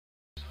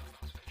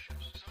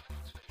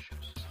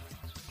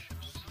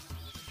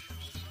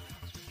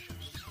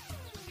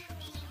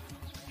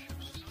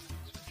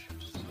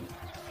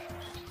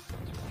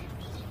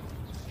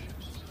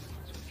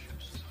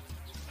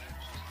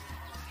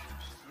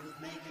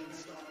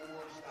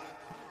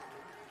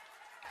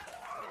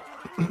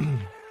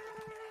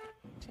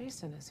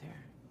Jason is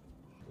here.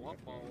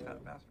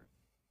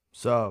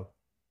 So,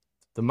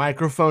 the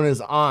microphone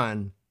is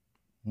on.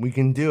 We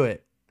can do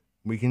it.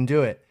 We can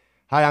do it.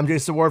 Hi, I'm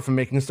Jason Ward from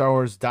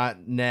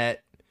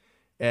MakingStarWars.net,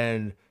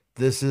 and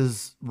this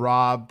is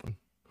Rob,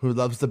 who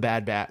loves the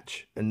Bad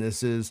Batch, and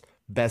this is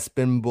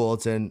Bespin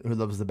Bulletin, who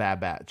loves the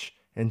Bad Batch.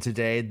 And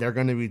today, they're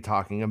going to be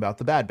talking about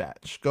the Bad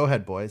Batch. Go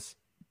ahead, boys.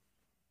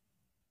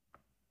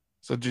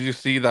 So did you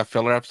see that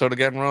filler episode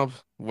again, Rob?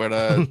 Where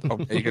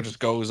Omega just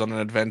goes on an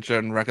adventure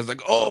and Wrecker's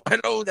like, "Oh,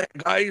 hello there,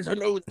 guys.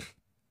 Hello."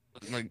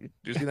 Like, do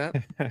you see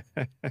that?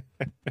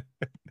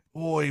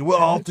 Boy, we're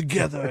all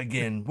together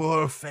again.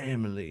 We're a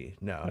family.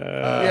 No.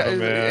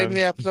 In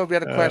the episode, we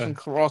had a question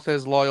across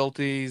his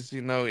loyalties.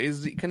 You know,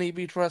 can he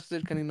be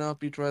trusted? Can he not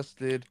be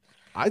trusted?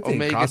 I think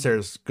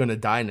Crosshair's gonna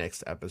die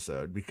next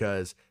episode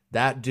because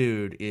that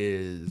dude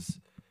is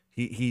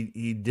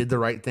he did the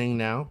right thing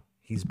now.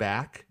 He's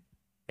back,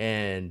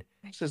 and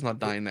Crosshair's not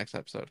dying next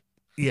episode.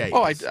 Yeah.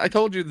 Oh, I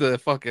told you the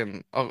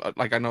fucking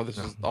I know this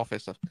is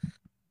office stuff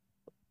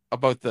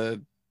about the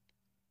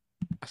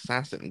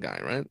assassin guy,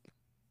 right?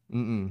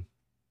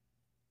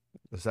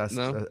 Assassin?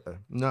 No.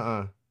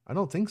 Nuh-uh. I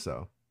don't think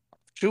so.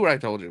 Sure, I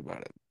told you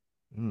about it.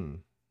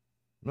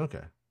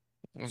 Okay.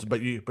 So,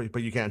 but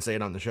you can't say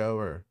it on the show,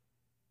 or?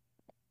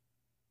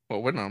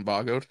 Well, we're not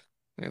embargoed,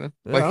 you know.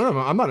 Yeah, I don't know.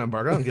 I'm not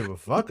embargoed. I don't give a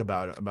fuck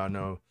about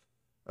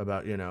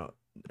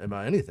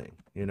anything.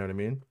 You know what I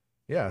mean?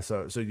 Yeah.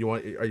 So are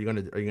you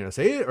gonna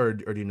say it, or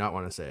do you not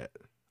want to say it?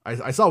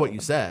 I saw what you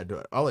said.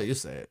 I'll let you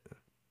say it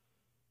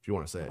if you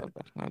want to say it.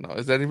 I don't know.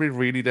 Is anybody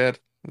really dead?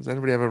 Has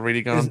anybody ever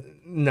really gone?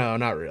 No,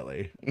 not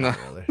really. Not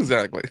really.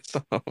 Exactly.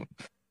 So.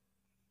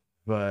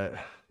 But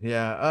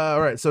yeah,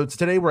 all right. So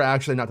today we're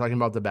actually not talking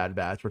about the Bad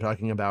Batch. We're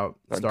talking about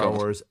Star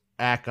Wars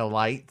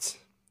Acolyte,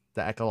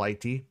 the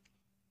Acolyte.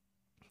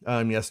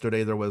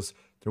 Yesterday there was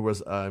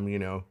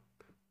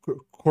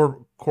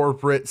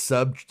corporate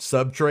sub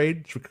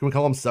trade. Can we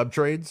call them sub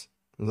trades?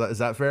 Is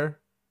that fair?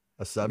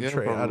 A sub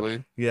trade?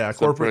 Probably. Yeah,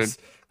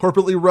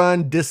 corporately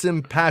run,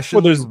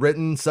 disimpassioned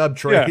written sub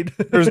trade.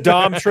 Yeah, there's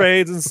dom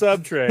trades and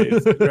sub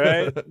trades,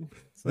 right?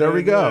 So, there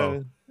we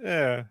go.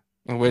 Yeah.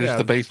 And where's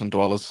the basement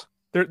dwellers?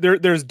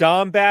 There's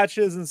dom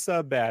batches and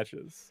sub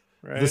batches.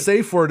 Right? The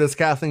safe word is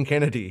Kathleen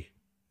Kennedy.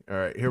 All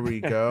right, here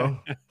we go.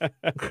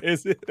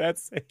 Is it that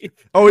safe?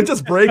 Oh, it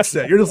just breaks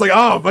it. You're just like,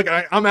 oh, fuck,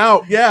 I'm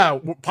out. Yeah,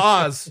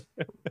 pause.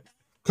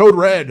 Code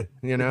red.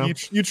 You know,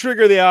 you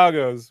trigger the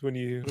algos when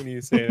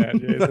you say that,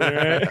 Jason.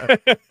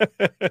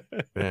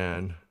 Right?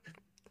 Man,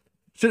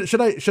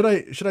 should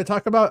I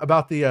talk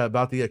about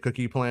the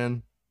cookie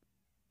plan?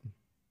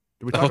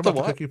 Did we talk about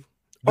the cookie?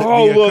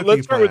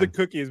 Let's start with the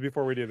cookies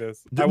before we do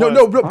this.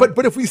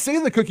 But if we say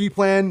the cookie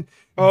plan,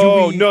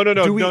 do we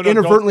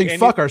inadvertently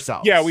fuck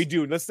ourselves? Yeah, we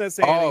do. Let's not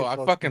say. Oh, I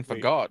fucking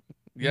forgot.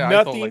 Yeah,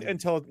 nothing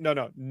until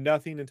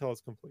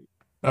it's complete.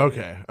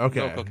 Okay. No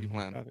cookie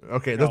plan.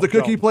 Okay, there's the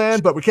cookie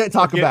plan, but we can't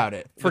talk about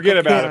it. Forget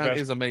about it.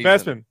 Is amazing.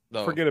 Bespin,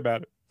 forget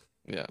about it.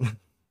 Yeah.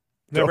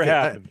 Never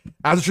happened.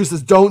 As the truth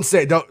says, don't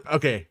say. Don't.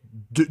 Okay.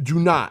 Do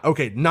not.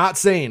 Okay, not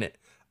saying it.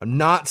 I'm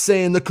not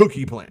saying the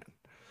cookie plan.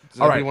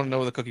 Does everybody want to know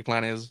what the cookie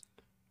plan is?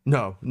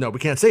 No, we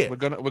can't say it. We're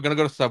gonna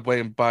go to Subway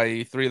and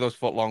buy 3 of those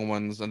foot-long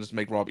ones and just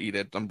make Rob eat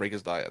it and break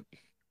his diet.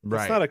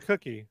 Right. It's not a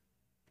cookie.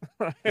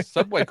 The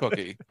Subway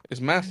cookie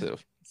is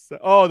massive.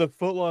 The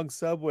foot-long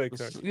Subway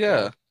cookie.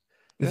 Yeah.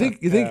 You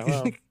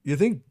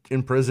think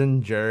in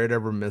prison Jared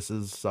ever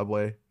misses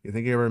Subway? You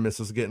think he ever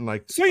misses getting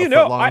like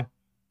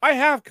I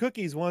have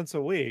cookies once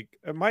a week.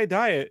 My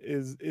diet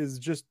is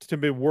just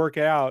to work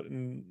out,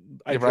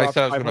 and I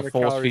said I was going to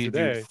force feed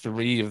you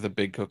 3 of the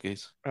big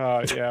cookies.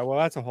 Yeah, well,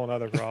 that's a whole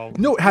other problem.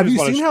 No, have you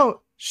seen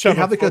how they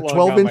have like a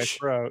 12-inch?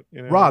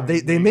 Rob,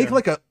 they make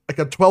like a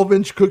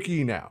 12-inch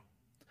cookie now.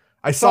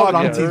 I saw it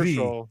on TV,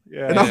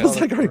 and I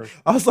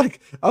was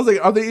like,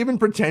 are they even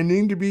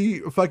pretending to be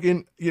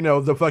fucking,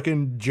 the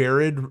fucking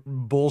Jared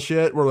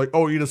bullshit? We're like,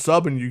 oh, eat a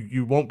sub and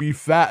you won't be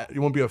fat.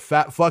 You won't be a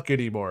fat fuck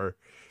anymore.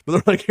 But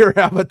they're like, here,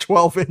 have a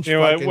 12-inch.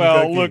 Fucking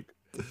cookie. Look,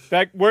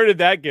 where did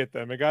that get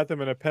them? It got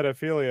them in a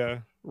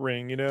pedophilia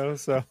ring,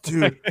 So,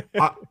 dude,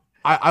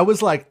 I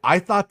was like, I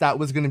thought that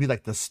was gonna be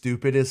like the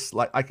stupidest.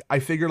 Like I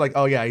figured, like,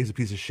 oh yeah, he's a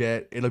piece of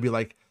shit. It'll be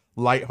like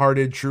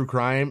lighthearted true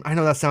crime. I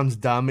know that sounds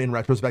dumb in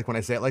retrospect when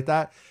I say it like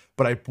that,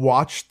 but I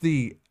watched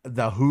the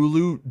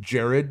Hulu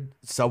Jared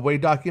Subway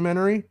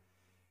documentary,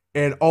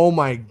 and oh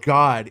my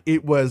god,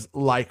 it was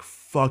like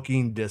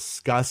fucking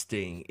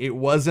disgusting. It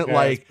wasn't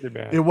like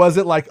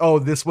oh,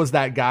 this was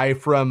that guy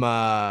from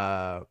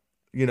all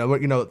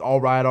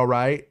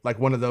right, like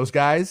one of those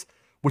guys,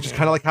 which is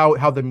kind of like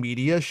how the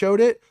media showed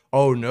it.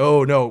 Oh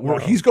no,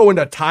 he's going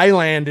to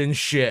Thailand and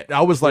shit.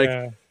 I was like,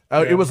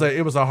 it was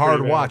a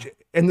hard watch.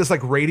 And this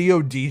like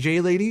radio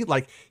DJ lady,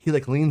 like he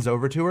like leans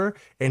over to her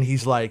and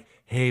he's like,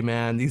 hey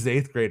man, these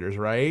 8th graders,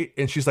 right?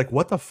 And she's like,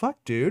 what the fuck,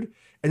 dude?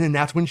 And then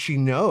that's when she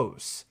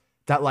knows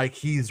that like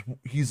he's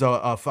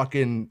a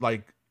fucking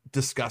like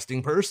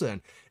disgusting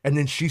person. And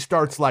then she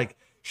starts like,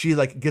 she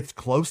like gets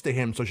close to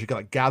him so she can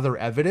like gather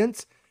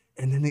evidence.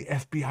 And then the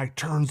FBI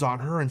turns on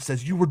her and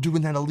says, you were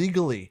doing that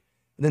illegally.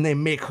 And then they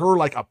make her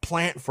like a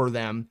plant for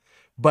them,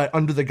 but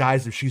under the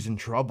guise of she's in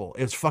trouble.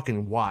 It's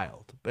fucking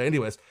wild. But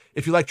anyways,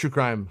 if you like true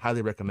crime,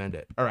 highly recommend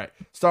it. All right.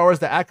 Star Wars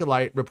The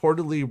Acolyte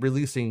reportedly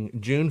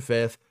releasing June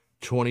 5th,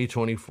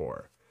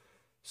 2024.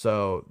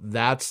 So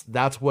that's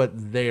what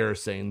they're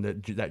saying,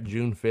 that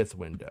June 5th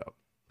window.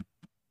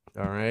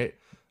 All right.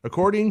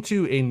 According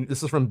to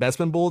this is from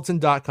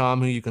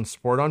bestmanbulletin.com, who you can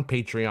support on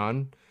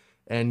Patreon,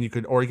 and you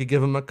could give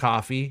them a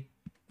coffee,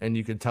 and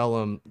you could tell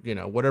them,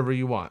 whatever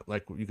you want.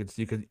 Like you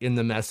could in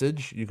the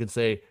message, you could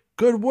say,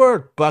 "Good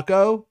work,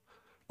 bucko,"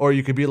 or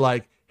you could be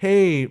like,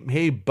 hey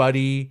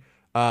buddy,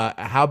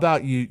 how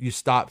about you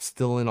stop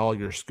stealing all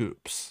your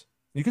scoops?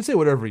 You can say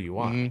whatever you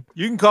want. Mhm.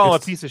 You can call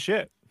him a piece of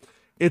shit.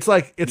 It's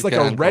like a You can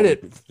call him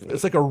Reddit. shit.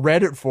 It's like a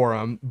Reddit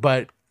forum,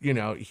 but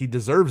he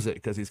deserves it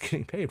because he's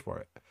getting paid for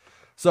it.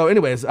 So,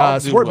 anyways, I'll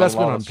do support a lot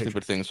Bestman on of Patreon.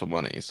 stupid things for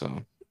money,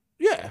 so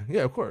Yeah,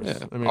 of course. yeah,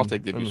 I mean, I'll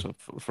take the abuse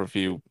for a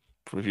few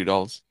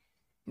dollars.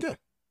 Yeah.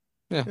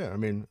 Yeah. I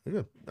mean,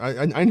 yeah.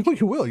 I know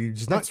you will. You're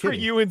just not That's where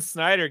kidding. you and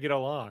Snyder get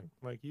along.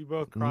 Like you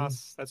both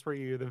cross. That's where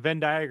the Venn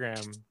diagram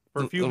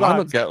for a few I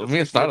bucks. don't get me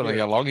and Snyder don't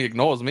get along. He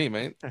ignores me,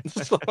 mate.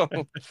 So,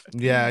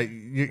 Yeah,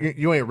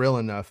 you ain't real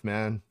enough,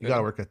 man. You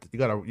Yeah.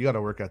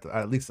 gotta work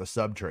at least the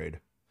sub trade.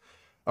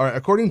 All right,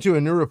 according to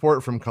a new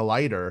report from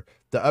Collider,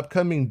 the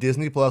upcoming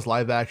Disney Plus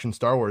live action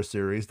Star Wars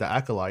series, The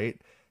Acolyte,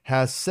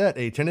 has set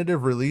a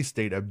tentative release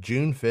date of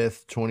June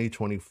 5th,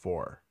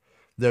 2024.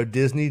 Though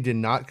Disney did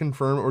not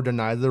confirm or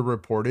deny the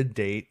reported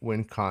date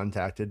when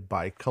contacted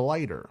by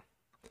Collider.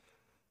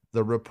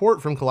 The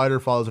report from Collider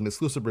follows an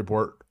exclusive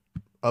report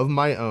of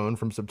my own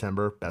from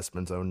September,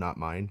 Bestman's own, not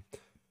mine,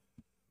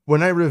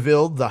 when I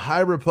revealed the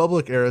High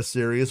Republic era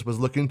series was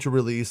looking to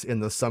release in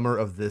the summer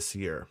of this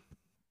year.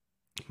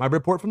 My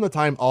report from the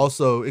time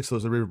also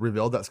exclusively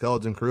revealed that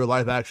Skeleton Crew, a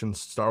live-action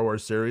Star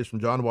Wars series from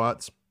John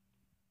Watts,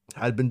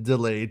 had been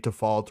delayed to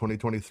fall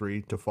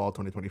 2023 to fall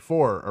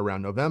 2024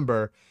 around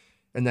November,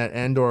 and that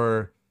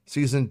Andor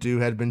Season 2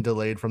 had been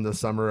delayed from the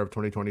summer of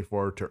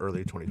 2024 to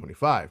early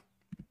 2025.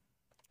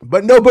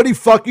 But nobody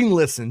fucking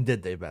listened,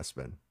 did they,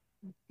 Bestman?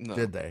 no.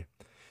 Did they?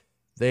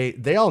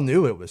 They all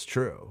knew it was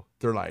true.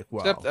 They're like,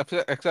 well,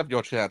 Except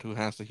your chat, who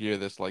has to hear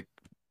this like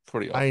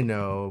pretty often. I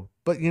know,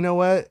 but you know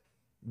what?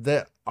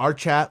 Our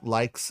chat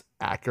likes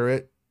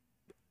accurate,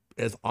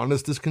 as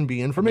honest as can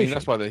be information. I mean,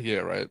 that's why they're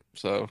here, right?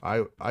 So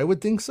I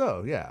would think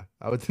so. Yeah,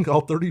 I would think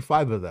all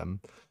 35 of them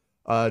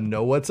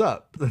know what's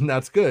up, and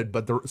that's good.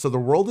 But so the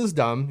world is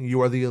dumb.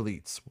 You are the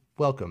elites.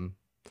 Welcome.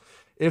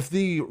 If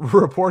the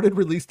reported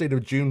release date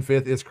of June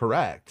 5th is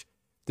correct,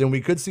 then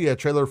we could see a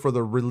trailer for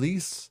the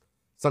release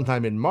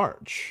sometime in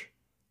March.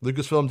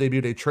 Lucasfilm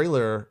debuted a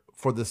trailer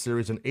for the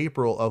series in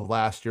April of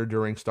last year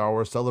during Star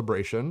Wars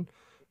Celebration,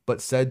 but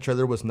said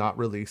trailer was not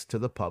released to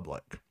the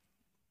public.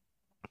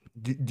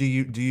 Do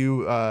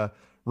you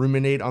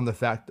ruminate on the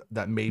fact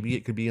that maybe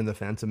it could be in the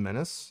Phantom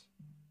Menace?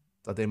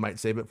 That they might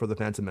save it for the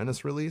Phantom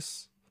Menace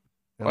release?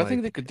 And I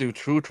think they could do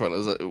true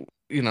trailers. I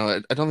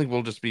don't think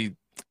we'll just be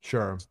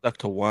sure stuck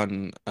to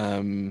one.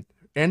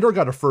 Andor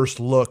got a first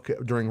look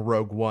during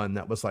Rogue One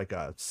that was like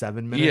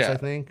 7 minutes, Yeah. I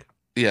think.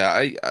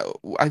 Yeah,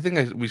 I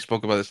think we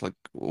spoke about this like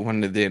when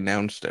they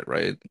announced it,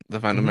 right? The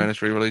Phantom Mhm.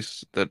 Menace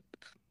re-release, that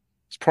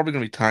it's probably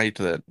going to be tied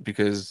to that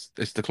because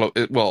it's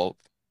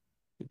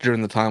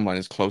during the timeline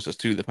it's closest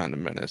to the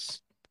Phantom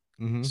Menace,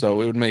 Mhm.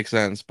 so it would make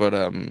sense. But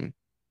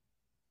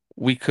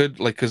we could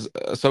because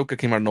Ahsoka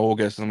came out in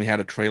August and we had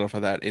a trailer for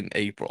that in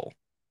April,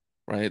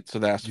 right? So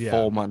that's Yeah.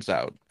 4 months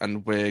out,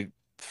 and we're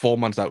 4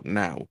 months out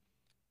now.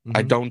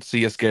 I Mhm. don't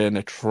see us getting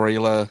a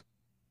trailer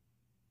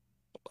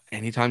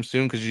anytime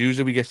soon because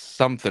usually we get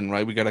something,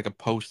 right? We get like a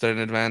poster in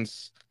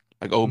advance.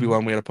 Like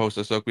Obi-Wan, we had a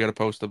poster. Ahsoka, we had a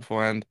poster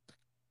beforehand.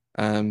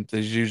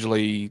 There's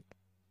usually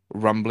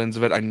rumblings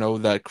of it. I know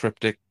that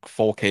Cryptic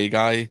 4K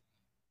guy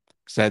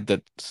said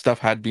that stuff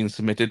had been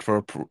submitted for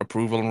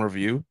approval and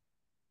review.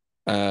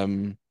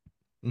 Mhm.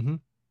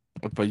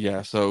 But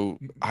yeah, so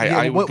Yeah,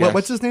 I would guess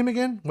what's his name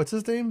again? What's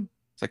his name?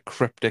 it's like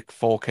Cryptic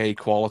 4K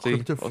quality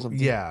or something.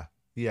 Yeah.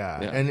 Yeah.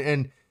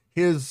 And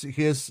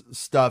his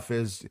stuff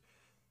is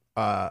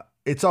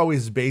it's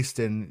always based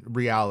in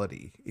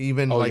reality.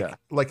 Even Oh, like yeah.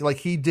 like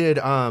he did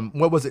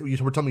what was it?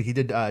 You were telling me he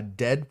did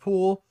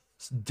Deadpool,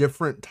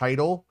 different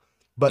title,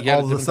 but He had a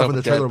all of the different stuff type in the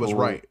of trailer was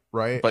Deadpool,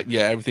 right? But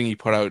yeah, everything he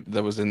put out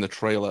that was in the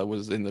trailer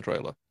was in the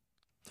trailer.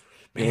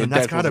 Man,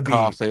 that's Deadpool's gotta a be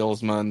car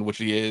salesman, which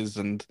he is,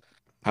 and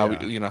how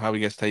Yeah. how he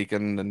gets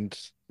taken and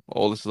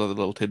all this other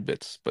little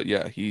tidbits. But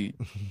yeah, he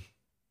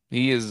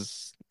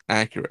is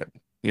accurate.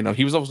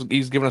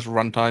 He's given us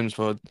run times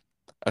for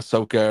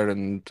Ahsoka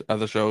and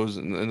other shows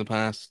in the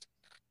past.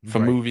 For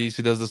Right. movies,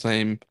 he does the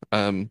same.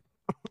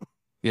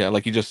 Yeah,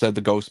 like you just said,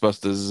 the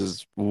Ghostbusters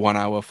is 1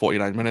 hour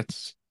 49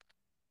 minutes.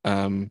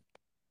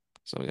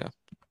 So yeah,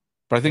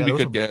 but I think Yeah, we those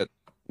could get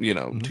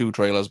Mhm. 2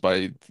 trailers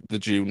by the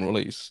June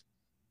release,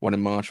 one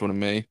in March, one in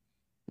May.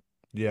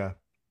 Yeah.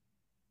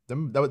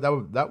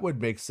 That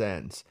would make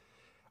sense.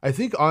 I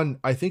think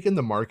in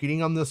the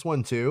marketing on this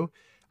one too,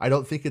 I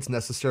don't think it's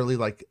necessarily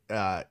like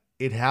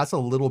it has a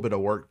little bit of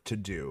work to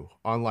do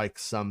on like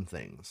some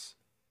things.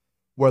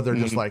 where they're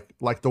just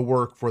like the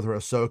work for the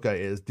Ahsoka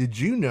is. Did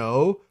you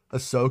know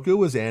Ahsoka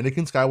was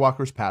Anakin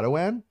Skywalker's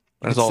Padawan?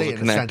 And it's also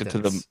connected to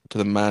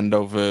the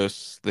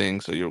Mandoverse thing,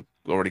 so you're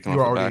already coming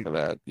off the back of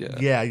that.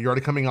 Yeah, you're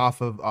already coming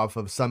off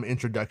of some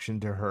introduction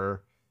to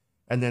her,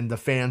 and then the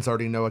fans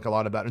already know like a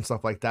lot about it and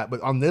stuff like that. But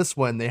on this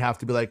one, they have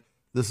to be like,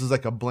 this is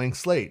like a blank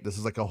slate. This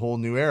is like a whole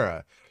new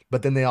era.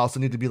 But then they also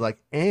need to be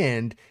like,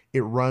 and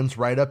it runs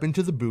right up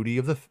into the booty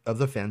of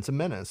the Phantom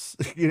Menace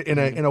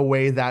in a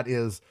way that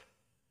is,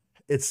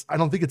 I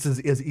don't think it's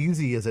as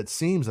easy as it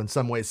seems in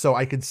some ways. So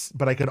I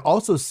could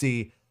also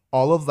see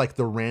all of like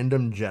the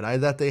random Jedi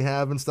that they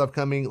have and stuff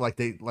coming. Like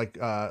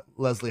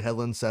Leslie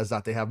Headland says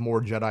that they have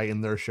more Jedi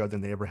in their show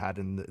than they ever had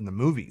in the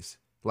movies,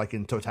 like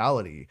in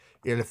totality.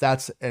 And if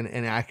that's an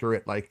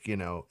accurate, like,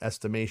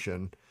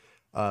 estimation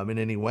in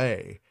any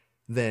way,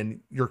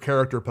 then your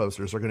character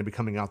posters are going to be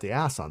coming out the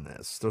ass on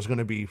this. There's going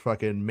to be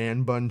fucking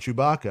Man Bun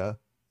Chewbacca.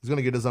 He's going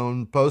to get his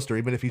own poster,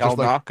 even if he's just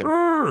like,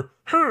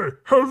 hey,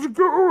 how's it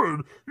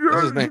going?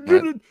 Yeah, you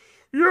did it.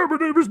 Yeah, my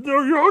name is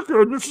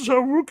Naryaka, and this is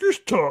how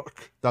Wookiees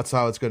talk. That's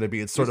how it's going to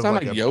be. It's sort of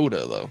like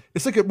Yoda, though.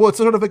 It's like it's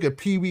sort of like a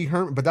Pee Wee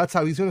Herman, but that's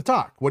how he's going to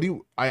talk.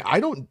 I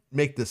don't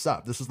make this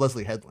up. This is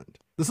Leslie Headland.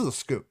 This is a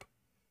scoop.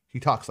 He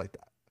talks like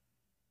that.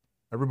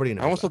 Everybody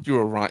knows. I almost thought you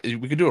were right.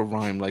 We could do a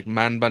rhyme like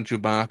Man Bun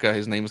Chewbacca.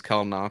 His name is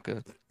Cal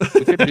Naka.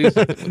 We could do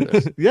something with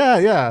this.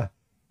 Yeah.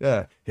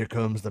 Here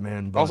comes the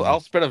Man Bun. I'll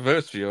spit a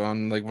verse for you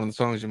on like one of the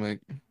songs you make.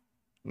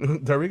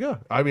 There we go.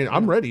 I mean,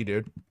 I'm ready,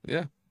 dude.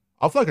 Yeah.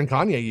 I'll fucking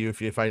Kanye you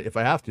if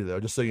I have to, though.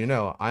 Just so you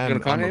know, I'm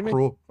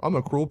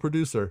a cruel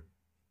producer.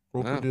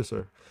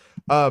 Producer.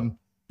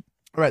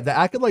 All right, the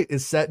Acolyte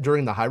is set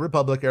during the High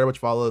Republic era, which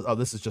follows. Oh,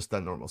 this is just the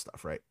normal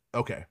stuff, right?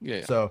 Okay.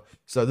 Yeah. So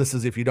this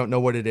is, if you don't know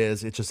what it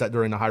is, it's just set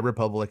during the High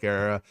Republic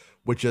era,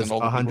 which is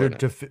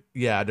 100 to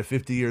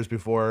 50 years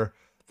before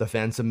the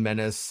Phantom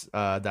Menace.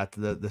 That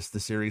the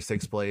series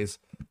takes place.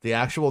 The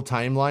actual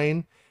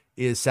timeline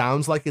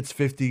sounds like it's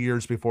 50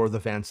 years before the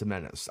Phantom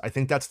Menace. I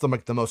think that's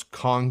the most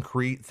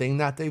concrete thing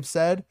that they've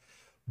said.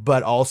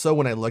 But also,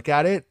 when I look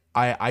at it,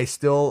 I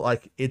still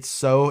like, it's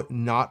so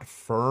not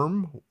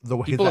firm the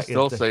way people are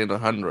still saying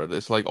 100.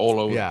 It's like all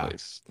over the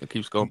place. It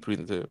keeps going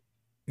between the two.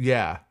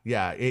 Yeah.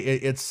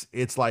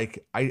 It's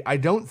like I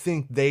don't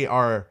think they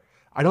are.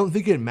 I don't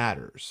think it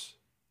matters.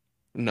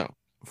 No,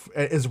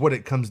 is what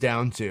it comes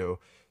down to.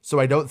 So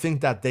I don't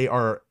think that they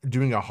are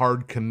doing a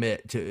hard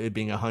commit to it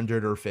being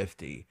 100 or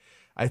 50.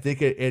 I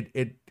think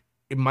it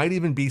might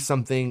even be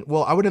something.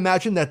 Well, I would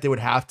imagine that they would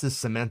have to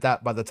cement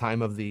that by the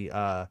time of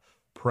the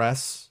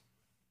press,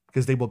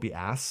 because they will be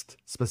asked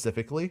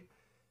specifically.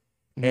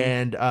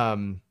 And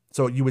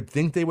so you would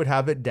think they would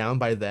have it down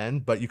by then,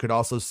 but you could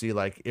also see,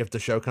 like, if the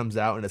show comes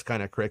out and it's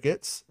kind of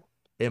crickets,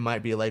 it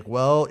might be like,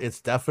 well,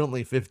 it's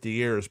definitely 50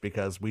 years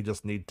because we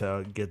just need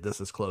to get this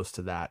as close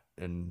to that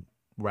and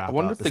wrap up. I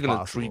wonder if they're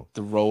going to treat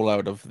the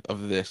rollout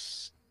of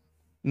this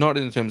not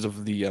in terms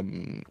of the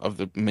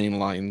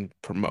mainline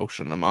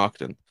promotion and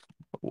marketing.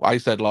 I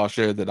said last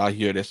year that I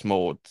hear this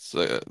more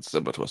similar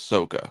to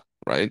Ahsoka,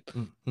 right?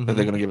 Mm-hmm. That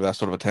they're going to give that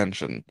sort of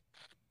attention.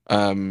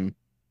 And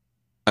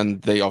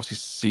they obviously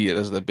see it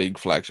as the big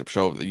flagship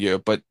show of the year.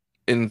 But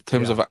in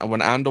terms of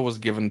when Andor was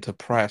given to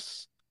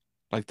press,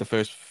 like the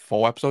first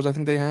 4 episodes I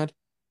think they had,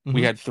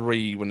 we had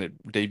 3 when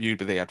it debuted,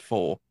 but they had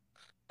 4.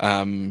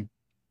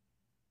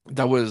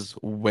 That was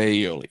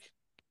way early.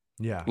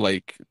 Yeah.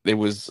 Like, it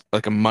was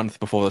like a month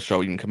before the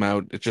show even come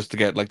out. It's just to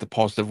get like the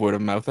positive word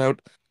of mouth out.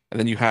 And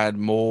then you had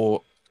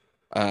more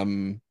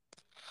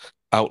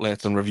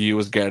outlets and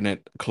reviewers getting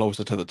it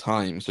closer to the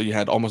time. So you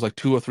had almost like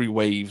 2 or 3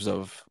 waves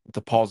of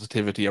the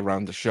positivity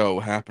around the show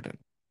happening.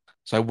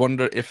 So I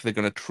wonder if they're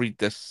going to treat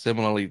this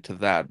similarly to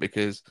that,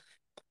 because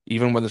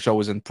even when the show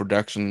was in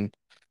production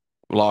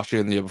last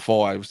year and the year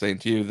before, I was saying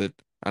to you that,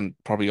 and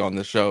probably on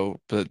the show,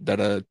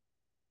 that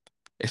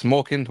it's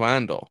more akin to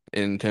Andor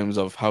in terms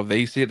of how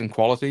they see it in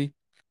quality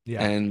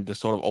and the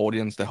sort of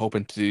audience they're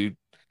hoping to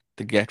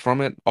get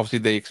from it. Obviously,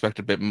 they expect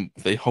a bit,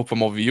 they hope for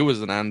more viewers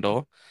than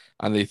Andor,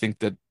 and they think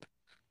that,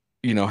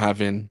 you know,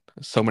 having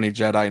so many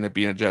Jedi and it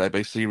being a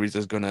Jedi-based series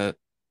is going to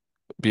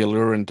be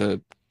alluring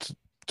to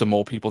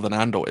more people than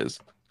Andor is.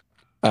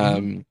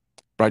 But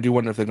I do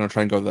wonder if they're going to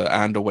try and go the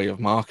Andor way of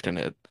marketing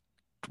it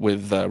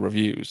with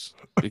reviews,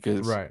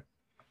 because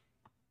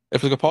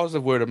if there's a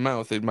positive word of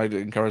mouth, it might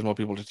encourage more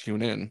people to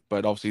tune in.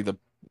 But obviously,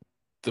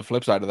 the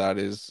flip side of that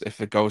is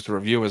if it goes to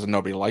reviewers and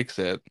nobody likes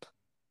it,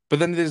 but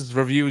then there's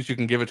reviews you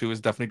can give it to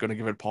is definitely going to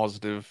give it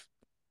positive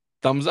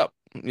thumbs up.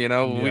 You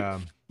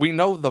know, we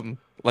know them.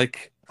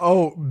 Like,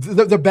 oh,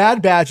 the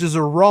Bad Batch is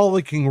a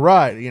rollicking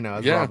ride. You know,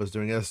 as Rob was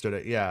doing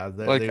yesterday. Yeah,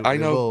 I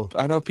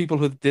know people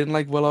who didn't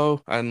like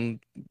Willow and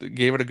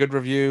gave it a good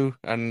review,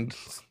 and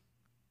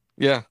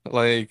and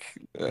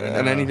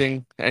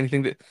anything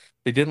that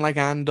they didn't like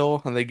Andor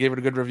and they gave it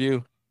a good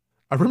review.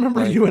 I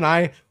remember you and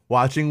I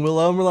watching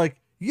Willow and we're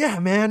like, yeah,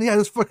 man, yeah,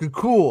 that's fucking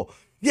cool.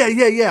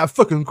 Yeah,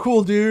 fucking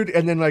cool, dude.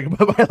 And then like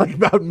by like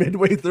about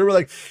midway through, we're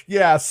like,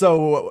 yeah,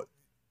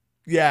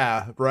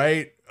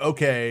 right,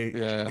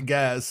 okay, I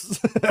guess.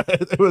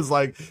 It was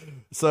like,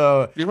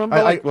 So You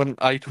remember like when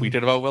I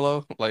tweeted about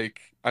Willow, like,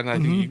 and I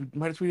think you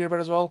might have tweeted about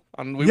it as well,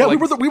 and we we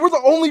were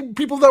the only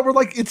people that were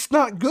like, it's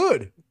not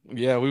good.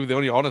 Yeah, we were the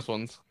only honest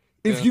ones.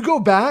 If you go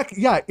back,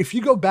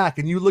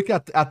 and you look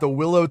at the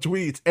Willow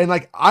tweets, and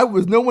like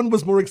no one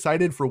was more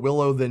excited for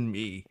Willow than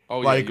me. Oh,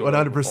 like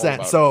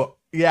 100%. So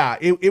yeah,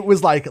 it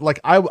was like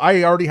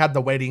I already had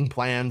the wedding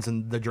plans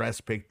and the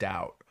dress picked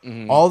out.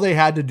 All they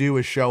had to do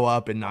was show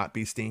up and not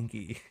be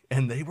stinky,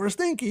 and they were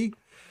stinky.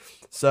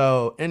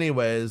 So,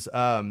 anyways,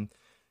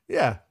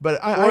 yeah, but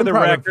for the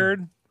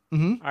record,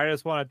 I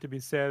just want it to be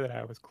said that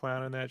I was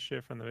clowning that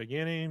shit from the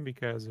beginning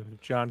because of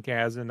John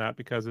Kazan, not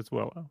because it's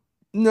Willow.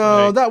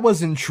 No, like, that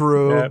wasn't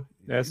true.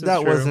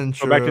 That wasn't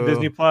true. Go back to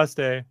Disney Plus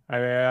Day.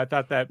 I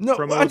thought that. No,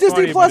 on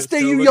Disney Plus Day,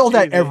 you yelled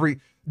at every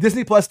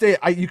Disney Plus Day.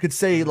 You could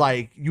say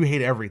like you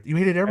hate everything. You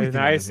hated everything.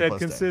 And I said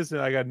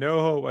consistent. I got no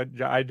hope.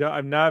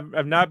 I've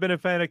not been a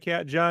fan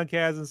of John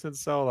Kazan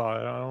since Solo.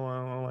 I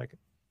don't like it.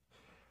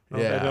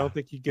 I don't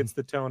think he gets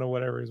the tone of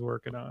whatever he's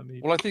working on.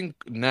 Well, I think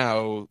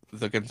now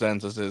the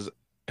consensus is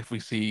if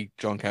we see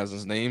John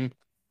Kazan's name,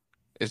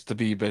 is to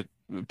be a bit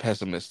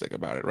pessimistic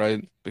about it,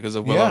 right? Because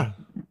of Willow.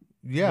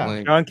 Yeah.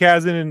 Like, John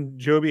Kazan and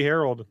Joby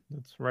Harold.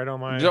 That's right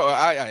on my.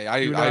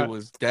 I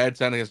was dead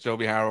set against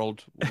Joby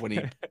Harold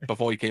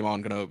before he came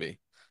on Kenobi.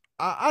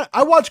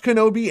 I watched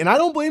Kenobi and I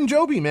don't blame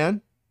Joby,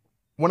 man.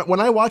 When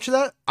I watch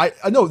that, I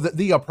know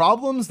the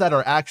problems that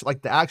are actually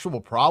like the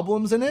actual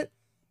problems in it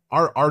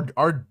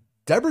are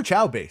Deborah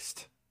Chow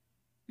based.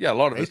 Yeah, a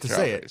lot of it's Chow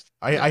based.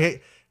 I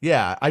hate.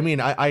 Yeah, I mean,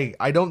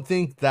 I don't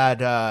think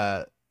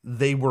that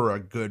they were a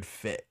good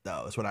fit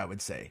though. Is what I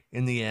would say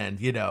in the end.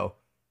 You know.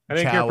 I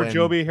didn't care for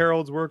Joby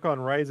Harold's work on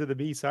Rise of the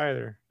Beast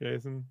either,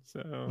 Jason. So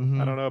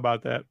I don't know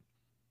about that.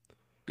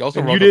 You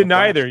didn't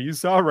either. You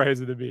saw Rise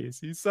of the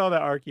Beast. You saw the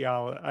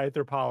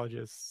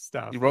anthropologist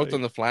stuff. You wrote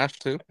on The Flash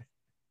too.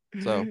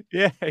 So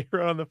yeah, he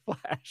wrote on The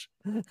Flash.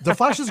 The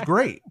Flash is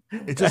great.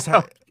 It just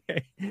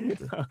okay.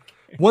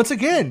 Once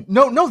again,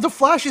 no. The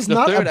Flash is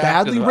not a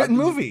badly written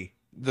movie.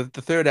 The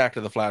third act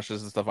of The Flash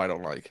is the stuff I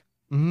don't like.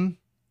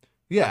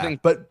 Yeah,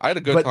 I had a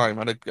good time.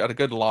 I had a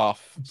good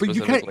laugh. But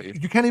you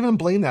can't even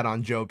blame that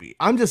on Joby.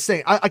 I'm just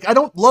saying, I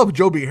don't love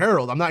Joby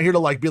Harold. I'm not here to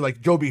like be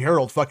like Joby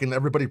Harold, fucking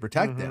everybody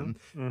protect him.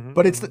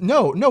 But it's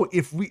no.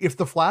 If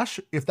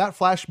that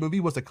Flash movie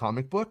was a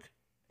comic book,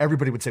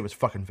 everybody would say it was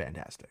fucking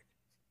fantastic.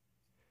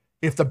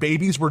 If the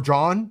babies were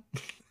drawn,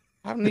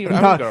 and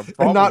not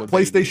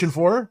PlayStation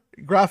 4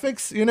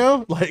 graphics, you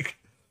know, like.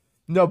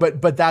 No,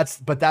 but that's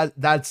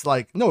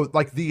like no,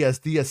 like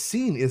the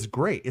scene is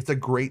great. It's a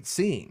great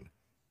scene.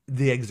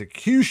 The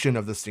execution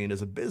of the scene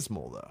is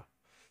abysmal though.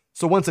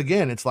 So once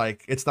again, it's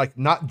like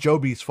not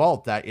Joby's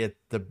fault that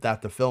the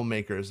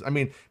filmmakers. I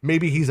mean,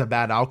 maybe he's a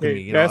bad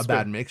alchemy, a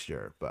bad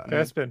mixture. But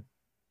Bespin,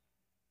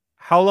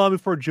 how long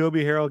before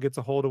Joby Harold gets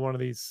a hold of one of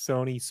these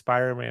Sony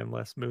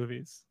Spider-Man-less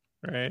movies?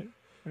 Right.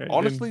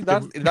 Honestly,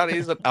 that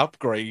is an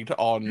upgrade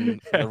on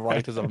the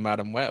writers of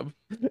Madam Web.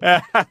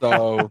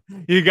 So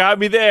you got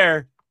me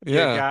there.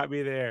 Yeah, you got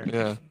me there.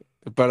 Yeah.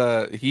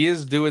 But he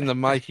is doing the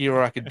My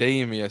Hero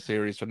Academia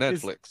series for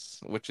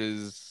Netflix, which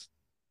is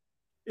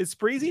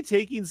Spreezy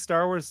taking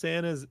Star Wars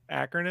Santa's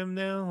acronym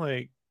now?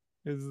 Like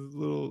his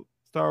little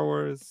Star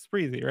Wars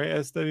Spreezy, right?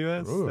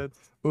 SWS.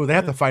 Ooh, they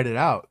have to fight it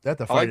out. They have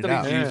to fight it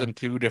out. He's using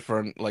two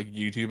different like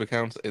YouTube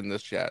accounts in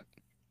this chat.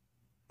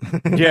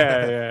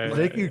 Yeah.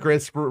 Thank you,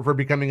 Chris, for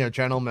becoming a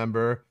channel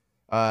member.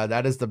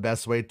 That is the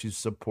best way to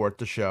support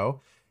the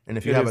show. And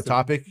if you have a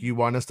topic you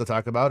want us to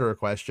talk about or a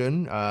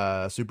question,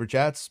 super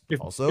chats.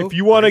 If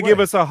you want to give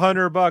us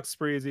 $100,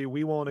 Spreezy,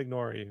 we won't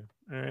ignore you.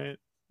 All right.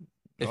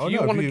 If you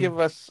want to give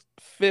us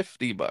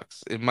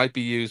 $50, it might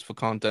be used for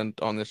content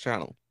on this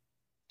channel.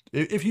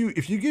 If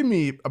you give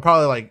me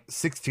probably like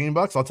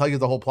 $16, I'll tell you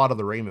the whole plot of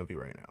the Ray movie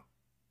right now.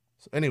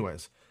 So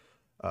anyways,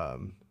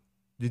 do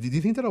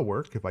you think that'll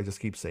work if I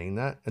just keep saying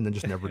that and then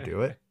just never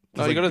do it?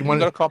 No, you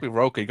gotta copy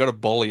Roku. You gotta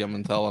bully him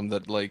and tell him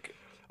that like.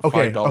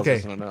 $5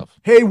 isn't enough.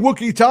 Hey,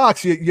 Wookie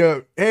Talks.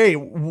 Hey,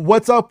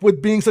 what's up with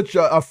being such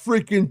a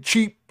freaking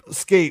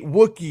cheapskate?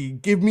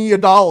 Wookie, give me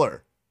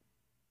 $1.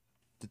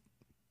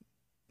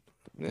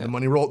 Yeah. The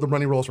money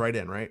rolls right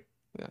in, right?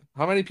 Yeah.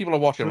 How many people are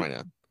watching right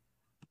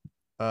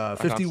now?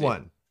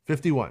 51.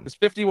 51. There's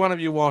 51 of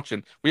you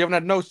watching. We haven't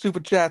had no super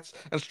chats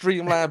and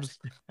Streamlabs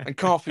and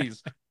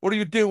coffees. What are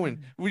you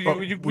doing? We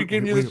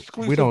gave you this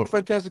exclusive,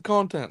 fantastic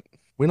content.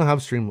 We don't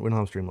have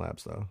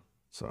Streamlabs though,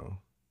 so.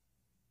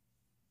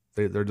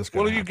 They're just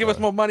well, you give us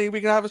more money,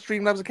 we can have a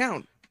Streamlabs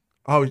account.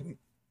 Oh,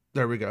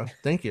 there we go.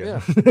 Thank you.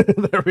 Yeah.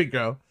 There we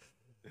go.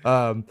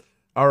 All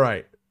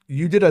right.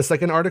 You did a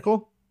second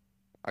article?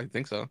 I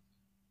think so.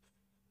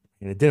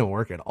 And it didn't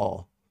work at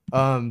all.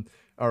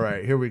 All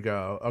right, here we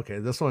go. Okay,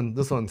 this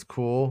one's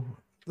cool.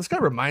 This guy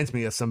reminds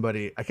me of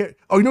somebody. I can't.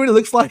 Oh, you know what he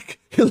looks like?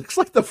 He looks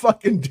like the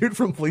fucking dude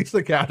from Police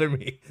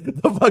Academy.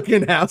 The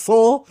fucking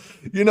asshole.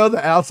 You know,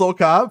 the asshole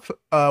cop.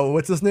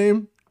 What's his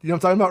name? You know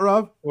what I'm talking about,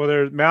 Rob?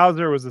 Well,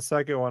 Mauser was the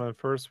second one. The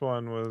first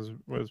one was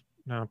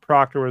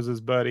Proctor was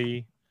his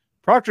buddy.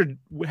 Proctor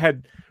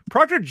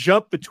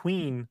jumped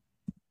between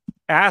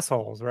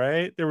assholes,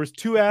 right? There was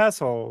 2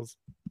 assholes.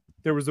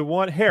 There was the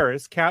one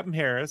Harris, Captain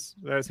Harris.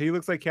 He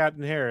looks like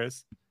Captain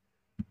Harris.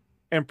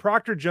 And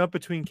Proctor jumped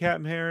between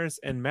Captain Harris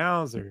and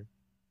Mauser.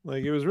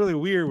 Like, it was really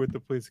weird with the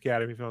Police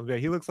Academy films. Yeah,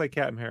 he looks like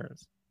Captain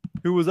Harris,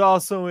 who was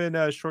also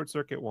in Short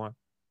Circuit 1.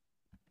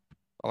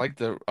 I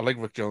like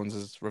Rick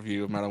Jones's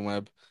review of Madam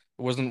Web.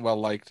 It wasn't well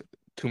liked.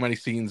 Too many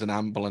scenes in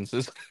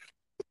ambulances.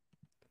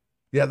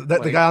 Yeah, the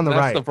guy on the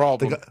right. That's the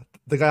problem.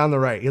 The guy on the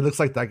right. He looks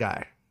like that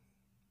guy.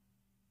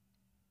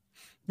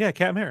 Yeah,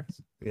 Captain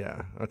Harris.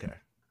 Yeah. Okay.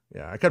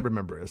 Yeah, I can't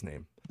remember his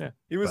name. Yeah,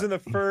 he was in the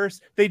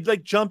first. They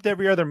like jumped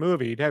every other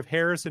movie. You'd have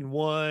Harris in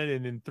 1,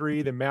 and in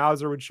 3, then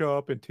Mauser would show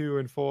up in 2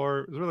 and 4.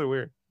 It was really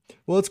weird.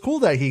 Well, it's cool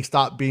that he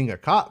stopped being a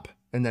cop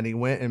and then he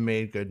went and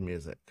made good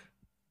music,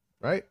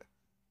 right?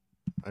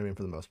 I mean,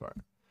 for the most part.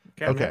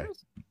 Captain okay.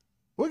 Harris?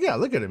 Well, yeah.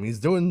 Look at him. He's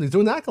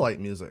doing Acolyte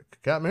music.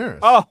 Captain Harris.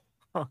 Oh,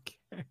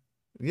 okay.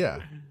 Yeah.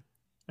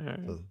 Right.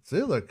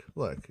 See, look,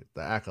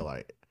 the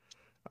Acolyte.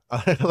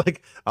 I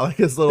like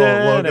his little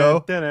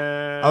logo.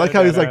 I like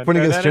how he's like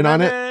putting his chin on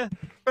it.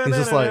 He's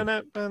just like,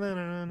 that's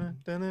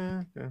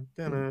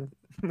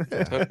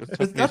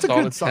a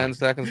good song. 10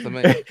 seconds to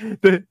make.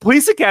 The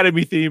Police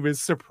Academy theme is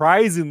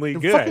surprisingly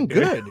good. Fucking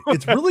good.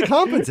 It's really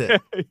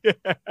competent. Yeah.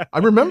 I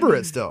remember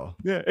it still.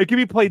 Yeah, it can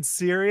be played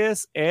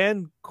serious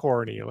and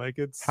corny. Like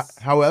it's.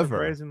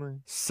 However,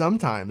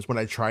 sometimes when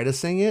I try to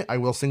sing it, I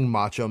will sing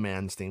Macho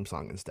Man's theme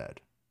song instead.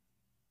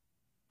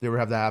 Do you ever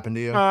have that happen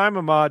to you? I'm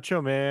a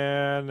macho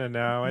man, and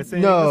now I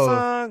sing the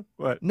song.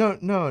 What? No.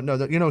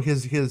 You know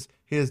his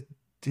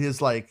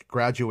like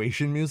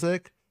graduation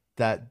music.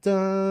 That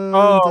dun,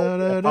 dun,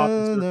 dun,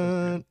 dun,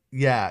 dun.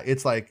 Yeah,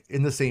 it's like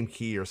in the same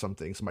key or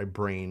something. So my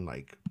brain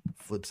like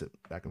flips it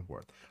back and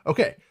forth.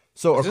 Okay,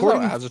 so is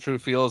according this how As It True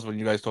feels when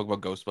you guys talk about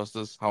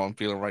Ghostbusters, how I'm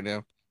feeling right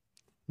now.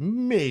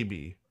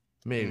 Maybe,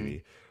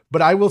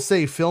 but I will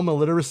say film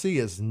illiteracy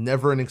is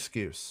never an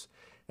excuse.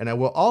 And I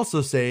will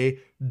also say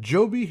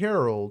Joby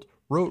Harold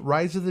wrote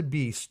Rise of the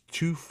Beast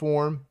to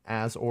form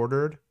as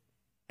ordered.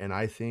 And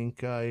I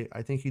think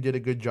he did a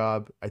good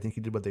job. I think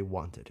he did what they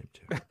wanted him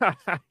to.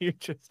 You're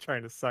just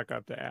trying to suck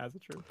up to As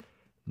It True.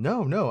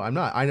 No, I'm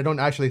not. I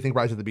don't actually think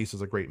Rise of the Beast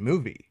is a great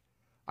movie.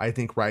 I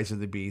think Rise of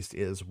the Beast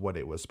is what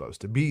it was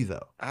supposed to be,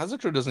 though. As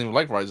It True doesn't even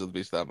like Rise of the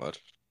Beast that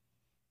much.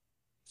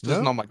 It's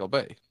just not Michael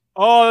Bay.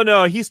 Oh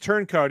no, he's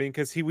turncoating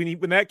because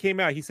when that came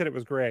out, he said it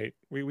was great.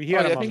 We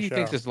had him on the show. I think he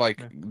thinks it's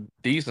like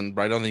decent,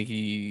 but I don't think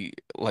he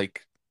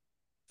like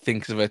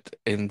thinks of it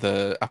in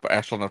the upper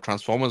echelon of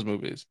Transformers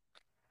movies.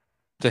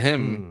 To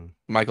him,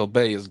 Michael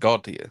Bay is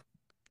God tier,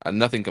 and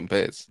nothing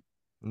compares.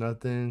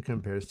 Nothing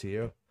compares to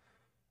you.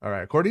 All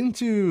right. According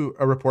to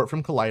a report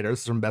from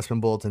Colliders from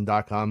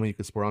bestmanbulletin.com, who you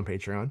can support on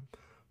Patreon,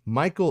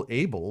 Michael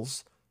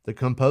Abels, the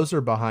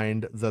composer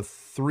behind the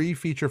 3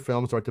 feature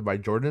films directed by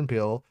Jordan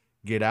Peele,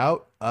 Get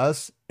Out,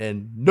 Us,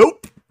 and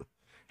Nope,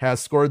 has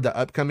scored the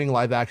upcoming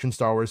live-action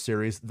Star Wars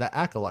series, The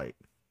Acolyte.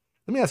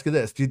 Let me ask you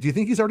this. Do you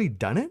think he's already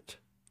done it?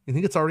 You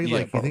think it's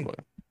already probably.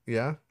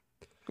 Yeah?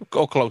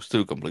 Go close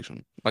to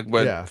completion. Like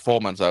we're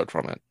 4 months out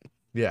from it.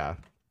 Yeah.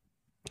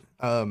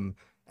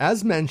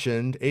 As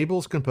mentioned,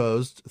 Abels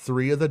composed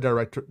 3 of the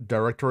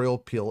directorial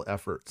Peele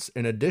efforts.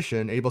 In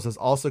addition, Abels has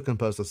also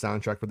composed the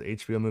soundtrack for the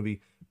HBO movie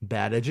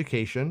Bad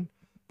Education.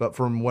 But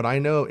from what I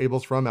know,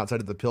 Abels from outside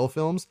of the Peele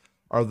films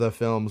are the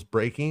films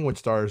Breaking, which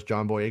stars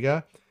John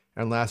Boyega,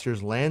 and last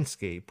year's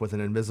Landscape with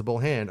an Invisible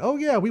Hand. Oh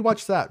yeah, we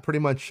watched that pretty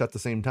much at the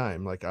same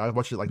time. Like I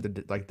watched it like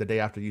the day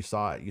after you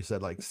saw it. You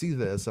said like, see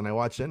this, and I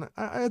watched it. And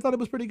I thought it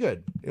was pretty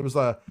good. It was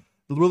a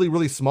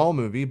really small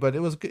movie, but it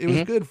was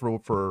good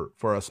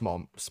for a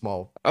small.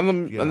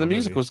 And the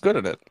music was good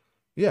in it.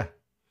 Yeah,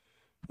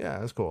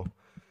 that's cool.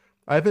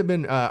 I haven't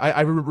been. I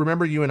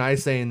remember you and I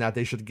saying that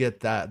they should get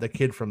the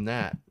kid from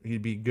that.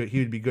 He'd be good. He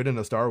would be good in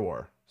a Star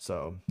Wars.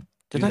 So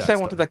didn't I say I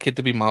wanted that kid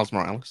to be Miles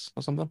Morales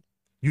or something?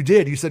 You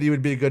did. You said he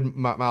would be a good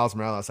Miles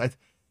Morales.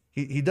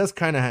 He does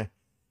kind of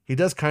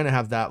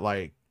have that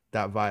like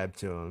that vibe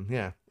to him.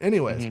 Yeah.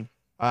 Anyways,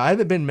 I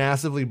haven't been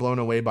massively blown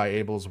away by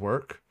Abel's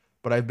work,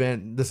 but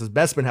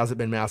Bestman hasn't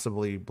been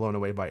massively blown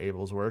away by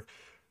Abel's work,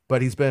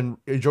 but he's been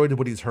enjoyed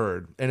what he's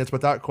heard, and it's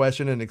without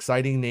question an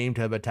exciting name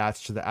to have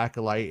attached to the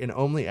Acolyte, and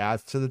only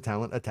adds to the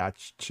talent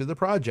attached to the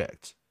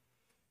project.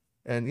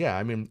 And yeah,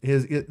 I mean,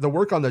 the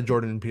work on the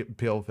Jordan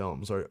Peele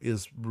films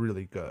is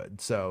really good.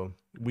 So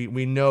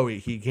we know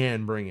he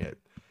can bring it.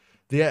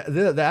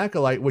 The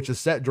Acolyte, which is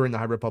set during the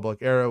High Republic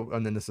era,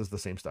 and then this is the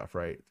same stuff,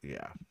 right?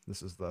 Yeah,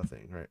 this is the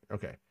thing, right?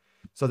 Okay.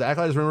 So the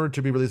Acolyte is rumored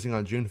to be releasing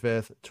on June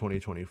 5th,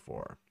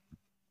 2024.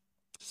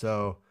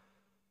 So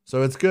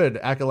it's good.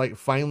 Acolyte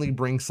finally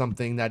brings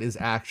something that is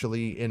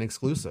actually an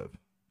exclusive.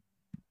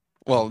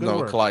 Well, good no,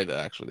 work. Collider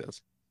actually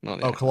does.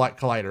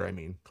 Collider. I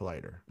mean,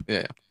 Collider.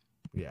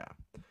 Yeah.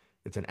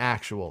 It's an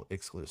actual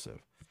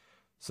exclusive.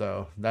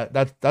 So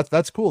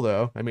that's cool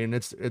though. I mean,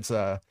 it's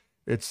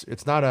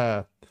not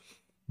a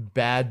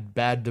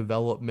bad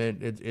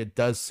development. It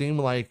does seem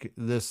like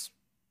this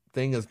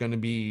thing is going to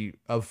be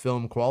of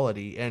film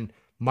quality. And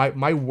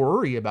my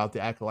worry about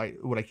the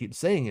Acolyte, what I keep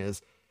saying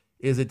is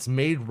is it's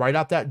made right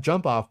at that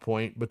jump off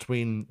point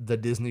between the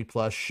Disney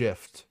Plus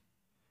shift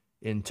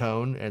in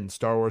tone and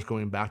Star Wars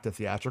going back to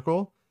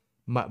theatrical.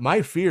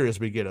 My fear is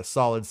we get a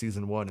solid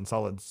season 1 and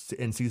solid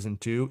in season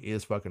 2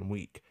 is fucking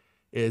weak,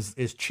 is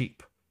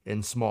cheap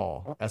and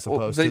small as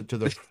opposed to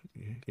the,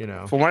 you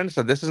know. From what I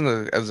understand, this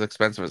isn't as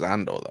expensive as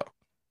Andor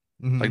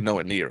though, like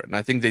nowhere near it. And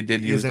I think they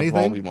did use the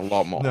volume a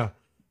lot more. No,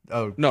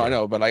 oh no, I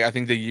know, but like I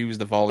think they used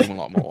the volume a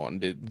lot more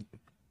and did,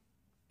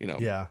 you know,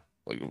 yeah.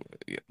 Like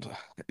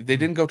they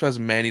didn't go to as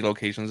many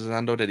locations as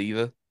Andor did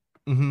either.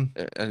 And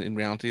in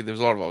reality,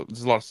 there's a lot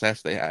of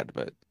sets they had,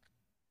 but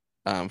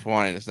from what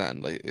I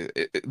understand, like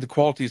the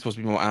quality is supposed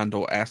to be more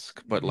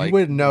Andor-esque, but like you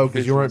wouldn't know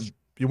because visuals...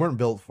 you weren't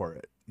built for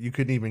it. You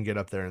couldn't even get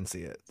up there and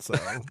see it. So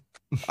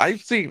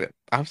I've seen it.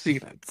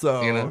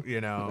 So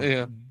you know,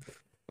 yeah.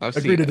 I've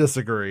agree to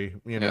disagree.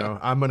 You know,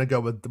 I'm gonna go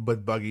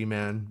with Buggy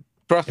Man.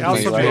 Trust me,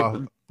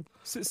 right?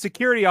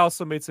 Security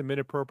also made some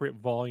inappropriate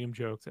volume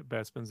jokes at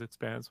Bespin's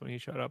expense when he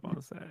showed up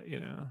on set. You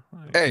know,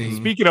 like, hey,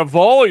 speaking of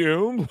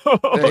volume,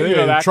 hey, you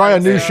know, try a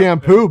new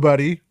shampoo,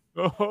 buddy.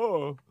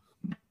 Oh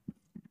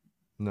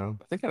no,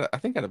 I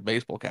think I had a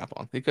baseball cap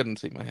on. He couldn't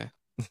see my hair.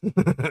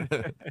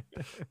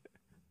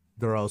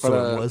 There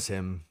also it was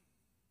him.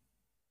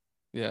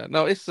 Yeah,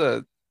 no, it's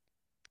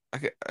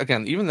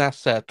again, even that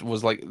set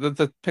was like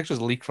the pictures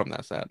leaked from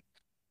that set,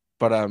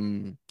 but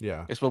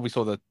yeah, it's what we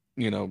saw that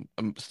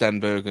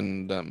Stenberg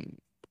and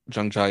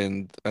Jung Jai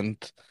and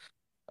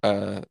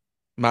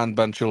Man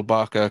Ban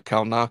Chewbacca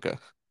Kalnaka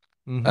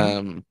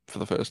for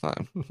the first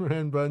time.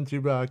 Man Ban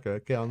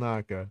Chewbacca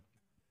Kalnaka.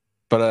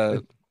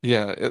 But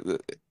yeah,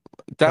 that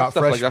got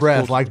stuff fresh like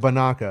breath cool like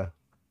Banaka.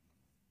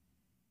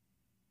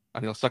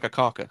 And he'll suck a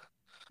cocker.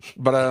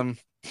 But I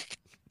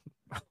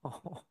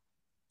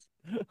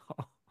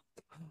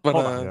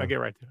get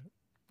right to it.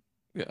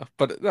 Yeah,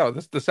 but no,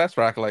 the sets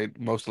for Acolyte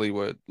mostly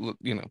were,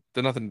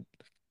 they're nothing.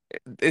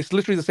 It's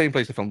literally the same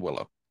place they filmed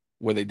Willow,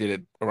 where they did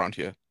it around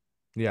here.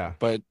 Yeah,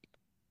 but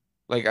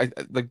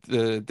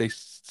they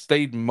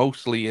stayed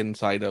mostly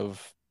inside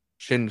of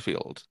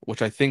Shinfield,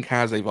 which I think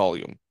has a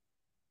volume,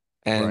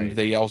 and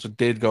they also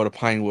did go to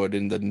Pinewood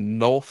in the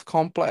North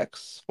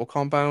Complex or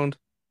compound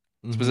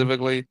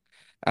specifically,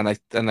 and I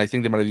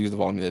think they might have used the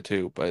volume there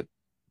too, but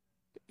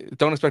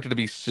don't expect it to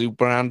be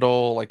super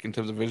Andor like in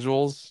terms of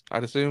visuals,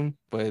 I'd assume,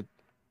 but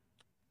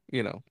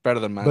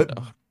better than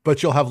Mando.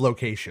 But you'll have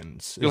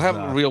locations. You'll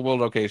have real world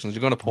locations.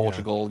 You're going to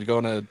Portugal.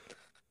 You're going to,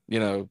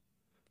 you're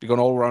going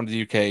all around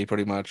the UK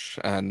pretty much.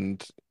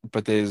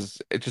 But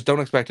just don't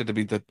expect it to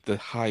be the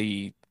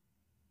high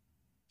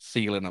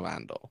ceiling of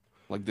Andor.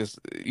 Like this,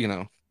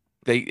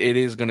 it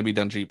is going to be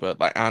done cheaper.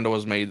 Like Andor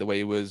was made the way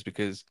it was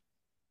because,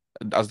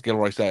 as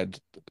Gilroy said,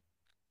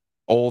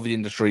 all the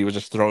industry was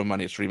just throwing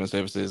money at streaming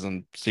services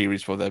and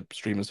series for their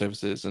streaming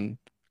services, and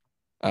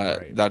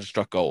that just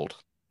struck gold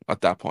at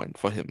that point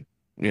for him.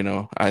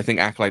 I think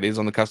Acolyte is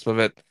on the cusp of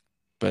it,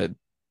 but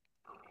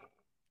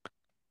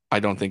I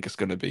don't think it's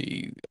going to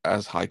be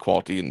as high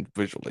quality and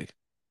visually,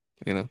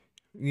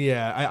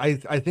 Yeah,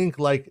 I think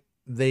like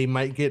they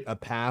might get a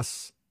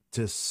pass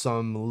to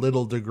some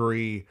little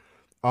degree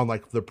on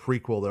like the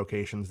prequel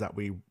locations that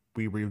we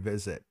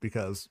revisit,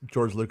 because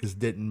George Lucas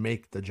didn't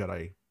make the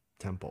Jedi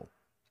Temple,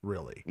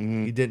 really.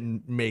 He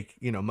didn't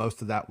make,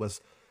 most of that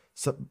was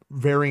some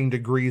varying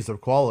degrees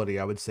of quality,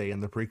 I would say, in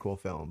the prequel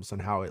films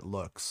and how it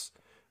looks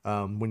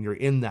when you're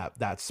in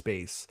that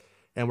space.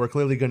 And we're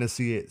clearly going to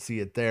see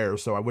it there.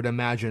 So I would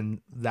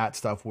imagine that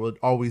stuff would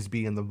always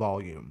be in the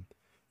volume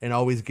and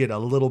always get a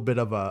little bit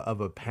of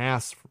a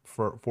pass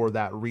for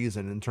that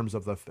reason in terms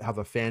of how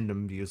the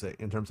fandom views it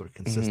in terms of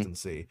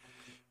consistency.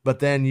 But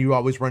then you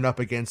always run up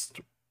against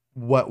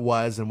what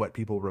was and what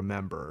people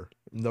remember.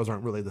 And those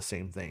aren't really the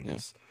same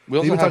things. Yeah.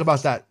 We even talk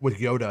about that with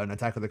Yoda and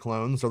Attack of the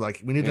Clones. So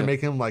like we need to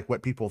make him like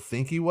what people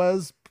think he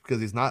was,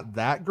 because he's not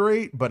that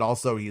great, but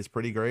also he's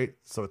pretty great.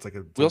 So it's like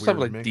we also have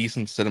like mix.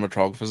 Decent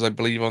cinematographers, I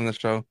believe, on this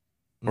show.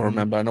 I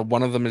remember. I know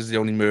one of them is the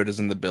only murders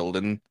in the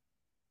building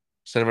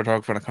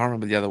cinematographer, and I can't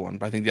remember the other one,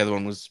 but I think the other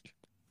one was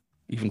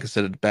even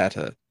considered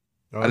better.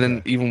 Okay. And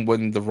then even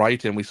when the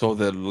writing, we saw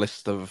the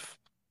list of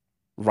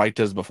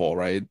writers before,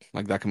 right?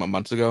 Like that came out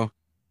months ago.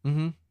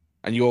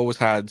 And you always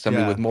had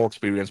somebody with more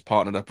experience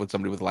partnered up with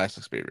somebody with less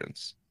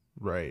experience.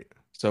 Right.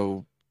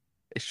 So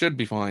it should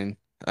be fine.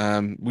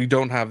 We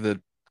don't have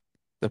the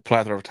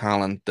plethora of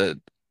talent that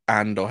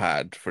Andor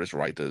had for his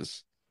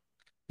writers.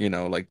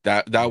 Like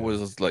that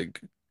was like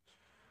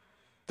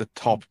the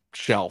top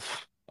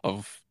shelf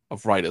of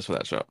writers for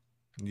that show.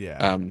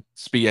 Yeah.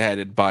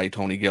 Spearheaded by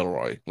Tony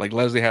Gilroy. Like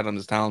Leslie Headland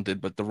is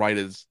talented, but the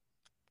writers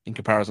in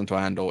comparison to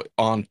Andor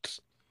aren't.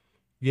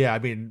 Yeah, I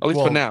mean, at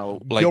least for now,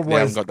 like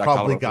Gilroy's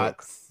probably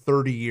got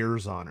 30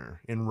 years on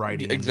her in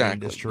writing in the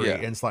industry. Yeah.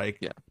 And it's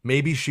like,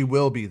 maybe she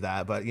will be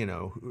that, but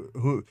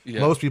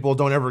most people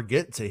don't ever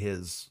get to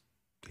his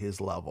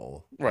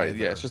level. Right. Either.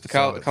 Yeah. It's just the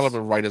caliber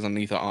of writers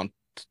underneath it aren't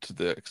to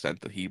the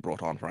extent that he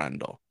brought on for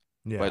Andor.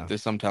 Yeah. But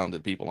there's some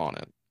talented people on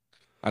it.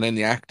 And then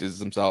the actors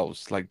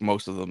themselves, like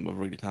most of them are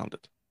really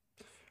talented.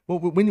 Well,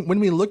 when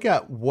we look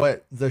at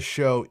what the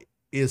show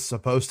is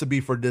supposed to be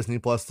for Disney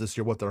Plus this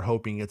year, what they're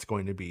hoping it's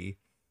going to be.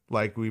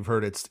 Like we've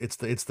heard, it's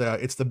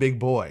the big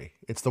boy,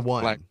 it's the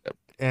one, Flagship,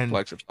 and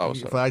flagship Star Wars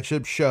show.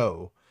 flagship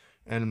show,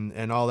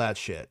 and all that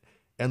shit.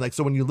 And like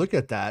so, when you look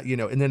at that,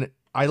 and then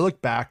I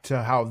look back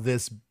to how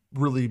this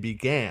really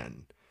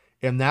began,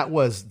 and that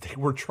was they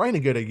were trying to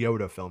get a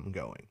Yoda film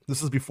going.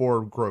 This is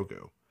before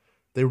Grogu.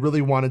 They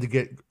really wanted to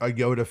get a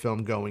Yoda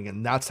film going,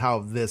 and that's how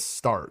this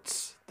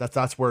starts.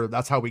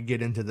 That's how we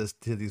get into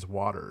these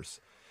waters.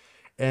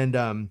 And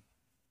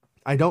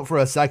I don't for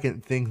a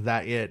second think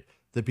that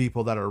the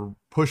people that are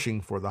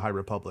pushing for the High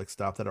Republic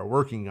stuff that are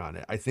working on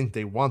it, I think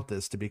they want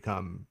this to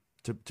become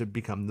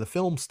the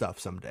film stuff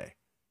someday.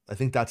 I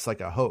think that's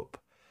like a hope.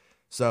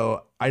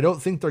 So I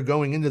don't think they're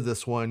going into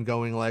this one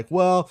going like,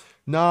 well,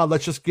 nah,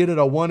 let's just get it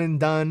a one and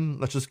done.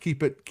 Let's just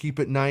keep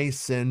it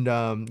nice and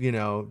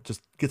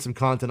just get some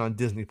content on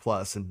Disney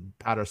Plus and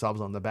pat ourselves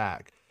on the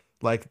back.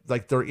 Like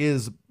there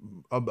is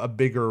a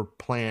bigger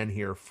plan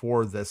here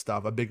for this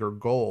stuff, a bigger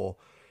goal,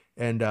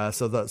 and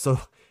so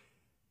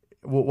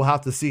we'll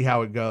have to see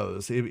how it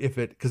goes.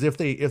 Because if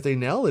they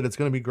nail it, it's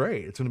going to be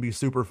great. It's going to be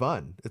super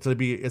fun. It's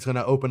going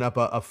to open up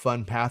a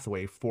fun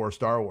pathway for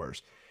Star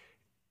Wars.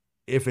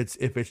 If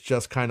it's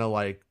just kind of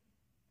like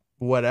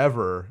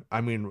whatever,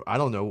 I mean, I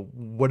don't know,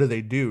 what do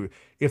they do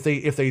if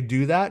they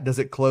do that? Does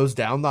it close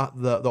down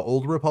the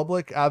old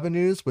Republic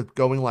avenues with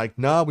going like,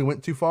 no, we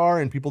went too far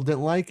and people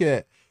didn't like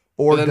it,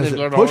 or does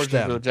it push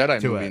them to a Jedi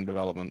to movie it? in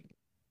development?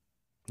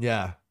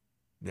 Yeah.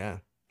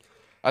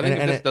 I think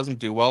if this doesn't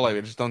do well, I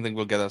just don't think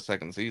we'll get a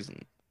second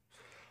season.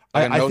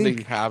 I know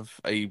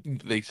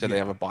they said they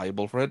have a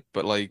Bible for it,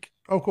 but like,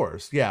 of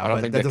course, yeah, I don't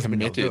but think that they're doesn't mean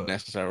they'll do committed it.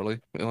 necessarily.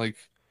 Like,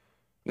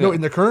 no,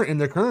 in the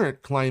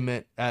current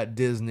climate at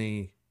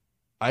Disney,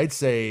 I'd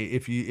say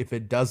if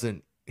it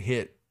doesn't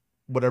hit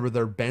whatever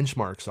their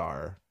benchmarks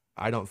are,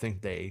 I don't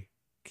think they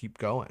keep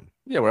going.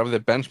 Yeah, wherever the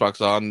benchmarks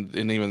are, and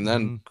even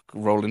then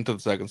roll into the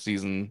second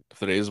season, if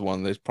there is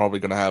one, they're probably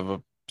going to have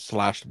a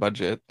slashed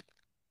budget.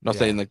 Not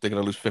saying like they're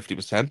going to lose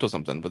 50% or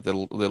something, but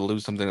they'll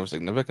lose something of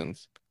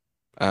significance.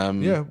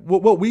 Yeah,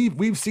 well,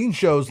 we've seen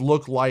shows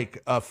look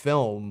like a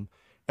film,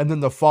 and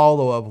then the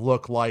follow up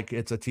look like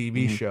it's a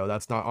TV show.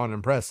 That's not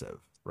unimpressive,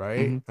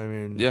 right?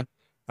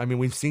 I mean,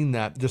 we've seen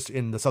that just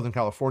in the Southern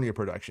California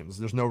productions.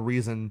 There's no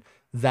reason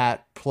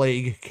that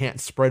plague can't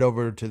spread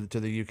over to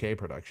the UK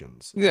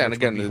productions. Yeah, and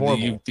again,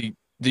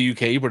 the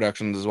UK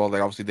productions as well.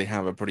 They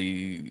have a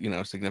pretty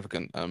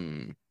significant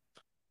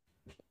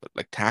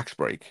like tax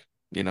break.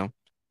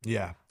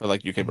 Yeah. For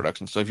like UK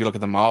productions. So if you look at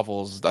the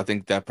Marvels, I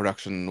think their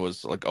production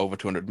was like over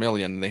 200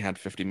 million. They had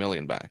 50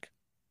 million back.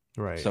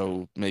 Right.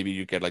 So maybe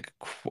you get like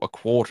a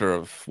quarter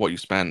of what you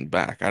spend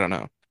back. I don't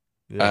know.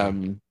 Yeah.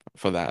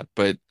 For that,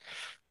 but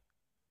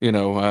I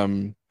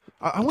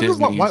wonder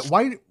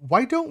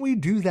why don't we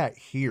do that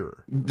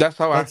here? That's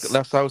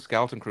how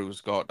Skeleton Crew's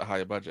got a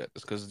higher budget.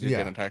 It's because you're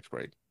getting a tax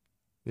break.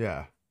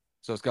 Yeah.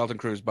 So Skeleton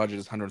Crew's budget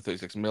is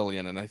 136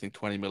 million, and I think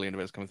 20 million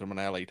of it is coming from an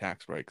LA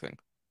tax break thing.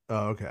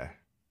 Oh, okay.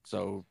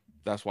 So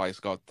that's why it's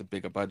got the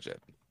bigger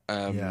budget.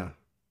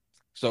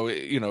 So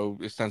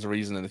it stands a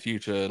reason in the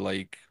future,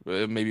 like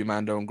maybe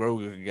Mando and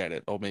Grogu can get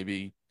it, or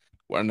maybe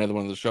another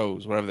one of the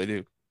shows, whatever they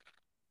do.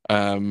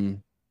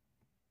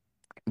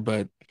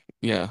 But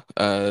yeah,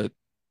 but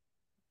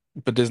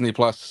Disney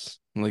Plus,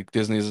 like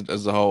Disney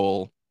as a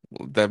whole,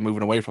 they're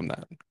moving away from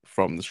that,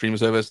 from the streaming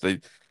service.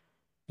 It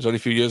was only a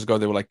few years ago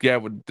they were like, yeah,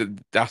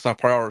 that's our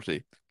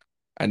priority,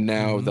 and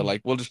now they're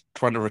like, we're just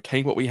trying to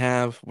retain what we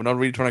have. We're not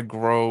really trying to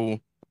grow.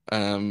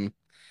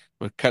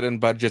 We're cutting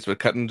budgets, we're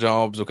cutting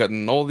jobs, we're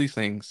cutting all these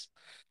things,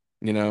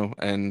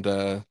 and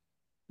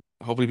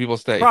hopefully people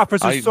stay.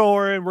 Profits are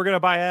soaring. We're gonna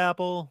buy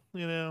Apple,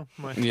 Yeah.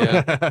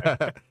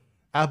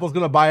 Apple's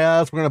gonna buy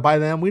us. We're gonna buy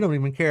them. We don't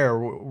even care.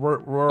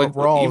 We're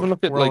all even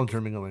look at we're all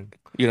intermingling.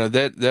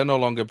 They're no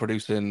longer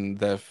producing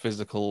their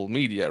physical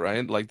media,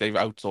 right? Like they've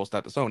outsourced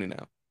that to Sony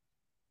now.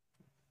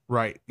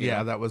 Right.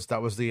 Yeah, that was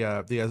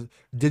the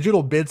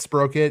Digital Bits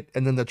broke it,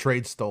 and then the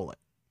trade stole it.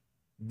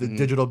 The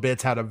Digital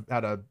Bits had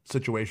a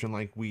situation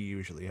like we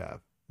usually have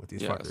with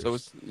these fuckers. So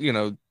it's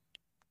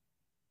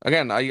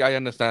again, I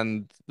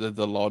understand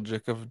the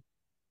logic of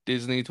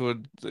Disney to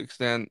an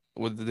extent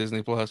with the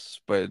Disney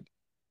Plus, but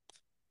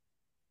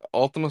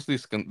ultimately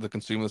the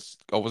consumer's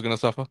always going to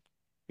suffer,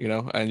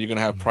 and you're going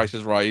to have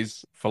prices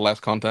rise for less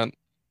content.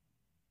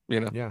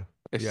 Yeah.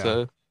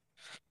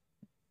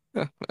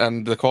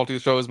 And the quality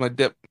of the show is my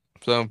dip.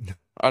 So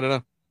I don't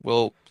know.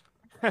 We'll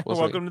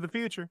welcome to the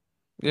future.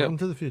 Yeah. Welcome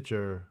to the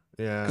future.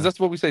 Yeah, because that's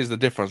what we say is the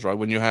difference, right?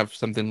 When you have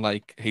something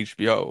like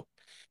HBO,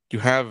 you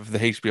have the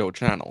HBO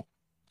channel,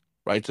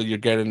 right? So you're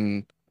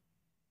getting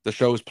the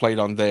shows played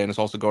on there, and it's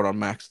also going on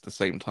Max at the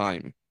same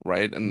time,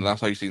 right? And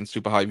that's how you're seeing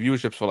super high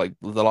viewerships for like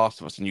The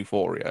Last of Us and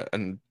Euphoria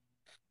and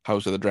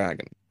House of the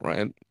Dragon,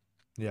 right?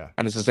 Yeah.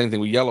 And it's the same thing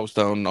with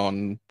Yellowstone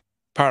on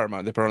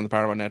Paramount. They put it on the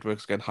Paramount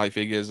networks, get high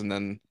figures, and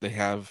then they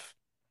have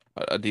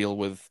a deal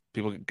with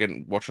people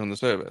watching on the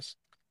service,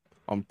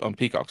 on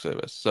Peacock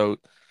service. So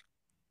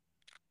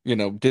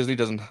Disney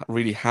doesn't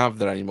really have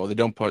that anymore. They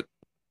don't put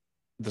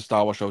the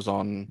Star Wars shows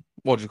on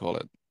what do you call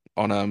it,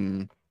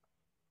 on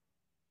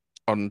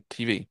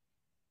TV.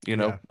 You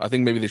know, Yeah. I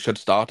think maybe they should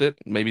start it.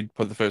 Maybe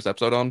put the first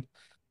episode on,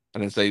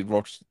 and then say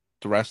watch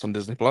the rest on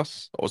Disney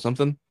Plus or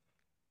something.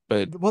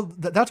 But Well,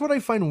 that's what I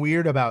find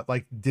weird about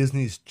like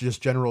Disney's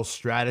just general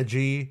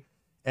strategy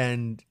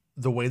and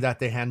the way that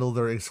they handle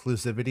their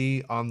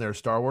exclusivity on their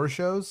Star Wars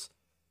shows,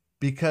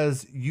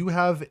 because you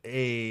have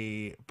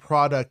a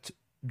product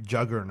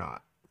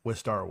juggernaut with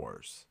Star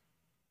Wars,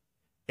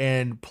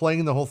 and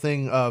playing the whole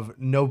thing of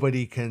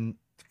nobody can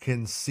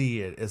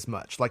see it as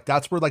much. Like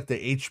that's where like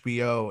the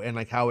HBO and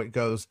like how it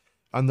goes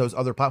on those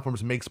other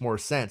platforms makes more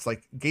sense.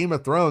 Like Game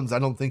of Thrones, I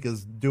don't think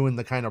is doing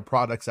the kind of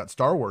products that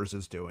Star Wars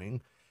is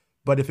doing.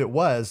 But if it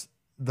was,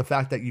 the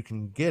fact that you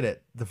can get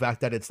it, the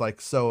fact that it's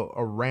like so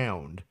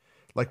around,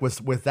 like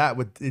with that,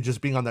 with it just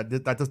being on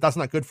that's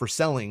not good for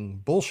selling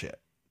bullshit.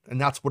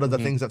 And that's one of the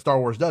things that Star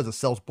Wars does, is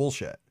sells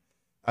bullshit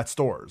at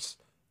stores,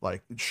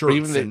 like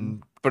shirts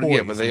and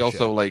toys. But they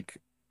also shit. like,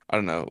 I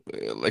don't know,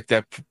 like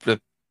their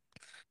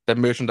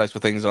merchandise for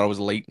things are always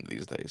late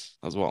these days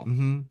as well.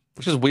 Mm-hmm.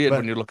 Which is weird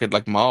when But you look at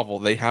like Marvel,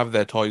 they have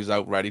their toys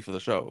out ready for the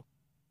show.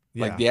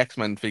 Like yeah, the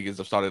X-Men figures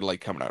have started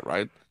like coming out,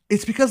 right?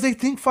 it's because they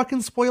think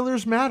fucking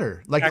spoilers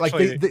matter.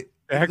 Actually, the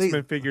they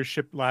X-Men figure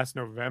shipped last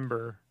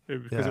November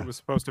because yeah. it was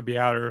supposed to be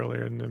out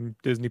earlier, and then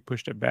Disney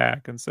pushed it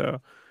back, and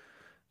so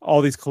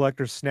all these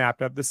collectors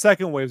snapped up. The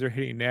second waves are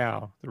hitting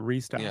now, the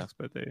restocks, Yeah.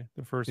 but the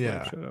first Yeah.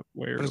 wave showed up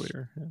way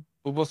earlier. Yeah.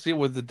 But we'll see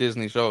with the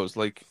Disney shows,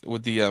 like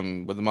with the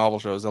Marvel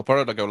shows, they'll put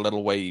out like a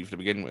little wave to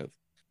begin with.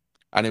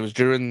 And it was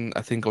during,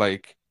 I think,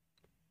 like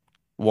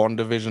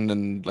WandaVision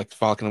and like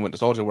Falcon and Winter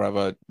Soldier,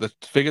 wherever the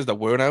figures that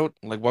weren't out,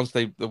 like once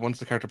the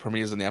character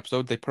premieres in the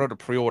episode, they put out a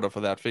pre-order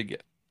for that figure,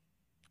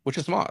 which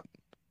is smart.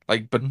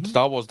 Like, but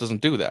Star Wars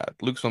doesn't do that.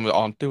 Lucasfilm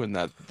aren't doing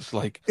that. It's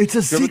like it's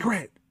a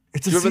secret.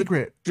 It's a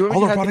secret.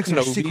 All our products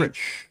are secret. Do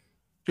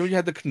you remember you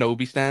had the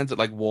Kenobi stands at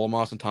like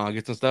Walmarts and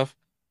Targets and stuff,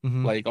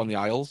 like on the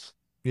aisles?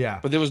 Yeah.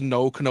 But there was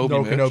no Kenobi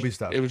No merch. Kenobi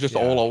stuff. It was just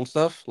all old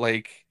stuff.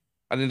 Like,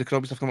 and then the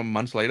Kenobi stuff come up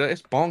months later.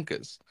 It's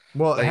bonkers.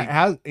 Well, Like,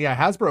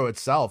 Hasbro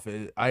itself,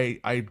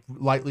 I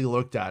lightly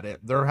looked at it.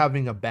 They're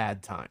having a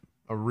bad time,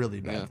 a really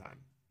bad time.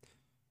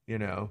 You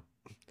know,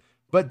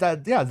 but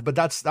that's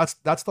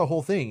the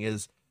whole thing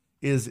is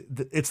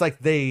it's like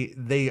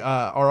they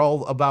are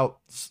all about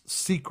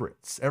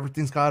secrets.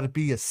 Everything's got to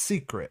be a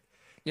secret.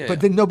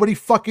 But then nobody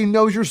fucking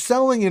knows you're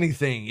selling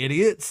anything,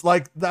 idiots.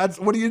 Like that's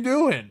what are you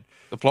doing?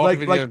 The plot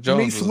of Indiana Jones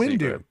Mace was a Windu.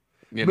 secret.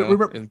 You But know,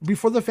 remember,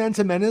 before the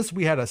Phantom Menace,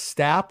 we had a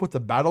staff with the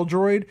battle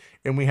droid,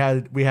 and we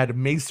had a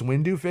Mace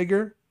Windu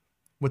figure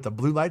with the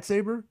blue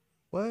lightsaber.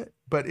 What?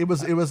 But it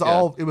was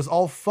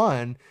all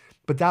fun.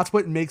 But that's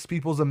what makes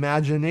people's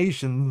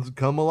imaginations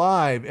come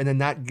alive, and then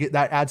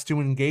that adds to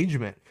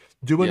engagement.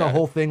 Doing a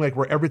whole thing like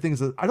where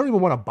everything's I don't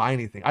even want to buy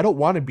anything. I don't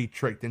want to be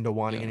tricked into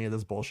wanting any of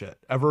this bullshit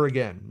ever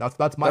again.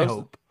 That's my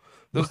hope.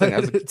 As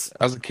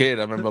a kid,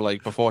 I remember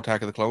like before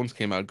Attack of the Clones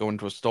came out, going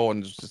to a store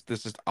and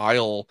there's this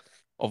aisle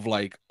of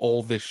like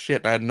all this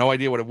shit. I had no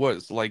idea what it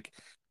was. Like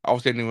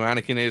obviously I knew who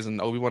Anakin is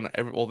and Obi-Wan,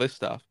 all this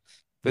stuff.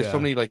 There's so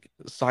many like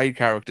side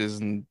characters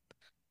and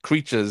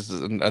creatures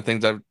and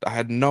things I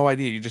had no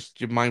idea.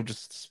 Your mind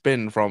just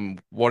spin from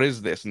what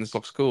is this and this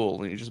looks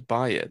cool and you just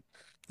buy it.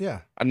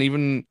 Yeah. And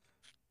even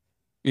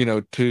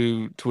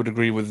to a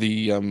degree with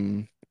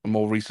the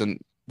more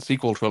recent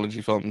sequel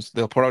trilogy films,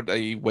 they'll put out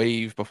a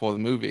wave before the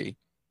movie,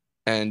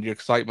 and your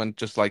excitement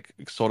just like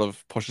sort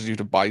of pushes you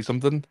to buy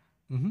something,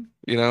 and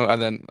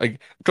then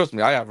like trust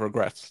me, I have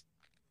regrets.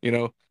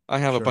 I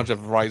have a bunch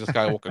of Rise of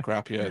Skywalker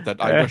crap here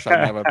that I wish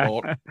I never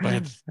bought,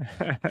 but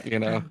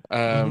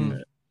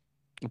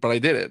but I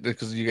did it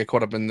because you get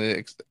caught up in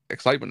the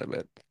excitement of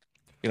it.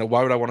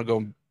 Why would I want to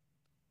go?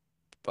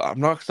 I'm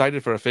not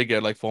excited for a figure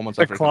like 4 months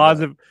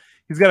after.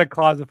 He's got a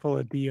closet full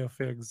of Dio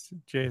figs,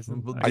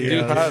 Jason. I do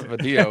have a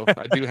Dio.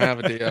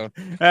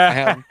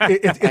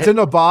 It's in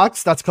a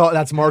box.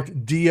 That's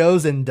marked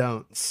Dios and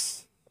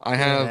don'ts. I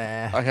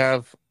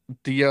have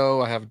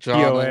Dio. I have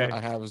Jabba. I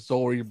have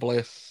Zori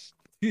Bliss.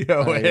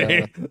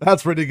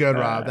 That's pretty good,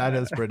 Rob. That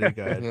is pretty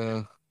good.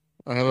 Yeah,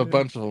 I have a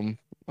bunch of them,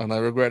 and I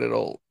regret it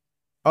all.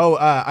 Oh,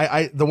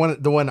 I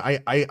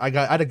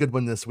had a good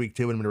one this week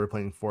too when we were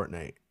playing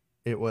Fortnite.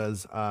 It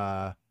was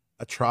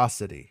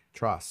Atrocity.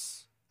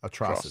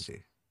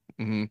 Atrocity.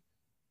 Mm-hmm.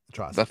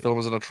 Atrocity. That film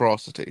was an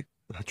atrocity.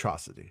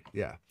 Atrocity.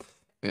 Yeah.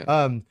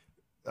 Yeah.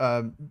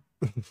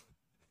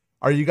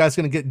 Are you guys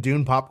gonna get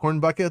Dune popcorn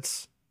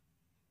buckets?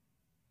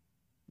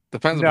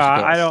 Depends. No,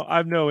 I don't. I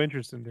have no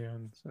interest in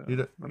Dune. So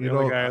the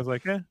other guy was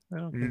like, I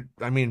don't care.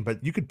 I mean,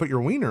 but you could put your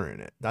wiener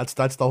in it. That's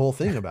the whole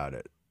thing about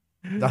it.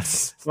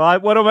 That's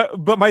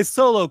but my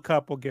solo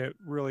cup will get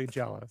really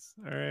jealous.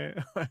 All right.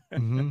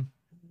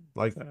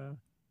 Like,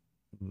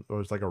 or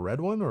it's like a red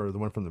one or the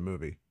one from the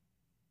movie.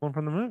 One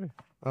from the movie.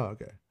 Oh,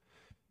 okay.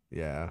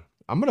 Yeah,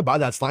 I'm gonna buy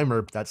that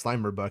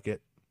Slimer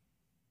bucket.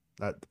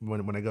 That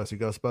when I go see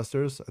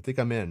Ghostbusters, I think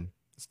I'm in.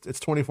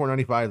 It's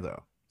 $24.95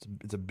 though.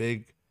 It's a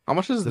big. How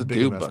much is the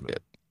Dune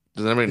bucket?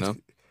 Does anybody know?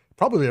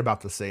 Probably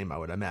about the same, I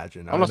would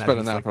imagine. I'm not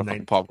spending that for a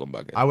fucking popcorn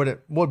bucket. I wouldn't.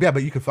 Well, yeah,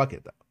 but you could fuck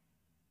it though.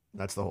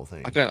 That's the whole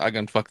thing. I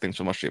can fuck things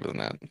so much cheaper than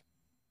that.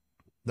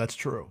 That's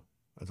true.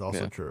 That's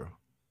also true.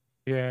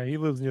 Yeah, he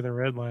lives near the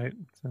red light.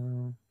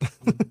 So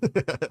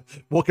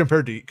well,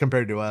 compared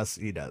to us,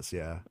 he does.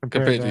 Yeah.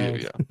 Compared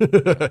to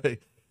you,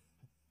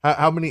 yeah.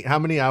 How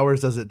many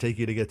hours does it take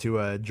you to get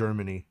to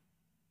Germany?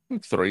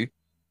 3.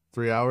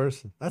 3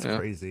 hours? That's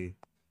crazy.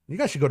 You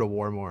guys should go to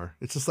war more.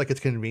 It's just like it's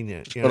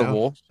convenient. Just go to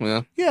war.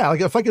 Yeah. Yeah.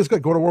 Like if I could just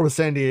go to war with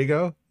San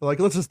Diego, like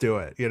let's just do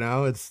it.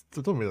 It's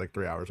only like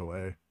 3 hours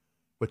away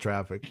with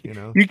traffic. You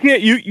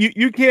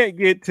can't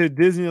get to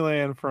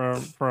Disneyland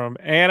from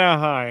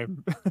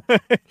Anaheim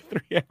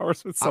 3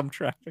 hours with some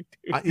traffic.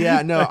 Dude.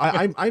 Yeah. No.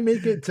 I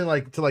make it to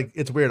like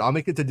it's weird. I'll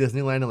make it to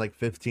Disneyland in like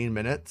 15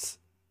 minutes,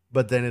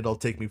 but then it'll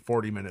take me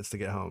 40 minutes to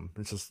get home.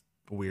 It's just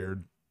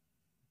weird.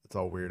 It's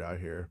all weird out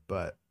here,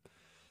 but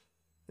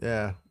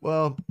yeah.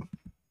 Well.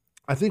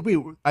 I think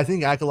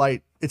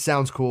Acolyte, it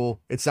sounds cool.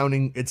 It's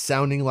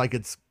sounding like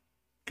it's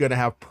gonna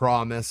have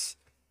promise.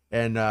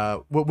 And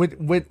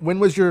when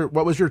was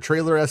your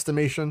trailer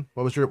estimation?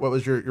 What was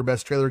your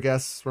best trailer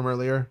guess from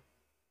earlier?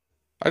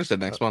 I just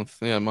said next month.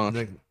 Yeah,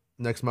 March.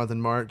 Next month in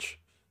March.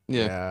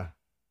 Yeah.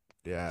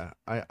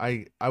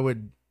 I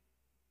would.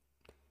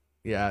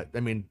 Yeah, I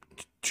mean,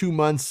 2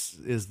 months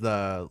is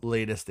the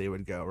latest they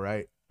would go,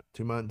 right?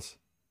 2 months.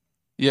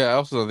 Yeah, I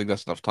also don't think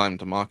that's enough time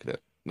to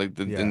market it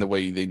in the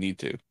way they need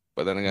to.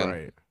 But then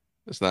again,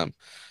 it's them.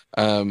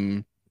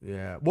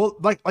 Yeah. Well,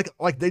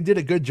 like they did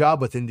a good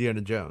job with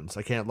Indiana Jones.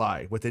 I can't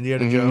lie. With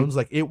Indiana Jones,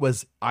 like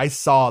I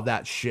saw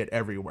that shit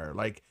everywhere.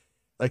 Like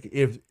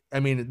the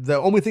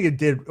only thing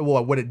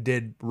what it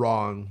did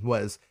wrong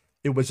was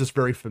it was just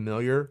very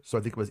familiar. So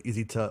I think it was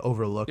easy to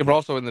overlook. Yeah, but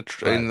also in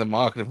the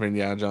marketing for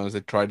Indiana Jones, they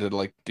tried to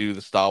like do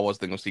the Star Wars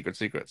thing of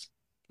secrets.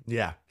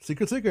 Yeah,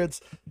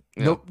 secrets.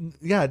 Yeah. No,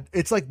 yeah,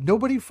 it's like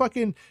nobody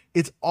fucking.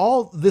 It's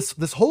all this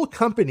whole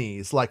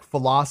company's like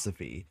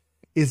philosophy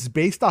is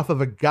based off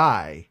of a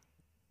guy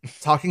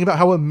talking about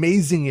how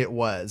amazing it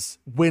was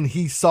when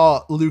he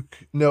saw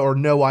Luke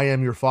no, I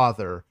am your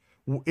father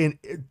in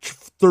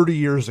 30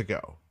 years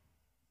ago,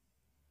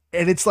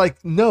 and it's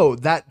like no,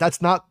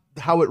 that's not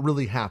how it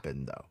really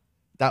happened though.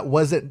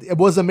 It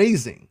was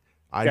amazing.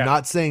 I'm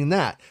not saying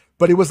that.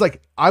 But it was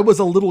like, I was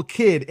a little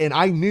kid and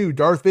I knew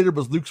Darth Vader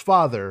was Luke's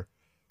father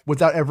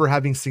without ever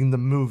having seen the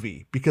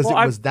movie because it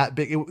was that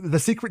big. The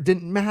secret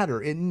didn't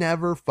matter. It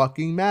never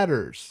fucking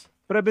matters.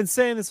 But I've been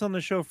saying this on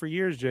the show for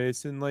years,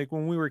 Jason. Like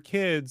when we were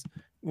kids,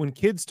 when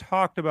kids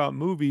talked about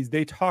movies,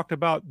 they talked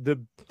about the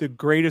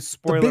greatest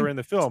spoiler in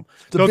the film.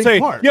 They'll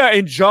say, yeah,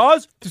 in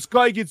Jaws, this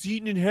guy gets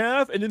eaten in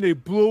half and then they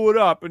blow it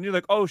up. And you're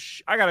like, oh,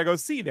 I got to go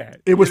see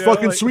that. It was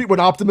fucking sweet when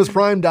Optimus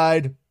Prime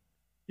died.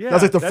 Yeah,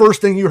 that's like the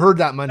first thing you heard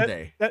that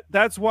Monday.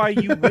 That's why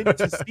you went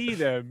to see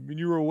them and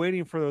you were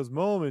waiting for those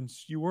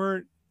moments. You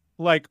weren't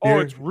like, oh,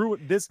 it's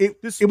ruined.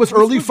 It was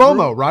early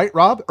FOMO, right,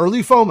 Rob?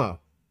 Early FOMO.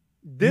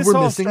 This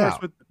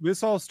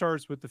all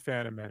starts with the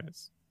Phantom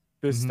Menace.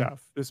 This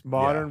stuff, this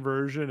modern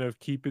version of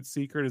keep it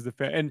secret is the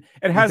fan.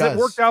 And has it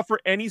worked out for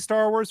any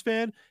Star Wars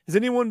fan? Has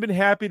anyone been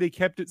happy they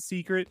kept it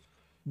secret?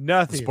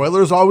 Nothing. The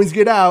spoilers always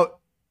get out,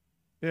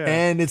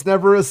 and it's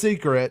never a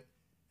secret.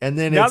 And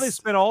then now they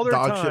spend all their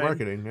time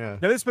marketing. Yeah.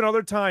 Now they spend all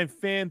their time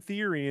fan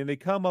theory, and they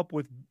come up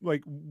with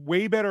like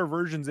way better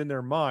versions in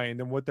their mind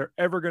than what they're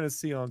ever going to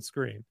see on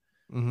screen.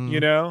 And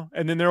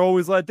then they're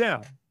always let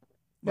down.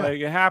 Yeah. Like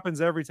it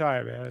happens every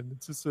time, man.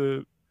 It's just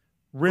a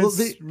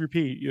rinse,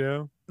 repeat.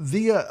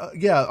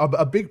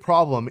 A big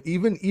problem,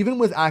 even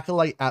with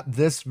Acolyte at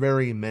this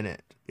very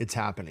minute, it's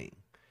happening.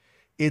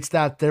 It's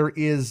that there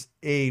is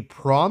a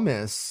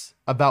promise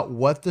about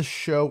what the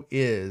show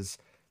is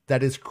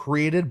that is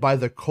created by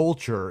the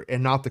culture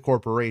and not the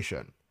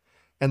corporation.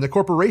 And the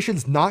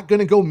corporation's not going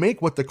to go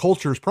make what the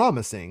culture is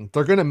promising.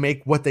 They're going to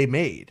make what they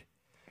made.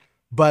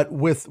 But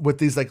with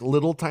these like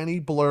little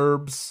tiny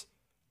blurbs,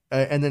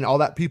 and then all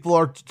that, people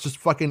are just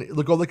fucking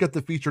go look at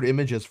the featured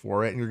images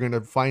for it, and you're going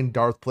to find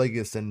Darth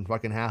Plagueis in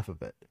fucking half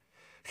of it.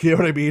 You know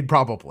what I mean?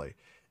 Probably.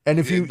 And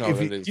if you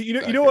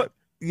know what?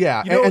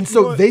 Yeah.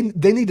 So they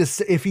need to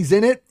say, if he's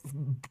in it,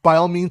 by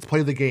all means,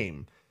 play the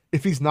game.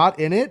 If he's not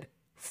in it,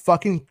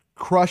 fucking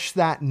crush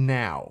that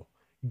now.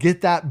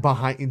 Get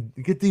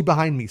thee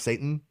behind me,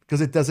 Satan, because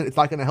it's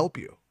not going to help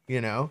you,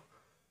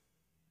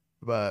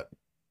 But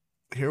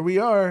here we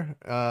are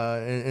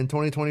in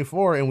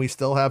 2024, and we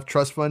still have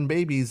trust fund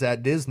babies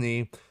at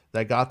Disney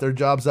that got their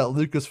jobs at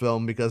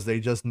Lucasfilm because they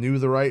just knew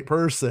the right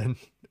person,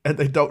 and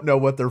they don't know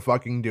what they're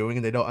fucking doing,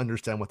 and they don't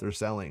understand what they're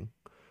selling.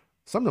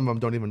 Some of them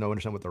don't even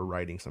understand what they're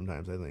writing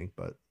sometimes, I think,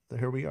 but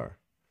here we are.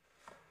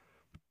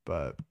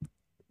 But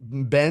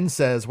Ben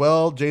says,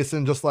 well,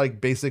 Jason, just like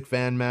basic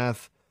fan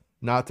math,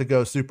 not to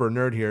go super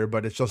nerd here,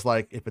 but it's just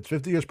like, if it's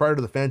 50 years prior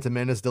to the Phantom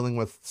Menace dealing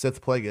with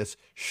Sith Plagueis,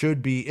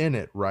 should be in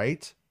it,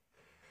 right?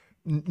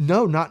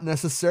 No, not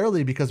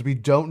necessarily, because we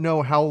don't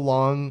know how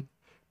long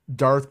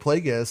Darth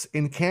Plagueis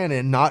in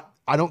canon,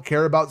 I don't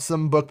care about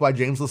some book by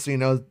James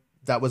Luceno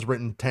that was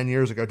written 10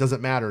 years ago. It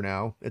doesn't matter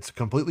now. It's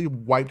completely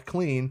wiped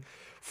clean.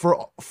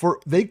 for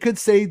they could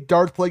say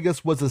Darth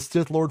Plagueis was a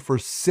Sith Lord for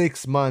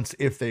 6 months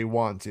if they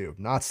want to.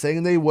 Not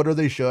saying they would or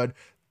they should,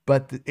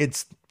 but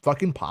it's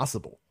fucking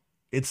possible.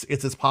 It's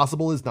as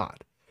possible as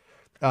not.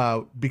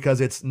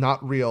 Because it's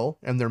not real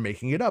and they're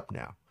making it up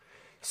now.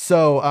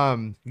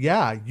 So,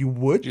 yeah, you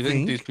would. Do you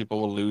think these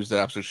people will lose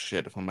their absolute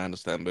shit if Amanda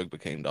Stenberg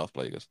became Darth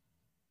Plagueis?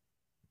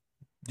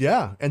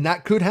 Yeah, and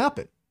that could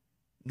happen.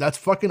 That's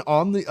fucking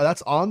on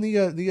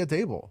the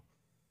table,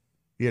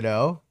 you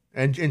know.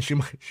 And she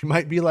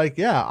might be like,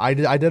 yeah, I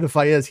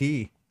identify as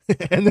he,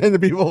 and then the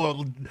people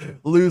will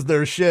lose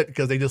their shit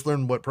because they just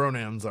learned what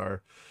pronouns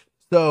are.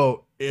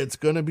 So it's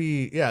gonna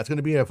be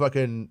a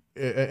fucking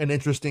an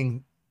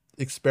interesting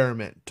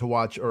experiment to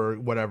watch, or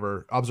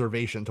whatever,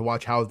 observation to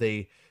watch how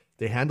they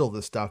handle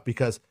this stuff,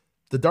 because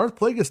the Darth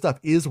Plagueis stuff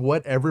is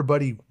what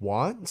everybody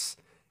wants.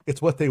 It's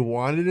what they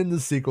wanted in the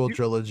sequel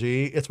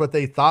trilogy. It's what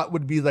they thought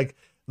would be like.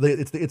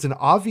 It's an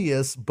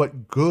obvious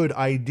but good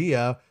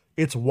idea.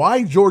 It's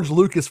why George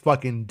Lucas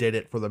fucking did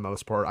it for the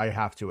most part. I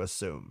have to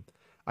assume.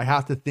 I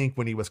have to think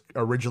when he was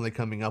originally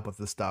coming up with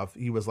this stuff,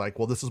 he was like,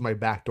 well, this is my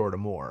backdoor to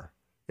more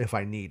if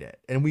I need it.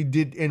 And we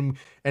did. And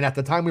at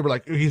the time we were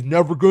like, he's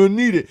never going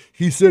to need it.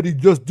 He said he's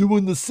just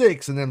doing the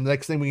 6. And then the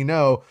next thing we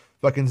know,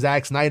 fucking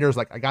Zack Snyder's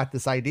like, I got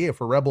this idea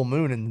for Rebel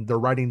Moon, and they're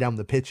writing down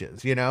the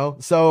pitches, you know?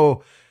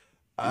 So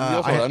you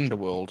also had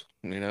Underworld,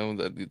 you know,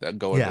 that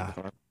going. Yeah.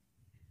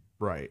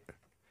 Right.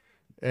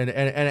 And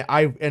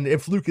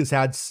if Lucas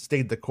had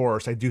stayed the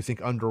course, I do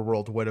think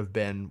Underworld would have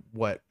been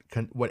what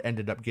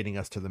ended up getting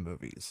us to the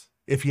movies.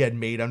 If he had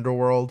made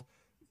Underworld,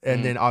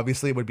 and then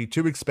obviously it would be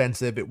too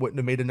expensive. It wouldn't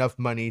have made enough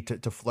money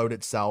to float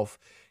itself.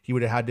 He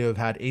would have had to have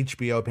had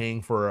HBO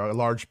paying for a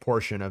large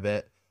portion of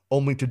it,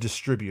 only to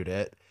distribute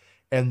it.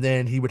 And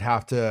then he would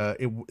have to,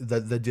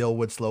 the deal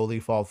would slowly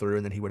fall through,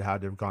 and then he would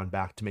have to have gone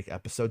back to make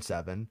episode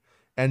 7.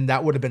 And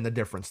that would have been the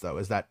difference, though,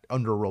 is that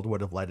Underworld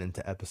would have led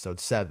into episode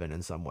 7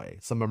 in some way.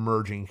 Some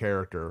emerging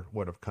character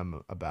would have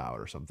come about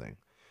or something.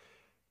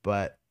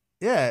 But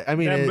yeah, I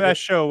mean, that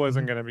show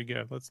wasn't going to be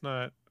good. Let's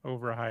not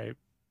overhype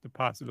the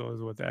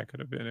possibilities of what that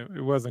could have been.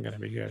 It wasn't going to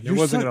be good. It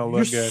wasn't going to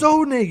look good. You're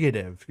so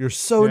negative. You're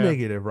so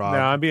negative, Rob. No,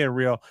 I'm being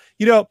real.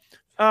 You know,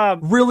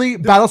 really,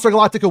 Battlestar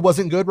Galactica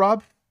wasn't good,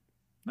 Rob?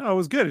 No, it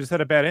was good. It just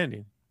had a bad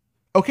ending.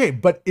 Okay,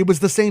 but it was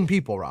the same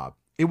people, Rob.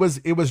 It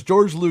was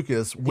George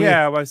Lucas. We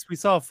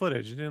saw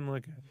footage. It didn't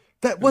look good.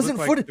 That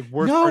wasn't footage.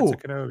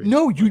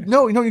 No,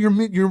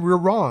 you're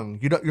wrong.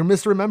 You're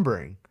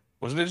misremembering.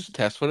 Wasn't it just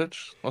test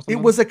footage? It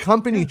was a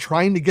company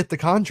trying to get the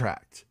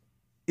contract.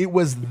 It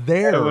was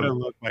there. It would have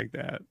looked like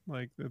that.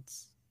 Like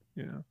that's,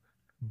 you know.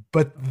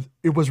 But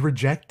it was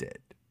rejected.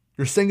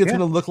 You're saying it's going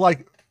to look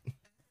like.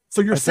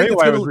 So you're saying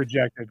it's going to be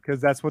rejected because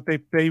that's what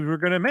they were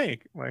going to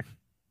make. Like.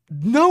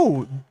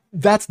 No,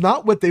 that's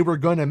not what they were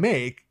going to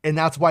make, and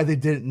that's why they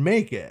didn't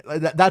make it.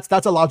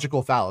 That's a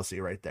logical fallacy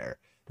right there.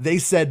 They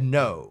said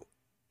no.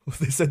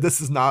 They said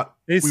this is not.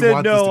 They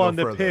said no on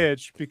the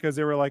pitch because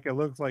they were like, it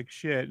looks like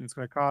shit and it's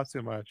going to cost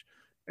too much.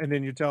 And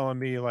then you're telling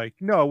me like,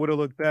 no, it would have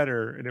looked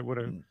better and it would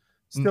have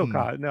still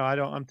cost. No, I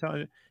don't. I'm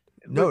telling you.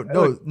 No,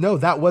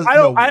 that was.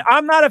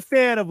 I'm not a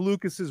fan of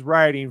Lucas's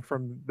writing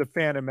from the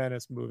Phantom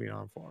Menace moving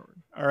on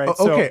forward. All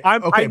right,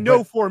 I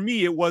know for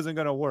me it wasn't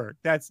going to work.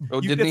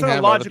 Didn't he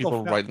have other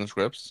people writing the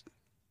scripts?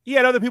 He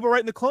had other people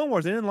writing the Clone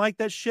Wars. They didn't like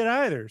that shit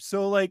either.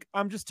 So like,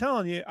 I'm just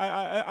telling you,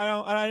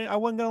 I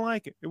wasn't going to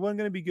like it. It wasn't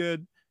going to be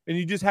good. And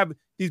you just have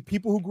these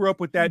people who grew up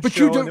with that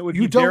show, and it would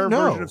be their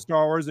version of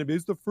Star Wars. And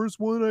it's the first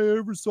one I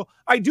ever saw.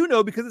 I do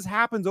know because this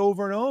happens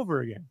over and over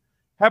again.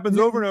 Happens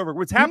over and over.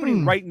 What's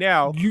happening right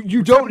now?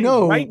 You don't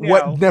know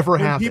what never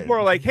happened. People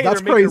are like, "Hey,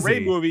 they're making a Rey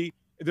movie.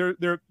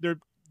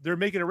 They're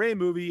making a Rey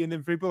movie," and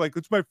then people are like,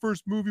 "It's my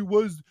first movie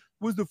was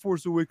The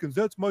Force Awakens.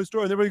 That's my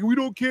story." And they're like, "We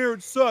don't care.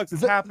 It sucks.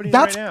 It's happening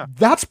right now."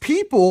 That's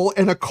people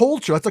and a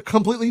culture. That's a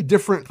completely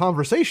different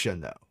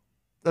conversation, though.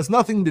 That's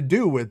nothing to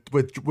do with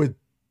what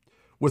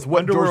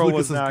Underworld George Lucas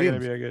was not going to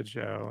games. be a good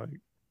show.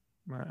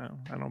 Like,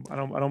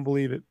 I don't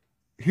believe it.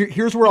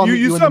 Here's where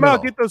you somehow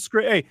get those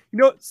scripts. Hey,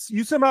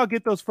 you somehow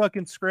get those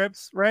fucking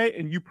scripts right,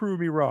 and you prove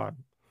me wrong.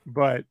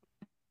 But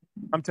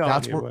I'm telling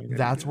you,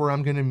 that's where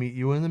I'm going to meet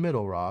you in the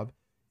middle, Rob.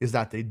 Is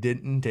that they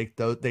didn't take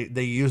those?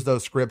 They used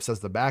those scripts as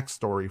the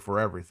backstory for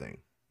everything,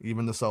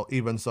 even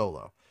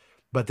Solo,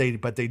 but they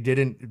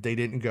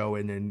didn't go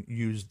in and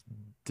use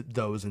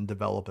those and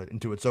develop it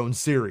into its own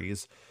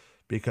series.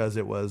 Because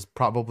it was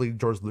probably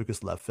George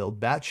Lucas left field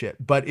batshit,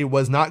 but it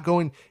was not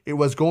going. It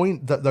was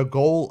going. The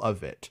goal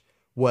of it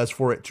was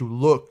for it to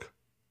look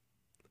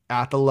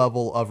at the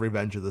level of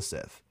Revenge of the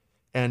Sith,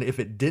 and if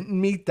it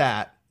didn't meet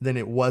that, then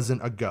it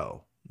wasn't a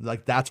go.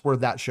 Like that's where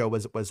that show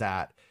was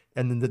at,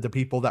 and then the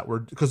people that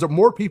were, because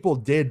more people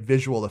did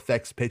visual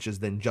effects pitches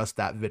than just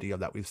that video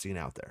that we've seen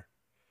out there.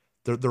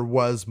 There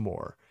was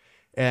more,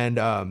 and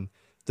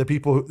the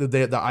people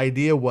the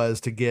idea was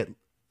to get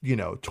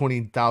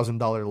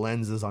 $20,000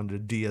 lenses onto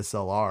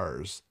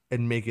DSLRs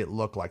and make it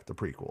look like the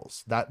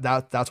prequels.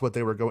 That's what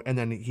they were going. And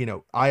then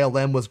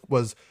ILM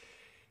was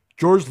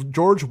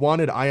George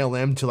wanted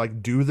ILM to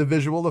like do the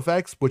visual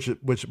effects,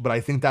 but I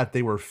think that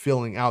they were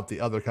filling out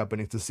the other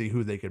companies to see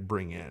who they could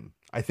bring in.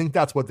 I think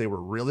that's what they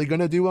were really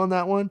going to do on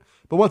that one.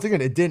 But once again,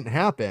 it didn't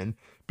happen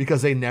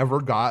because they never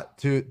got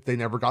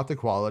the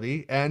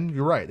quality, and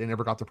you're right, they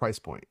never got the price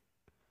point.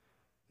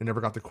 They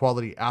never got the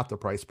quality at the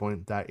price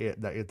point that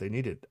they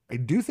needed. I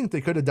do think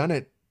they could have done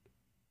it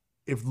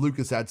if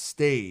Lucas had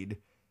stayed.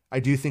 I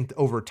do think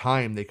over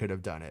time they could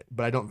have done it,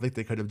 but I don't think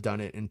they could have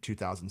done it in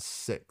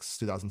 2006,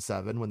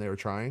 2007 when they were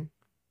trying.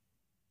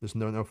 There's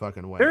no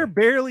fucking way. They're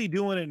barely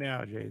doing it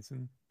now,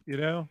 Jason. You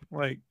know,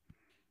 like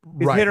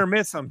it's hit or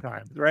miss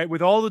sometimes, right?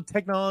 With all the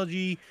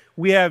technology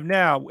we have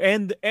now,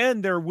 and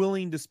they're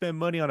willing to spend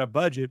money on a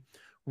budget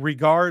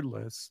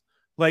regardless.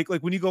 Like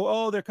when you go,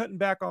 oh, they're cutting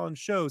back on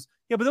shows.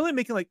 Yeah, but they're only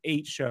making like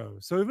 8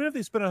 shows. So even if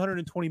they spend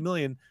 120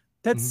 million,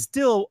 that's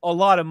still a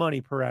lot of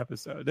money per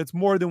episode. That's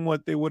more than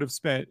what they would have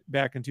spent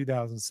back in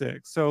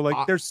 2006. So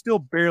like they're still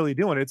barely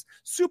doing it. It's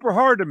super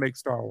hard to make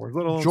Star Wars,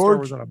 let alone Star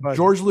Wars on a budget.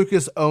 George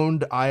Lucas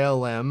owned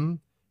ILM.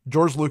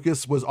 George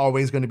Lucas was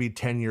always going to be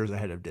 10 years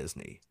ahead of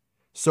Disney.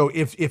 So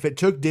if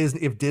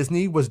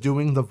Disney was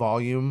doing the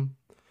volume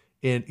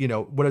in,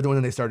 what are they doing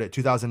when they started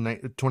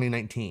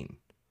 2019?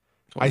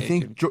 I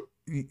think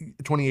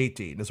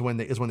 2018 is when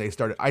they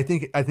started. I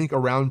think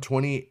around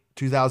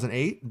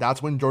 2008,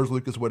 that's when George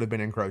Lucas would have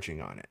been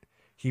encroaching on it.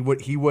 He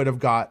would have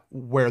got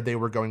where they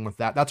were going with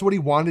that. That's what he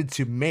wanted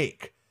to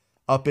make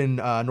up in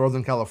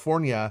Northern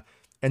California,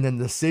 and then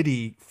the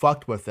city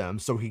fucked with them,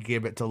 so he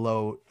gave it to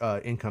low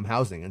income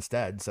housing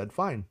instead. Said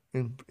fine,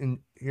 and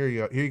here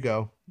you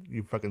go,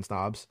 you fucking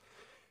snobs.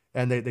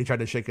 And they tried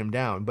to shake him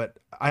down, but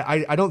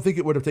I don't think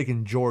it would have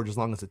taken George as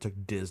long as it took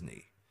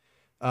Disney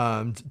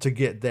to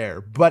get there.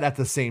 But at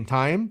the same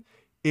time,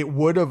 it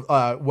would have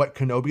what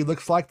Kenobi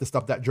looks like, the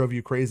stuff that drove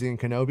you crazy in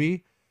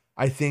Kenobi.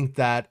 I think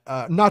that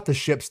not the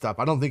ship stuff.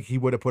 I don't think he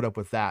would have put up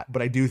with that,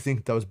 but I do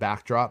think those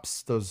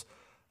backdrops, those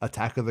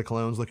Attack of the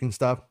Clones looking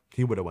stuff,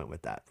 he would have went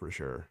with that for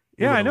sure.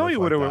 Yeah, I know he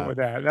would have went with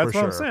that. That's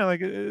what I'm saying.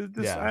 Like,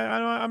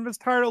 I'm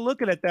just tired of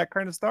looking at that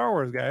kind of Star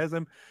Wars, guys.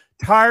 I'm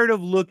tired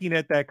of looking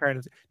at that kind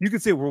of. You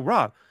could say, well,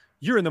 Rob,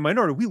 you're in the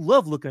minority. We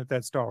love looking at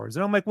that Star Wars.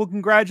 And I'm like, well,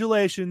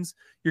 congratulations.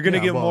 You're going to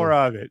get more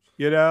of it.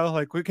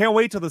 Like we can't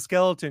wait till the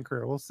Skeleton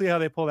Crew. We'll see how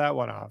they pull that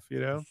one off.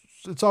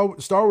 It's all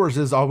Star Wars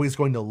is always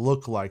going to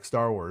look like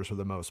Star Wars for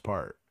the most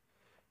part.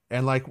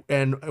 And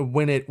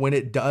when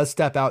it does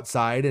step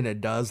outside and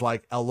it does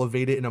like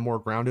elevate it in a more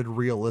grounded,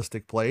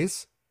 realistic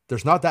place,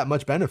 there's not that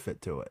much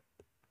benefit to it.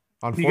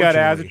 Unfortunately, you got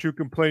attitude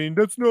complaining.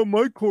 That's not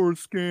my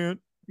Coruscant.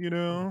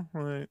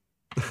 Like.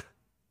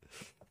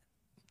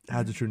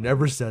 Attitude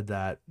never said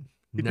that.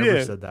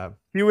 Never said that.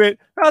 He went,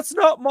 that's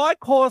not my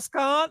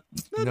Coruscant.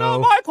 That's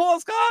not my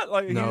Coruscant.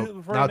 Like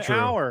for not an true.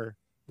 Hour.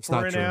 It's for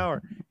not an true.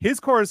 hour. His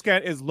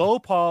Coruscant is low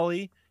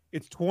poly.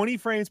 It's 20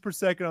 frames per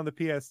second on the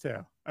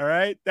PS2. All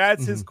right,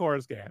 that's his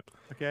Coruscant.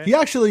 Okay. He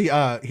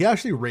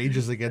actually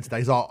rages against that.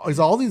 He's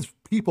all these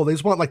people. They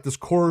just want like this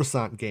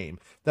Coruscant game.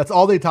 That's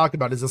all they talk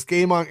about is this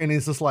game on, and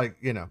he's just like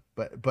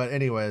But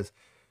anyways,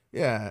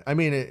 yeah. I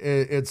mean,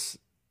 it's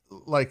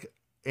like,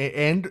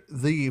 and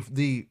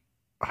the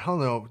I don't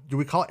know. Do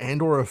we call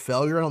Andor a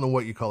failure? I don't know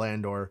what you call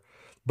Andor,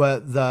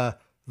 but the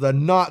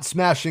not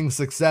smashing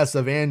success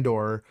of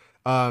Andor,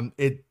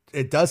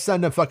 it does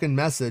send a fucking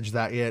message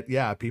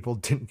that people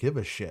didn't give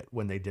a shit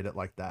when they did it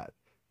like that.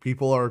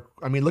 People are,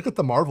 I mean, look at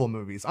the Marvel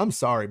movies. I'm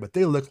sorry, but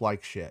they look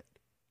like shit.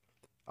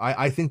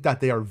 I think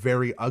that they are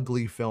very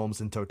ugly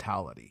films in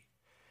totality,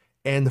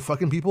 and the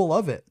fucking people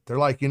love it. They're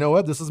like, you know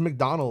what? This is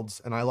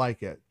McDonald's, and I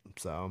like it.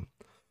 So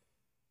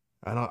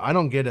I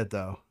don't get it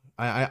though.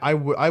 I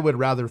would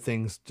rather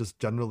things just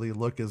generally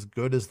look as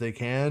good as they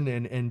can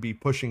and be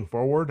pushing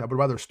forward. I would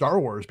rather Star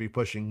Wars be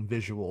pushing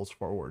visuals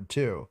forward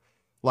too.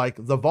 Like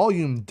the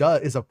volume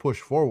is a push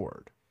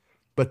forward,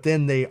 but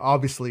then they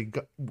obviously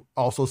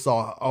also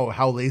saw, oh,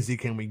 how lazy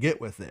can we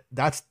get with it?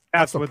 That's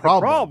the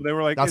problem. They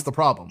were like, that's the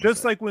problem.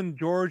 Just like when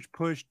George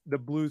pushed the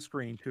blue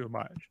screen too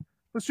much.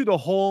 Let's do the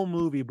whole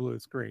movie blue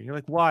screen. You're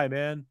like, why,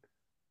 man?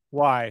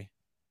 Why?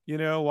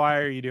 Why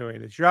are you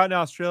doing this? You're out in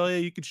Australia.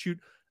 You could shoot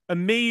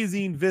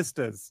amazing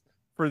vistas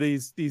for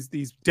these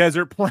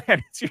desert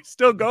planets. You're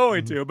still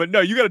going to, but no,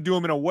 you got to do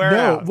them in a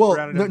warehouse.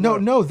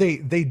 No.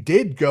 They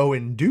did go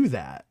and do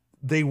that.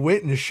 They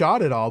went and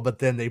shot it all, but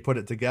then they put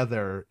it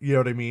together. You know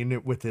what I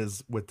mean? With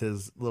his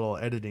little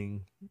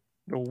editing.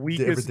 The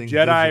weakest Jedi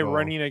digital.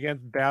 Running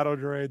against battle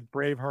droids,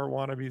 Braveheart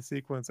wannabe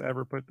sequence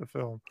ever put the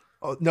film.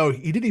 Oh no,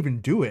 he didn't even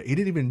do it. He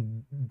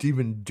didn't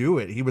even do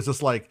it. He was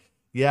just like,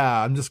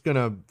 yeah, I'm just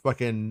gonna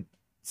fucking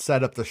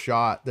set up the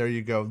shot. There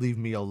you go. Leave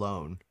me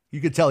alone. You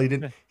could tell he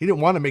didn't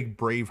want to make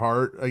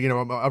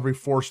Braveheart, every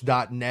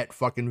Force.net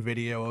fucking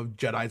video of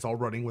Jedis all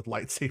running with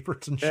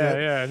lightsabers and shit.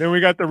 Yeah. Then we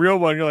got the real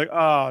one. You're like,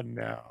 oh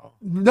no.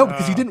 No,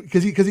 because he didn't,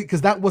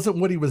 because that wasn't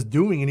what he was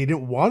doing, and he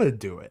didn't want to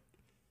do it.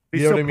 He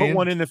still put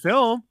one in the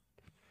film.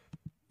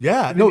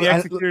 Yeah, no, he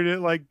executed it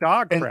like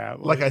dog crap.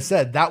 Like I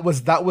said, that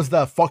was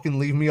the fucking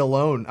leave me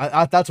alone.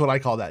 That's what I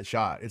call that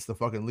shot. It's the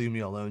fucking leave me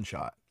alone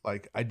shot.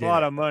 Like I did a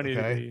lot of money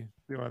to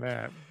doing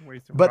that.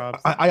 Wasting but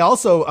props. I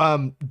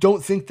also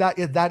don't think that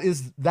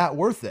is that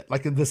worth it.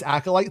 Like in this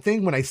Acolyte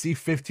thing, when I see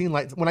 15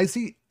 lights, when I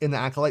see in the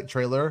Acolyte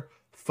trailer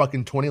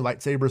fucking 20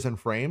 lightsabers in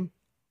frame,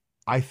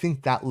 I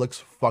think that looks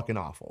fucking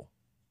awful.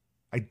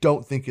 I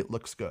don't think it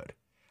looks good.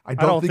 I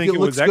don't think it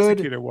was looks good.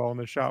 Executed well in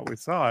the shot we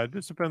saw. It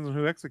just depends on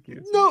who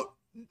executes. No,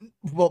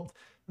 well,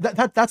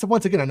 that's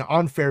once again an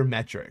unfair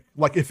metric.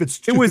 Like if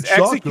it was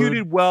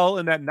executed well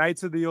in that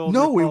Knights of the Old.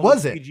 No, it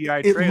wasn't.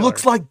 CGI trailer. It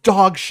looks like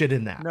dog shit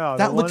in that. No,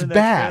 that looks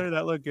bad.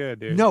 That looked good,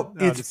 dude. No,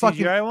 it's the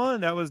fucking CGI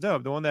one. That was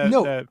dope. The one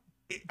that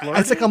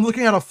it's like I'm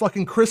looking at a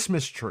fucking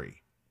Christmas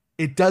tree.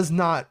 It does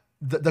not.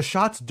 The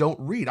shots don't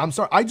read. I'm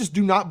sorry. I just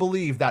do not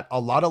believe that a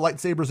lot of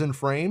lightsabers in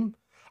frame.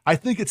 I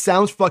think it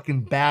sounds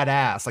fucking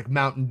badass, like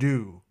Mountain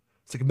Dew.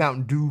 It's like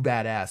Mountain Dew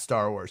badass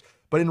Star Wars.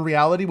 But in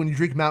reality, when you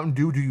drink Mountain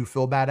Dew, do you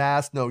feel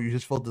badass? No, you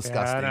just feel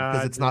disgusting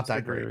because it's not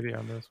that great.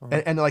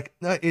 And like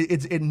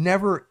it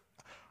never.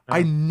 No.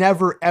 I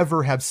never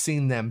ever have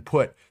seen them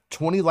put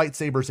 20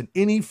 lightsabers in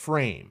any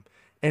frame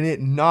and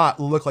it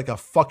not look like a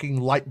fucking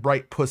light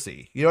bright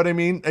pussy. You know what I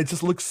mean? It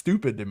just looks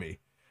stupid to me.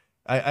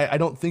 I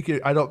don't think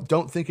it. I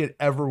don't think it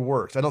ever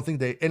works. I don't think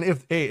they. And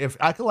if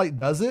Acolyte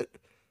does it,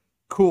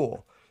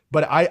 cool.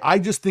 But I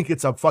just think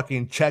it's a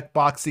fucking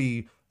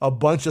checkboxy. A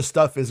bunch of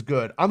stuff is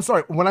good. I'm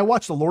sorry. When I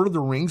watch the Lord of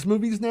the Rings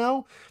movies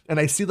now, and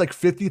I see like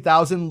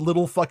 50,000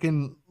 little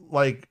fucking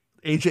like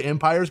Age of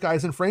Empires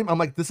guys in frame, I'm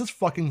like, this is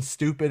fucking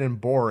stupid and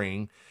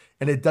boring,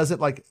 and it doesn't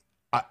like.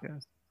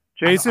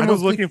 Jason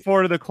was looking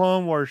forward to the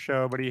Clone Wars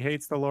show, but he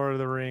hates the Lord of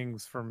the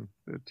Rings from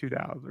the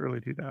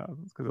early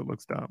 2000s because it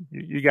looks dumb.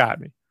 You got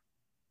me.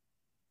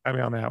 I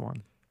mean, on that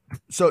one.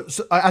 So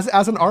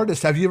as an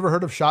artist, have you ever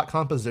heard of shot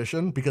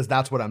composition? Because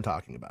that's what I'm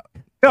talking about.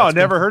 No, I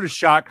never heard of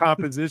shot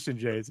composition,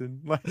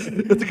 Jason.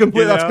 That's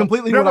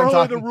completely what I'm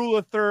talking. The rule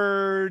of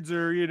thirds,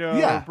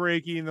 or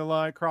breaking the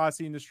line,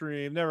 crossing the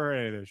stream. Never heard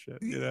any of this shit.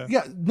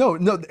 Yeah, no,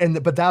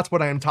 but that's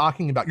what I am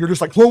talking about. You're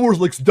just like Clone Wars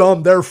looks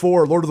dumb,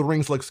 therefore Lord of the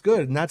Rings looks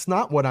good, and that's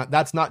not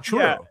that's not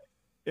true.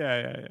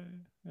 Yeah.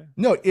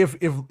 No,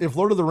 if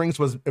Lord of the Rings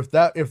was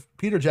if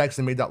Peter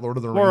Jackson made that Lord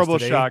of the Rings horrible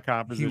today, shot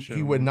composition,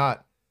 he would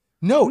not.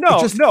 No.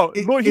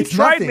 He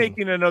tried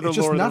making another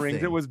Lord of the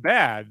Rings. It was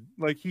bad.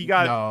 Like he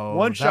got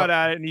one shot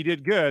at it and he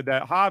did good.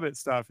 That Hobbit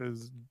stuff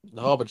is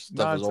the Hobbit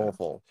stuff is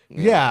awful.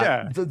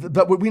 Yeah.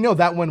 But we know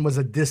that one was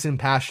a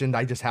disimpassioned.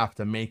 I just have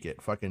to make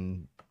it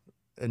fucking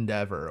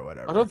endeavor or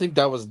whatever. I don't think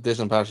that was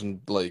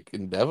disimpassioned like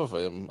endeavor for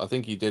him. I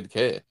think he did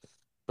care,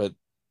 but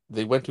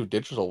they went too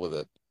digital with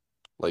it.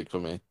 Like for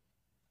me.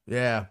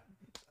 Yeah.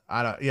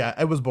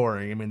 It was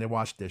boring. I mean, they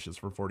washed dishes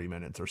for 40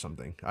 minutes or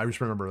something. I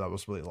just remember that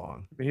was really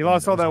long. He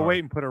lost all that weight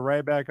and put it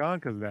right back on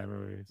because of that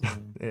movie. So.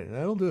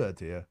 That'll do that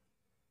to you.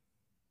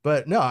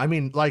 But no, I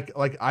mean, like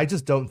I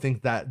just don't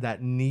think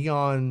that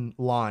neon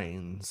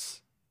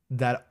lines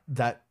that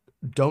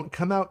don't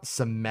come out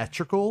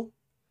symmetrical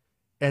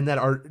and that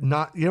are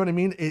not, you know what I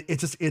mean?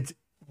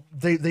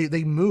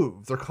 They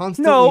move. They're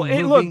constantly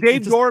moving. Look,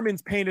 Dave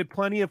Dorman's painted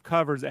plenty of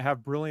covers that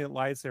have brilliant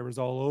lightsabers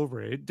all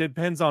over it. It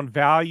depends on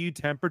value,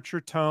 temperature,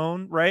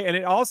 tone, right? And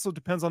it also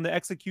depends on the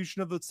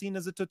execution of the scene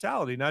as a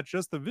totality, not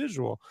just the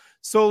visual.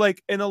 So,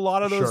 like, and a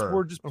lot of those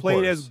were just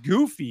played as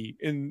goofy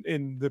in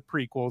the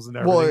prequels and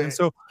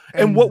everything.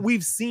 And what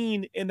we've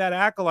seen in that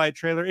Acolyte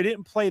trailer, it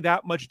didn't play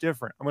that much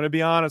different. I'm going to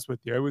be honest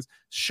with you. It was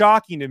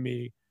shocking to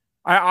me.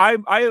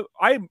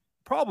 I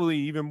probably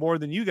even more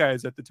than you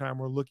guys at the time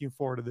were looking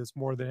forward to this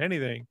more than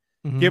anything,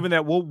 given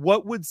that, well,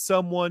 what would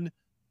someone,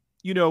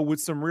 with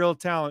some real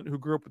talent who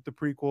grew up with the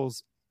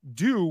prequels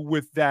do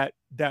with that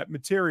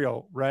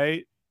material,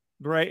 right?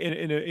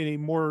 In a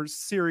more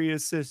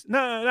serious,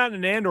 not in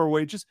an Andor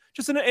way, just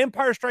in an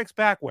Empire Strikes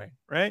Back way,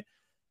 right?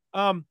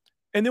 And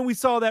then we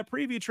saw that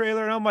preview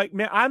trailer and I'm like,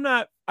 man,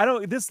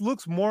 this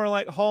looks more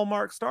like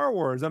Hallmark Star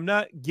Wars. I'm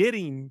not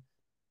getting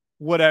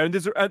whatever.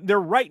 And they're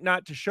right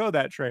not to show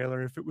that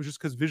trailer if it was just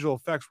because visual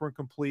effects weren't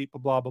complete,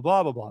 blah, blah,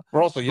 blah, blah, blah.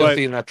 We're also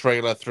seeing that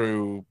trailer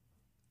through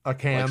a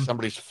cam, like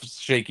somebody's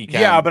shaky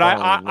cam. Yeah, but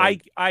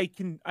I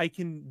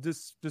can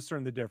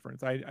discern the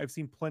difference. I've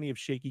seen plenty of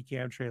shaky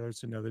cam trailers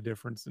to know the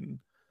difference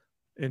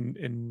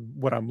in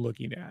what I'm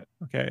looking at.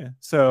 Okay.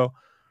 So,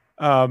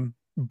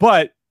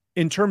 but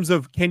in terms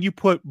of, can you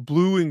put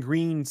blue and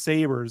green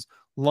sabers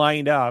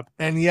lined up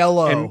and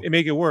yellow and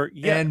make it work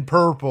and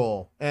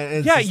purple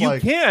and you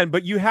can,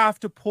 but you have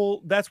to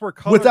pull, that's where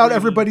color without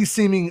everybody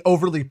seeming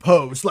overly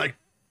posed like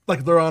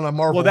they're on a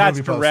Marvel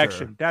movie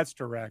direction poster. That's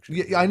direction.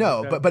 Yeah, I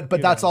know, but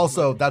that's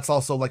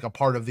also like a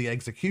part of the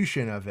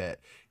execution of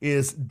it.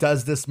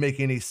 Does this make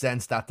any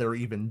sense that they're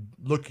even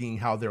looking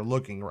how they're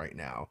looking right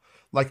now?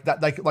 Like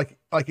that, like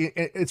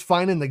it's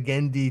fine in the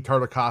Gendy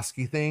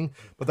Tartakovsky thing,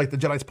 but like the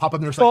Jedi's pop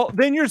up and they're like,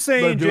 then you're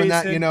saying, doing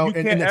Jason, that, you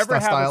can't ever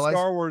have stylized. a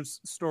Star Wars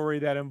story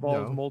that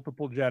involves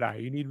multiple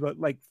Jedi. You need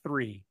like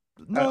 3.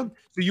 No,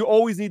 so you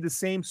always need the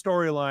same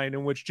storyline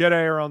in which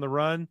Jedi are on the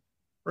run,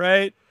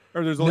 right?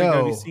 Or there's only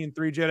going to be seen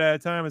 3 Jedi at a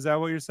time. Is that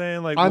what you're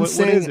saying? Like, I'm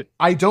saying, what is it?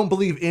 I don't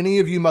believe any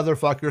of you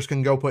motherfuckers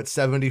can go put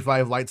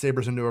 75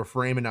 lightsabers into a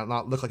frame and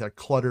not look like a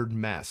cluttered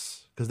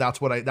mess.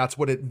 because that's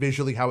what it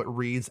visually how it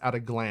reads at a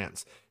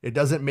glance. It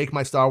doesn't make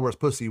my Star Wars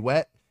pussy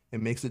wet.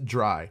 It makes it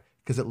dry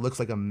because it looks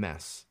like a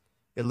mess.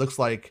 It looks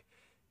like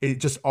it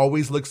just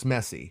always looks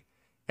messy.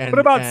 What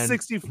about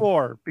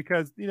 64?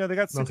 Because they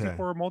got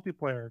 64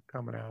 multiplayer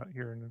coming out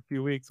here in a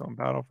few weeks on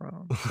Battlefront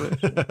on Switch.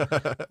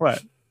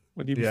 What?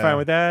 Would you be fine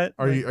with that?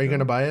 Are you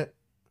gonna buy it?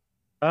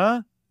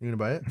 Huh? You gonna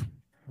buy it?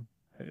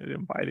 I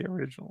didn't buy the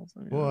originals.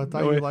 Well, I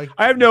thought you liked.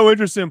 I have no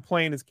interest in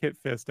playing as Kit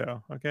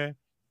Fisto. Okay,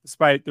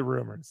 despite the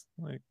rumors.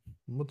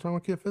 What's wrong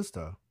with Kit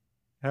Fisto?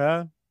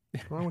 Huh?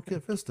 What's wrong with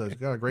Kit Fisto? He's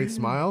got a great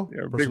smile,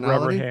 big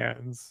rubber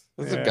hands.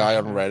 There's a guy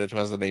on Reddit who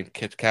has the name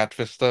Kit Kat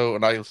Fisto,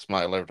 and I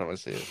smile every time I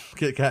see it.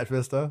 Kit Kat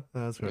Fisto.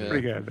 That's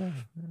pretty good. Yeah.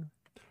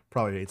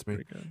 Probably hates me.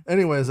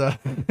 Anyways,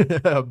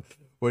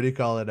 what do you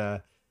call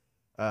it?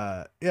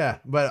 Yeah,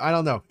 but I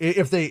don't know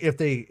if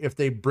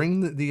they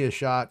bring the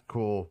shot,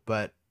 cool.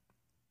 But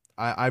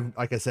I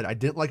like I said, I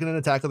didn't like it in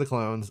Attack of the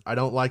Clones. I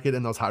don't like it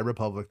in those High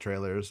Republic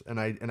trailers,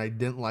 and I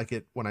didn't like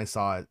it when I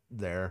saw it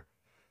there.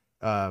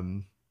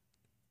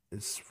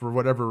 It's for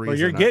whatever reason. Well,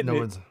 you're getting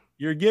it.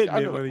 You're getting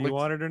it whether you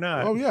want it or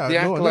not. Oh yeah, the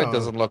Acolyte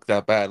doesn't look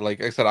that bad.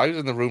 Like I said, I was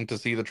in the room to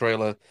see the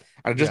trailer,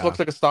 and it just looks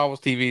like a Star Wars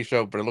TV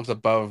show, but it looks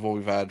above what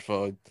we've had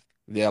for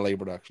the LA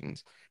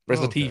productions. But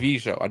it's a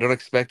TV show. I don't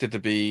expect it to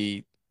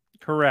be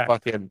correct.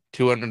 Fucking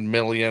 200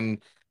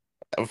 million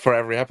for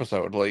every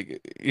episode.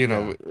 Like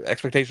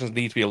expectations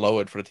need to be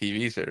lowered for a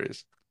TV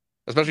series,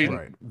 especially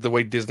the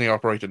way Disney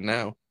operated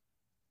now.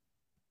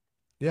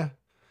 Yeah.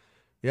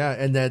 Yeah,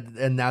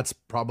 and that's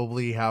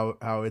probably how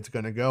it's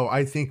going to go.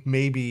 I think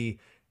maybe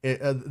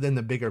in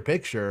the bigger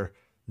picture,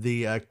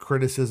 the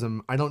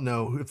criticism, I don't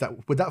know if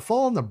would that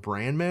fall on the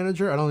brand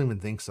manager? I don't even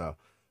think so.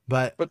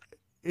 But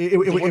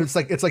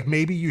it's like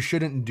maybe you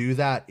shouldn't do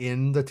that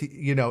in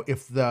the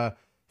if the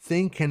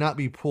thing cannot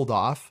be pulled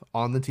off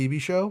on the TV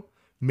show,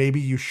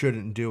 maybe you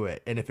shouldn't do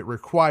it. And if it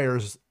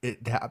requires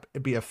it to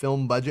be a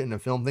film budget and a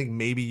film thing,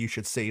 maybe you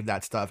should save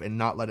that stuff and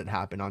not let it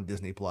happen on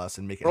Disney Plus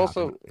and make it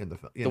happen in the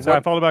film. That's how I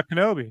felt about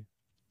Kenobi.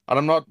 And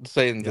I'm not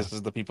saying this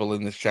is the people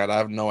in this chat. I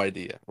have no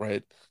idea,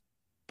 right?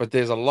 But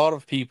there's a lot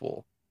of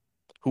people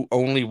who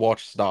only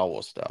watch Star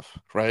Wars stuff,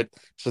 right?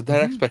 So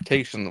their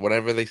expectation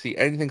whenever they see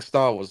anything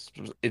Star Wars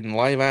in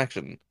live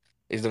action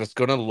is that it's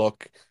going to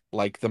look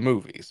like the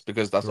movies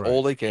because that's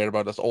all they care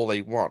about. That's all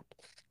they want.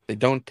 They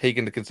don't take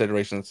into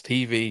consideration it's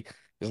TV.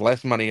 There's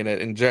less money in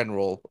it in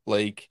general,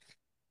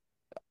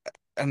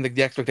 and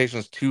the expectation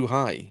is too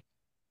high,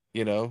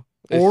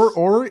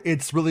 or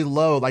it's really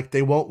low. Like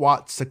they won't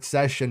watch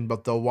Succession,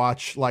 but they'll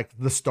watch like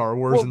the Star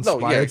Wars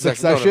inspired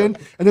Succession,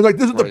 and they're like,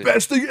 "This is the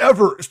best thing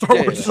ever." Star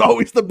Wars is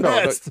always the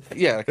best.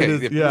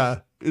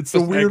 It's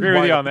a weird,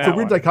 it's a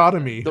weird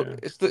dichotomy.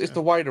 It's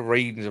the wider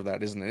range of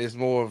that, isn't it? It's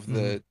more of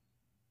the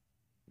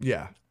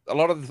A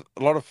lot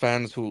of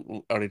fans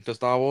who are into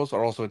Star Wars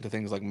are also into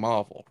things like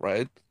Marvel,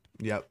 right?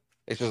 Yep.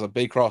 It's just a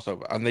big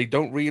crossover, and they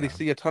don't really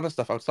see a ton of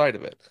stuff outside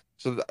of it.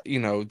 So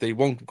they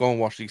won't go and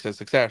watch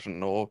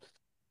Succession or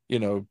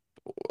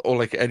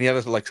like any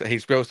other like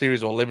HBO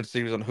series or limited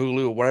series on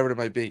Hulu or whatever it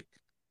might be.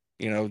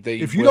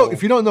 If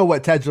you don't know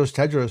what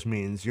Tedros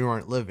means, you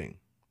aren't living,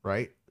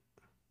 right?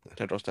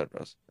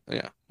 Tedros,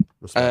 yeah.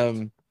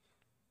 Respect.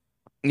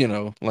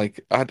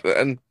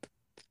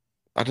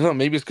 I don't know.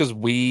 Maybe it's because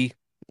we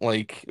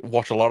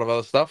watch a lot of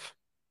other stuff.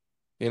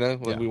 We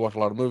watch a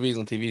lot of movies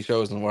and TV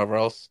shows and whatever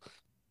else.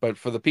 But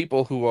for the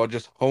people who are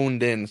just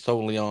honed in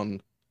solely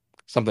on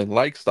something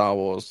like Star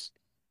Wars,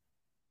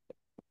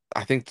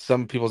 I think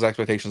some people's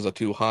expectations are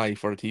too high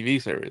for a TV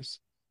series.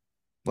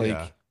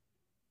 The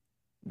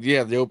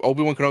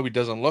Obi-Wan Kenobi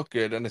doesn't look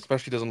good, and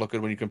especially doesn't look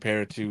good when you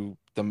compare it to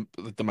the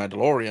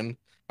Mandalorian,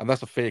 and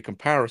that's a fair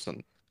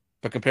comparison.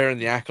 But comparing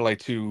the Acolyte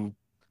to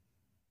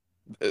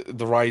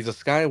the Rise of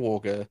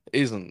Skywalker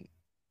isn't.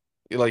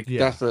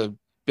 That's a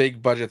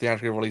big budget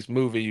theatrically released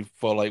movie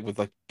for with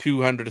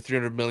 $200 to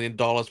 $300 million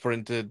for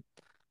into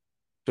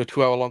a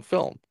 2-hour long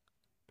film.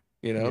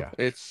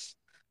 It's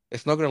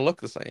not going to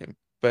look the same.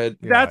 But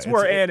that's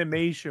where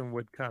animation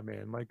would come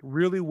in, like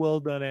really well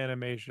done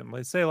animation.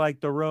 Let's say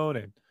like the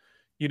Ronin,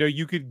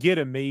 you could get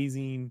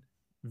amazing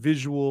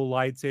visual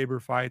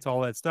lightsaber fights,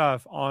 all that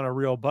stuff on a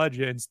real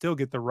budget and still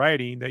get the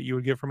writing that you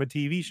would get from a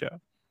TV show.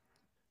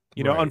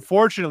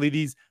 Unfortunately,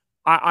 these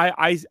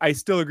I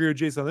still agree with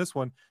Jason on this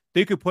one.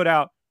 They could put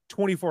out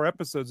 24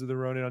 episodes of the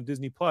Ronin on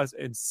Disney Plus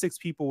and 6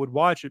 people would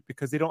watch it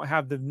because they don't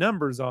have the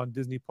numbers on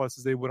Disney Plus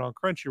as they would on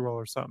Crunchyroll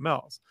or something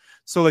else.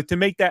 So to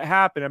make that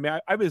happen, I mean,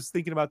 I was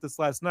thinking about this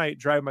last night,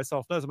 driving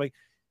myself nuts. I'm like,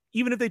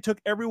 even if they took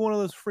every one of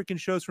those freaking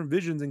shows from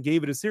Visions and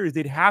gave it a series,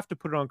 they'd have to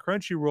put it on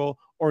Crunchyroll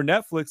or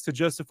Netflix to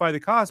justify the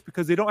cost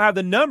because they don't have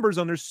the numbers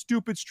on their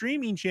stupid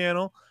streaming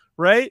channel,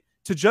 right?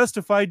 To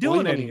justify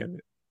doing any of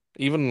it.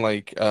 Even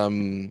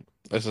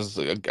this is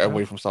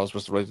away from Star Wars,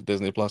 just related to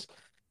Disney Plus.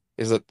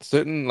 Is that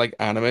certain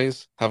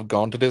animes have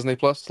gone to Disney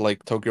Plus,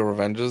 like Tokyo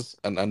Revengers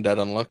and Undead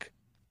Unluck,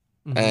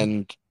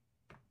 and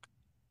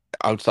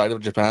outside of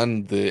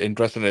Japan, the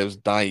interest in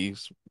it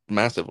dies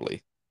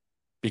massively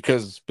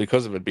because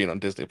of it being on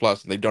Disney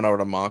Plus, and they don't know how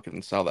to market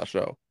and sell that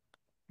show.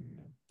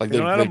 Like they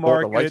don't know how to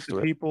bought the market rights it. to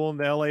The it. people in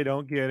LA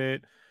don't get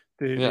it.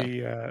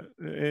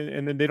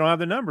 And then they don't have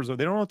the numbers. They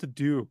don't know what to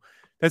do.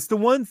 That's the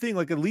one thing.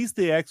 Like at least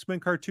the X-Men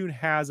cartoon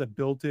has a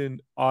built-in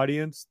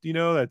audience.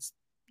 That's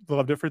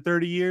loved it for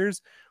 30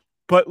 years.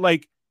 But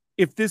like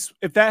if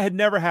that had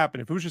never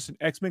happened, if it was just an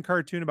X-Men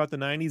cartoon about the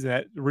 90s,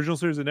 that original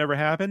series had never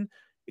happened,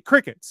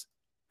 crickets,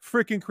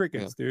 freaking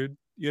crickets, dude.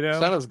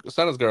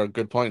 Santa's got a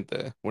good point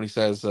there when he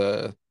says,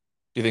 "Do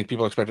you think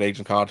people expect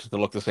Agent Carter to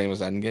look the same as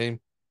Endgame?"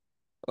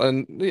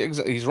 And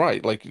he's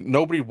right. Like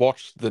nobody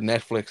watched the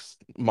Netflix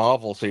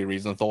Marvel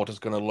series and thought it's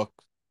going to look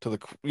to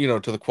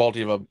the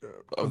quality of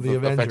the the effects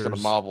of a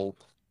Avengers Marvel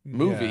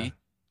movie. Yeah.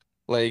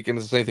 Like, and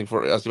it's the same thing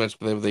for, as you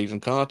mentioned with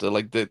Agent Carter.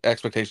 Like the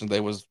expectation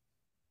there was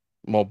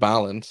more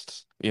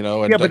balanced, and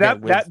but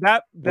again with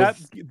that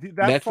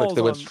Netflix falls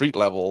they went on street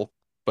level,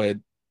 but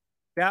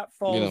that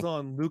falls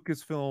on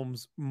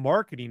Lucasfilm's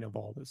marketing of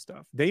all this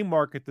stuff. They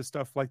market the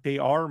stuff like they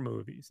are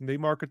movies, and they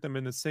market them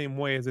in the same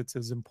way as it's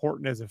as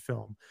important as a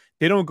film.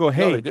 They don't go,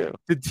 "Hey, they do.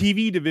 The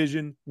TV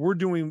division, we're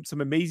doing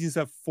some amazing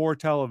stuff for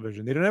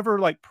television." They don't ever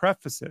like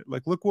preface it.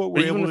 Like, look what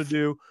we're able to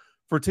do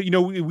for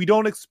we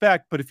don't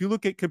expect, but if you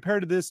look at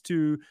compared to this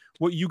to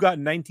what you got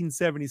in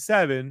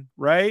 1977,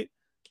 right?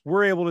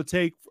 We're able to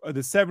take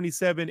the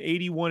 77,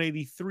 81,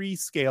 83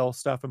 scale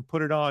stuff and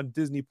put it on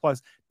Disney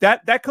Plus.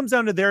 That comes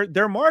down to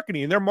their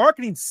marketing, and their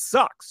marketing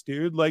sucks,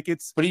 dude. Like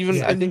but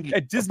even I think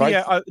at Disney,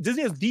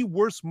 Disney has the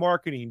worst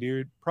marketing,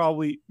 dude.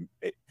 Probably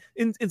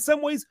in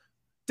some ways,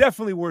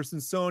 definitely worse than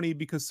Sony,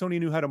 because Sony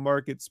knew how to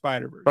market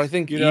Spider-Verse. But I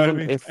think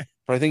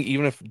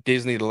even if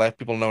Disney let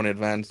people know in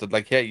advance that,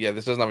 like, hey, yeah,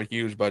 this doesn't have a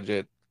huge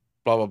budget,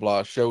 blah blah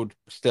blah, showed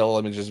still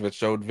images of it,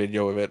 showed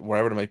video of it,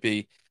 wherever it might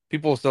be,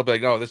 people will still be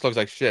like, "Oh, this looks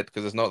like shit,"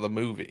 because it's not the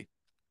movie,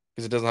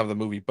 because it doesn't have the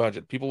movie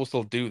budget. People will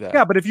still do that.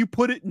 Yeah, but if you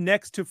put it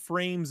next to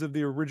frames of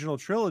the original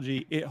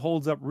trilogy, it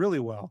holds up really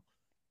well.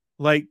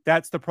 Like,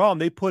 that's the problem.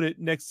 They put it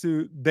next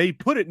to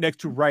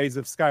Rise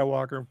of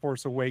Skywalker and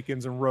Force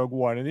Awakens and Rogue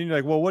One, and then you're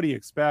like, well, what do you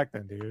expect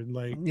then, dude?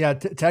 Like, yeah,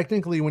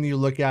 technically, when you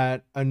look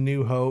at A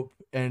New Hope,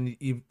 and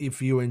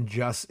if you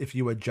adjust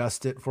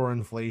it for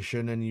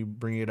inflation and you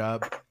bring it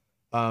up,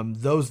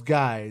 those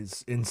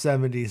guys in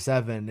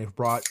 '77, if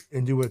brought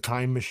into a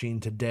time machine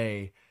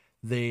today,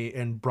 they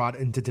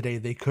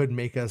could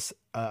make us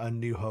a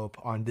New Hope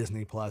on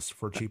Disney Plus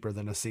for cheaper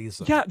than a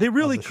season. Yeah, they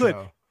really could.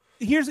 Show.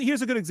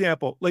 Here's a good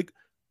example. Like,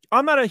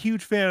 I'm not a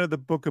huge fan of the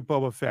Book of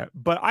Boba Fett,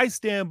 but I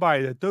stand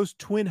by that. Those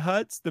twin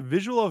huts, the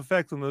visual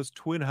effects on those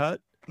twin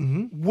hut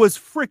was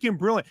freaking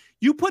brilliant.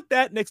 You put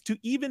that next to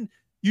even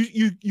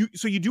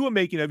so you do a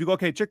making of, you go,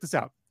 okay, check this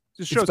out.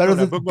 This show's better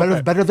than the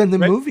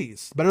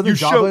movies. Better than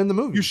Jabba in the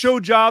movie. You show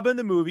Jabba in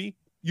the movie.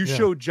 You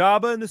show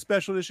Jabba in the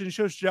special edition. You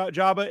show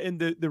Jabba in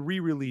the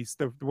re-release,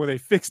 where they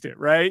fixed it,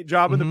 right?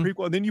 Jabba in the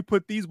prequel, and then you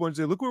put these ones.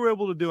 Look what we're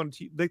able to do on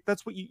TV. Like,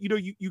 that's what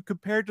you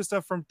compare it to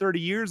stuff from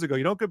 30 years ago.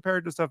 You don't compare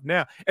it to stuff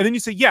now. And then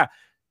you say, yeah,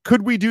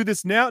 could we do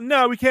this now?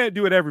 No, we can't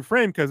do it every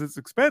frame because it's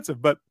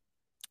expensive. But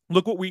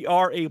look what we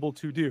are able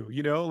to do.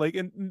 Like,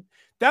 and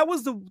that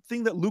was the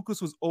thing that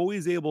Lucas was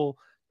always able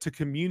to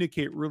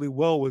communicate really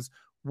well, was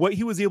what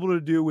he was able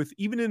to do with,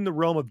 even in the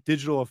realm of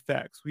digital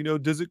effects.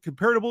 Does it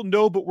comparable?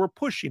 No, but we're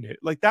pushing it.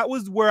 Like, that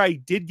was where I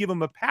did give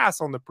him a pass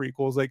on the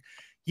prequels. Like,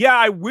 yeah,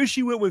 I wish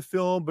he went with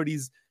film, but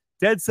he's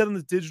dead set on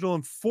the digital,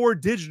 and for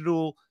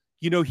digital,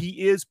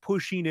 he is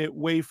pushing it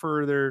way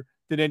further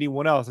than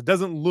anyone else. It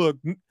doesn't look,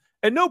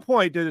 at no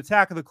point did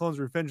Attack of the Clones,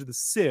 Revenge of the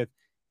Sith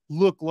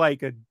look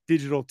like a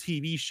digital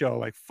TV show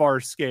like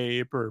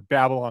Farscape or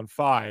Babylon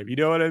 5. You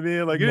know what I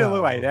mean? Like, it didn't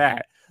look like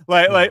that.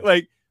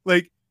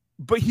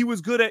 But he was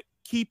good at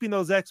keeping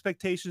those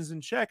expectations in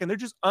check, and they're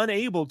just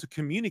unable to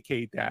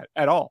communicate that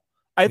at all.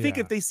 I think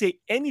if they say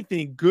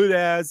anything good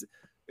as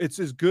it's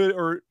as good,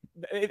 or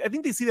I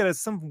think they see that as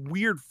some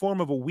weird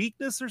form of a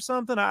weakness or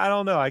something. I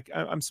don't know.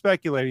 I'm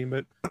speculating,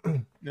 but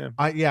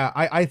yeah.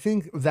 I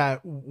think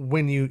that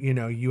when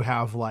you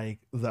have like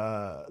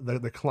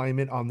the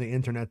climate on the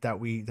internet that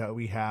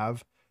we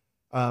have,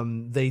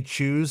 they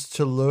choose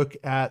to look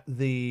at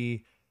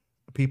the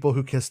people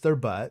who kiss their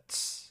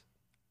butts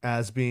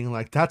as being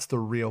like, that's the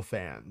real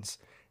fans.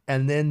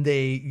 And then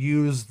they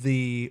use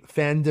the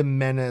fandom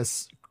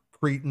menace,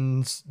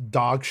 cretins,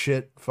 dog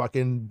shit,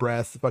 fucking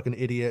breath, fucking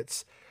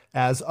idiots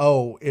as,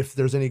 oh, if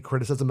there's any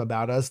criticism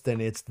about us,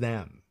 then it's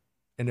them.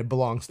 And it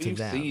belongs to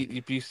them.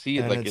 You see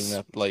it, like, in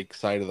that, like,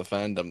 side of the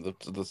fandom,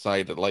 the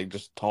side that, like,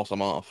 just toss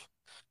them off.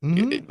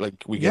 We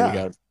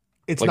got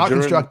it's like, not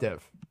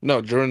constructive.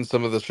 No, during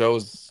some of the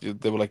shows,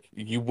 they were like,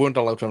 you weren't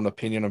allowed to have an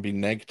opinion or be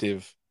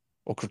negative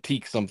or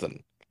critique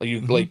something. Like,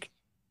 you like,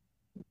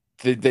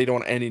 they don't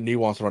want any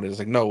nuance around it. It's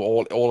like, no,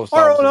 all of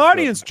our own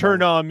audience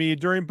turned on me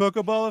during Book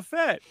of Boba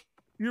Fett.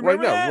 You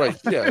remember that? Right,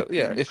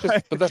 yeah. It's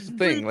just, but that's the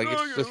thing. Like,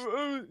 it's just,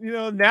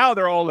 now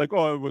they're all like,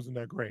 oh, it wasn't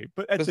that great.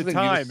 But at the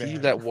time, you see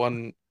that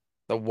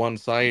one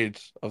side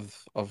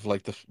of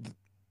like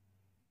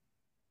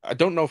I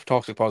don't know if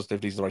toxic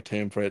positivity is the right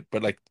term for it,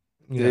 but like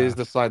There's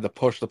the side that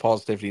push the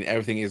positivity, and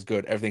everything is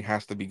good. Everything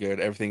has to be good.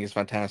 Everything is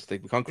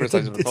fantastic. We can't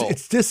criticize it at all.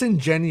 It's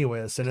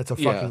disingenuous, and it's a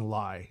fucking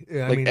lie.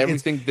 I mean,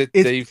 everything that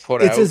they've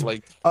put out,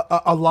 like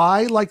a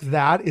lie like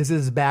that is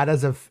as bad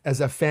as a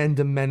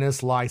fandom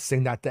menace lie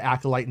saying that the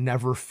Acolyte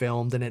never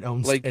filmed and it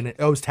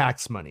owes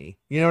tax money.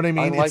 You know what I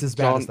mean? It's as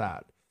bad as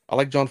that. I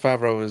like Jon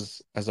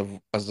Favreau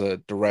as a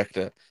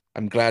director.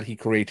 I'm glad he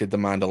created the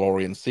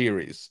Mandalorian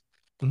series,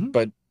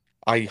 but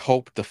I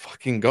hope to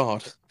fucking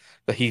God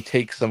that he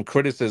takes some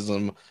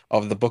criticism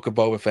of the Book of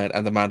Boba Fett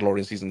and the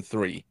Mandalorian season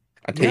 3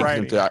 and takes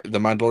him to the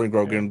Mandalorian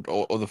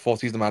Grogu or the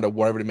fourth season of Mando,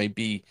 wherever it may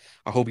be.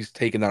 I hope he's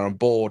taken that on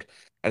board,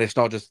 and it's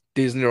not just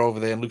Disney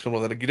over there and Luke's over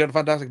there. Like, you did a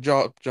fantastic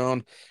job,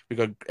 John. We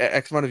got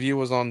X amount of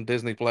viewers on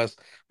Disney Plus.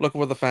 Look at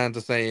what the fans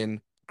are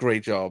saying.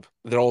 Great job.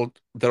 They're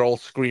all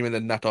screaming the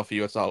net off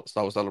you at Star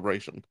Wars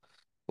Celebration.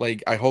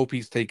 Like, I hope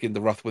he's taking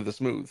the rough with the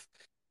smooth,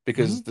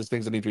 because there's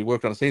things that need to be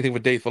worked on. Same thing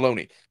with Dave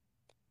Filoni.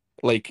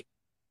 Like,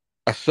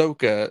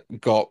 Ahsoka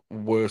got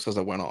worse as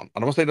it went on. And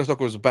I'm not saying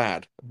Ahsoka was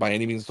bad by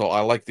any means at all. I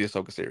like the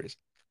Ahsoka series.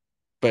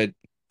 But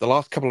the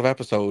last couple of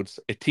episodes,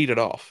 it teetered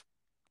off.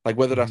 Like,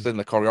 whether that's in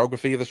the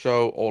choreography of the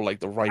show or like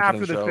the writing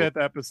of the show. After the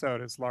 5th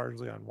episode, it's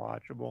largely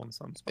unwatchable in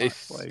some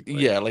spots.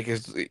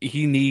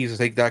 He needs to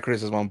take that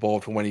criticism on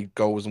board for when he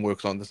goes and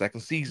works on the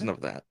second season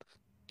of that.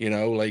 You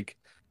know, like,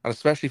 and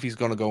especially if he's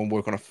going to go and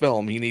work on a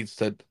film, he needs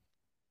to,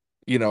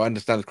 you know,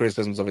 understand the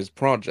criticisms of his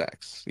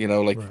projects. You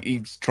know, like,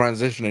 he's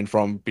transitioning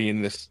from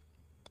being this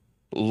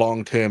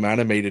long-term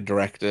animated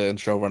director and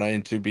showrunner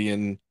into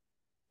being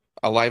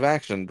a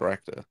live-action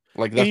director.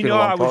 Like, that's been a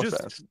long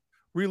process.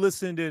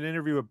 Re-listened to an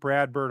interview with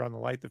Brad Bird on the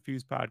Light the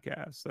Fuse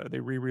podcast. They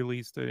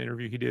re-released an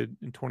interview he did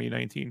in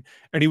 2019,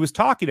 and he was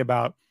talking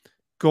about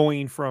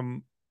going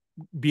from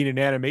being an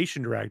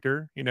animation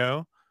director, you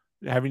know,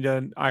 having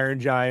done Iron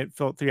Giant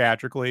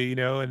theatrically, you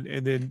know, and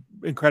then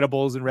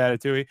Incredibles and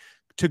Ratatouille,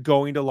 to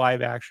going to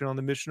live action on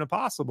the Mission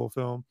Impossible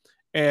film,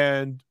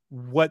 and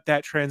what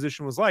that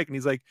transition was like. And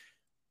he's like,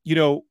 you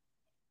know,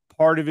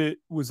 part of it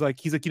was like,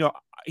 he's like, you know,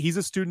 he's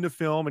a student of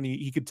film, and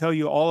he could tell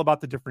you all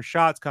about the different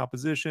shots,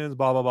 compositions,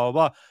 blah, blah, blah,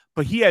 blah.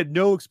 But he had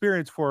no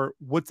experience for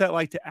what's that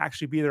like to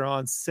actually be there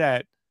on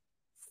set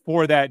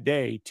for that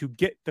day, to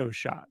get those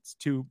shots,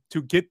 to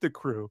get the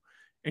crew.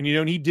 And, you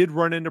know, and he did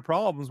run into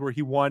problems where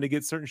he wanted to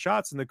get certain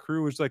shots and the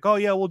crew was like, oh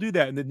yeah, we'll do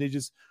that. And then they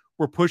just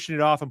were pushing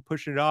it off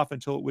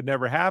until it would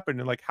never happen.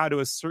 And like, how to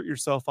assert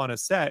yourself on a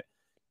set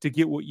to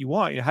get what you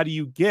want. You know, how do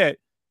you get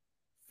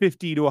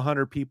 50 to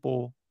 100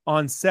 people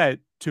on set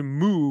to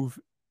move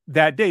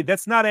that day?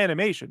 That's not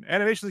animation.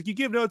 Animation is like, you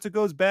give notes, it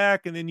goes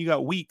back, and then you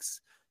got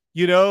weeks,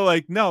 you know,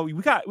 like, no, we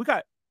got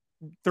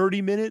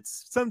 30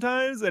 minutes,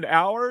 sometimes an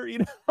hour, you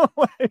know,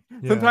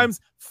 sometimes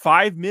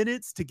 5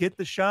 minutes to get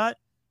the shot.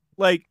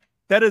 Like,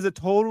 that is a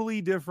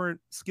totally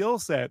different skill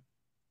set,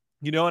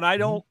 you know. And I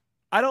don't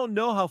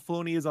know how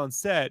Filoni is on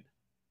set,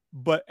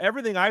 but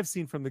everything I've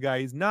seen from the guy,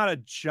 he's not a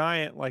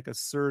giant, like,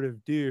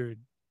 assertive dude,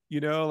 you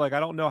know. Like, I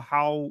don't know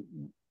how.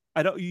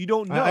 You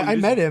don't know. I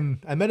met him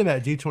at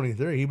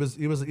D23.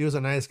 He was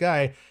a nice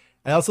guy.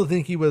 I also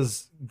think he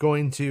was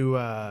going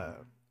to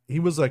he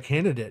was a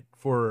candidate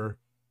for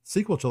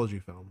sequel trilogy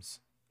films.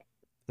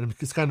 And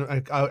it's kind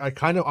of I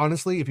kind of,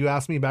 honestly, if you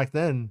asked me back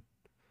then,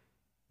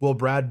 will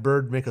Brad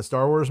Bird make a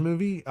Star Wars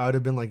movie? I would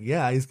have been like,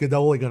 yeah, he's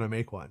totally going to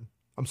make one.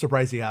 I'm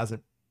surprised he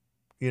hasn't,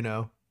 you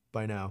know,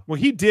 by now. Well,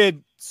 he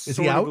did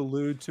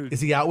allude to.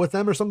 Is he out with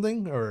them or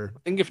something? Or I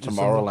think if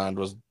Tomorrowland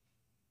was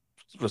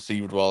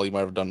received well, he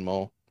might have done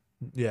more.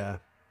 Yeah.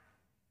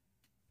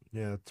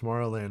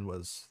 Tomorrowland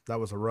was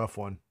a rough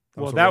one.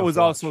 That was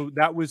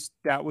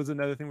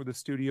another thing where the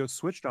studio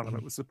switched on him.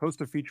 It was supposed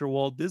to feature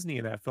Walt Disney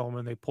in that film,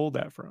 and they pulled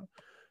that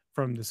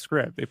from the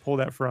script. They pulled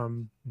that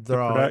from in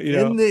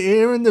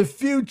the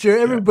future.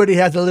 Everybody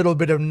has a little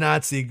bit of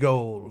Nazi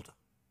gold.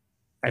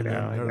 I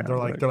know.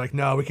 They're like,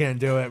 no, we can't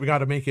do it. We got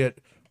to make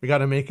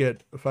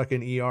it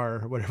fucking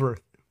ER or whatever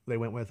they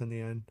went with in the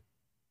end.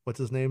 What's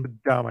his name? A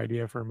dumb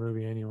idea for a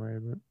movie anyway,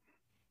 but.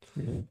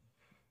 Yeah.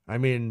 I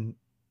mean,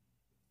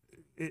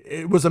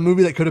 it was a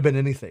movie that could have been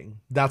anything.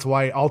 That's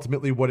why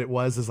ultimately what it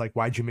was is like,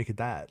 why'd you make it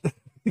that?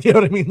 You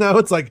know what I mean? No,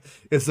 it's like,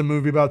 it's a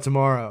movie about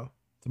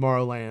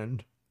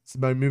Tomorrowland. It's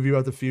about a movie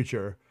about the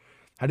future.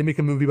 How do you make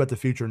a movie about the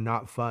future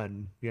not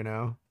fun, you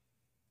know?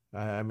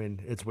 I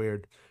mean, it's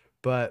weird.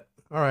 But,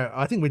 all right,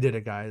 I think we did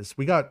it, guys.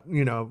 We got,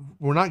 you know,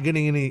 we're not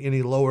getting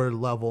any lower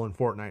level in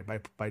Fortnite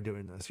by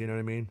doing this. You know what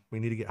I mean? We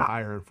need to get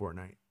higher in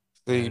Fortnite.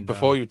 See,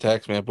 before you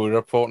text me, I booted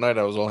up Fortnite.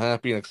 I was all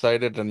happy and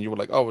excited, and you were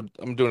like, "Oh,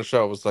 I'm doing a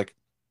show." I was like,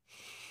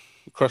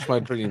 "You crushed my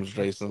dreams,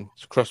 Jason.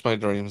 You crushed my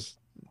dreams."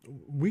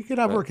 We could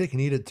have our cake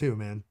and eat it too,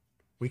 man.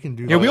 We can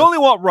do. Yeah, we only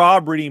want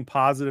Rob reading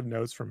positive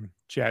notes from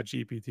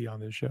ChatGPT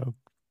on this show,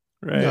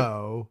 right?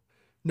 No,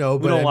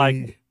 but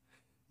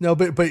No,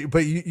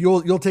 but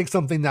you'll take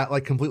something that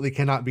like completely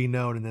cannot be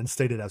known and then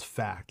state it as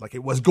fact. Like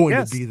it was going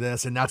to be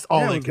this, and that's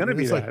all it was going to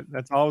be.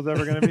 That's all it was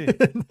ever going to be.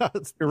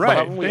 You're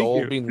right.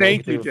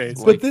 Thank you,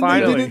 Jason. But then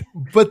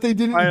they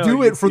didn't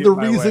do it for the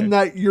reason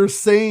that you're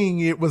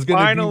saying it was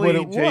going to be what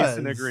it was.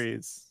 Jason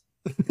agrees.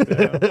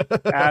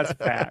 As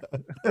fact.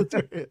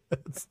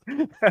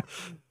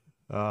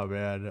 Oh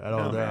man, I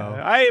don't know.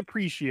 Man. I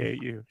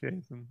appreciate you,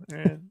 Jason.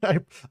 I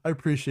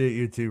appreciate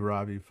you too,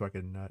 Rob. You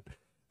fucking nut.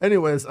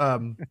 Anyways, I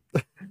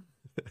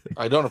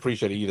don't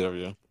appreciate either of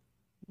you.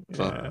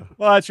 So. Yeah.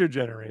 Well, that's your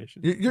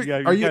generation. You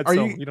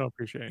don't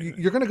appreciate it.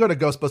 You're gonna go to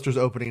Ghostbusters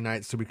opening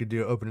night, so we could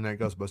do an opening night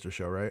Ghostbusters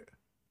show, right?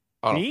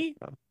 Me?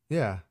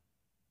 Yeah.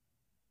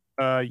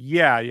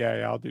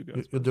 Yeah. I'll do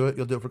Ghostbusters.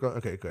 You'll do it for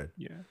okay, good.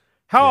 Yeah.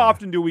 How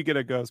often do we get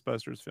a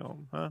Ghostbusters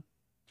film, huh?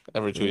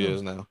 Every 2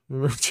 years now.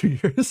 Every 2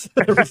 years.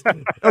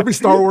 every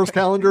Star Wars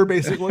calendar,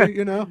 basically,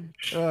 you know.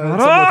 Shut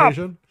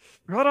up!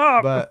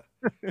 But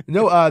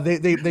no,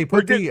 they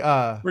put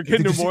we're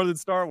getting to more than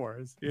Star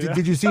Wars.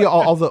 Did you see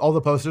all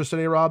the posters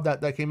today, Rob,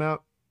 that came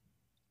out?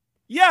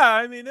 Yeah,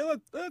 I mean, they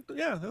looked all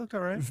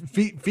right.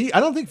 I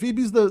don't think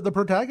Phoebe's the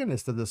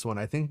protagonist of this one.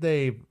 I think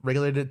they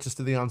regulated it just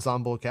to the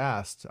ensemble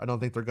cast. I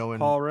don't think they're going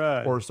Paul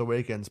Rudd. Force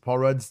Awakens. Paul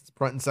Rudd's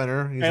front and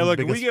center. Hey, look,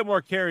 if we get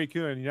more Carrie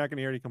Coon, you're not going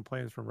to hear any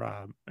complaints from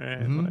Rob.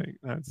 And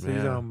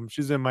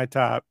she's in my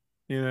top.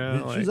 You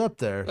know, she's up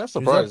there. That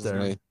surprises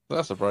me.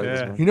 That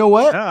surprises me. You know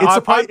what?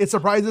 It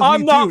surprises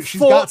me too.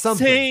 She's got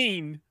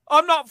something.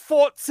 I'm not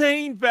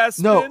 14,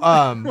 Best.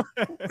 No,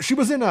 she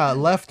was in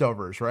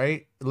Leftovers,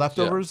 right?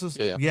 Leftovers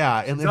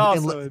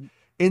and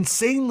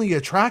insanely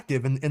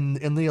attractive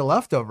in the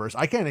Leftovers.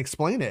 I can't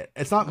explain it.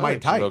 It's not my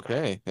type.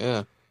 Okay,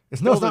 yeah.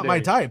 It's not my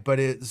type, but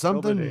it's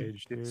something.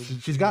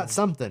 She's got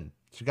something.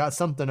 She got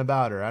something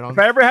about her. If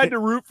I ever had to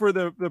root for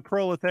the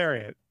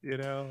proletariat, you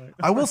know.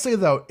 I will say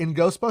though, in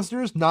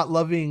Ghostbusters, not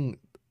loving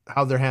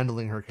how they're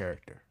handling her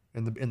character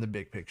in the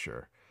big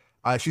picture.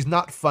 She's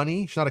not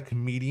funny. She's not a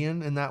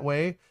comedian in that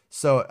way.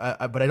 So,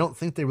 but I don't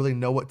think they really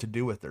know what to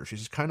do with her. She's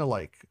just kind of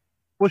like.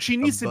 Well, she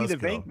needs to be the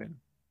Venkman.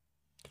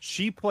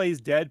 She plays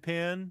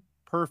deadpan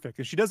perfect,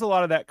 and she does a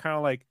lot of that kind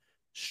of like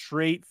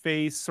straight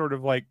face sort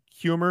of like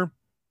humor.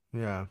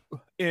 Yeah.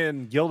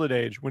 In Gilded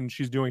Age, when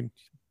she's going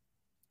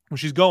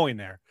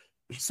there.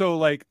 So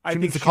like I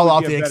think to call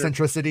out the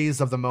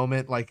eccentricities of the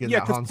moment, like in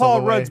that Han Solo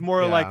Paul Rudd's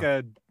more like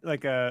Dan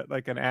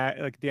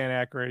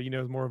Aykroyd, you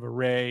know, more of a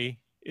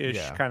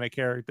Ray-ish kind of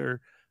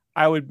character.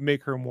 I would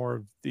make her more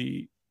of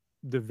the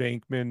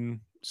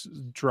Venkman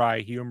dry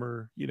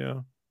humor, you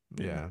know.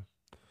 Yeah.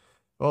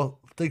 Well,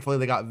 thankfully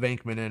they got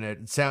Venkman in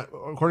it.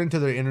 According to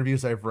the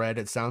interviews I've read,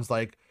 it sounds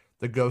like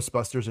the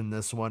Ghostbusters in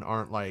this one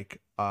aren't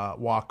like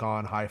walk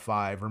on, high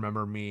five,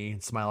 remember me,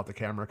 smile at the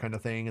camera kind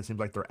of thing. It seems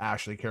like they're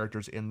actually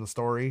characters in the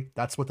story.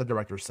 That's what the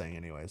director's saying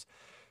anyways.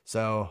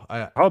 So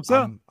I hope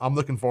so. I'm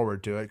looking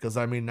forward to it because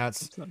I mean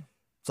that's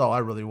all I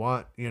really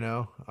want, you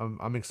know.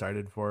 I'm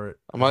excited for it.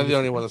 Am I the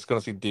only one that's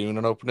gonna see Dune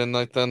on opening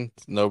night then?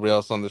 Nobody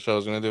else on the show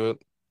is gonna do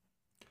it?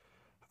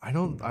 I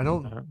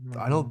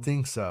don't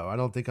think so. I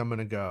don't think I'm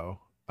gonna go.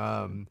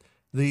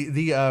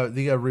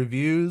 The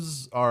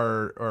reviews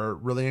are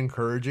really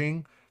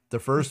encouraging. The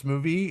first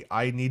movie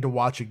I need to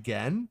watch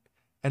again,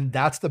 and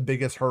that's the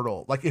biggest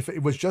hurdle. Like if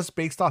it was just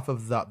based off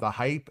of the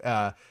hype,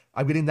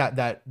 I'm getting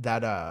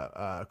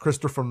that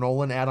Christopher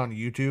Nolan ad on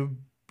YouTube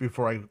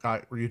before I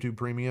got YouTube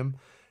Premium,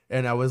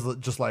 and I was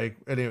just like,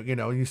 you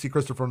know, you see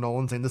Christopher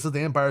Nolan saying this is the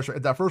Empire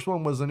Strikes. That first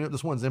one was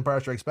this one's Empire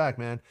Strikes Back,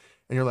 man,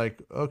 and you're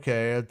like,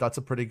 okay, that's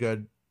a pretty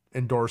good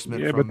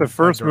endorsement. Yeah, but the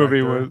first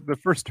movie was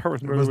Star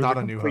Wars movie was not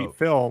a New complete Hope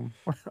film,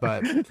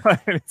 but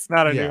it's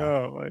not a New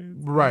Hope.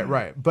 Like,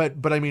 right.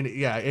 But I mean,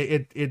 yeah,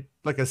 it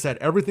like I said,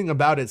 everything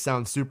about it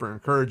sounds super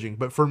encouraging.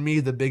 But for me,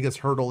 the biggest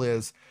hurdle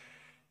is,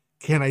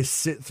 can I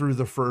sit through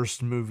the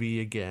first movie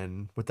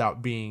again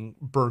without being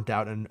burnt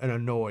out and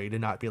annoyed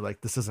and not be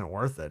like, this isn't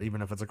worth it,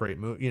 even if it's a great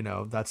movie. You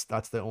know, that's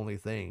the only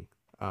thing.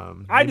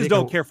 I just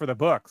don't care for the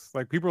books.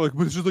 Like people are like,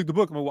 well, it's just like the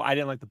book. I'm like, well, I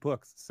didn't like the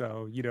books,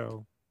 so you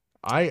know.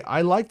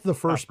 I liked the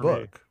first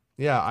book.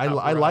 Yeah,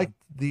 I liked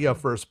the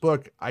first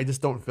book. I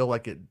just don't feel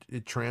like it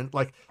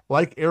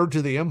like Heir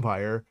to the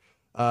Empire.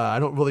 I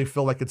don't really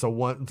feel like it's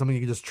something you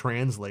can just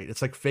translate.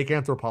 It's like fake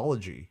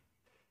anthropology.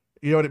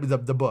 You know what I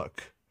mean? The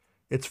book.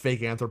 It's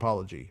fake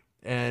anthropology.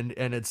 And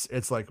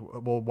it's like,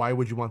 well, why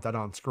would you want that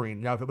on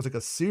screen? Now if it was like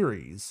a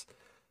series,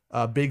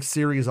 a big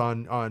series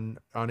on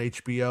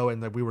HBO,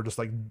 and that we were just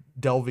like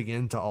delving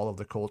into all of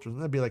the cultures,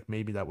 and that'd be like,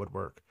 maybe that would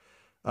work.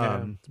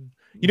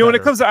 You know, when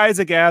it comes to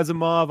Isaac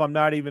Asimov, I'm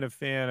not even a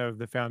fan of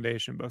the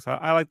Foundation books.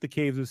 I like the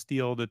Caves of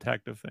Steel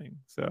detective thing.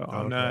 So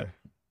I'm not,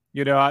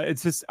 you know,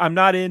 it's just, I'm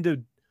not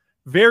into,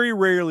 very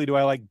rarely do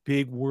I like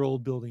big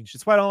world building.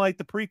 That's why I don't like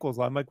the prequels.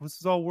 I'm like, this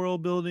is all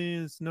world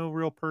building. It's no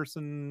real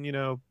person, you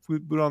know,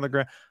 boot on the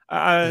ground.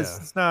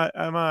 It's not,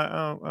 I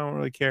don't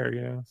really care,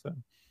 you know, so.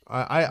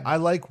 I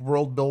like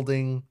world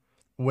building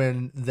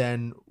when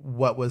then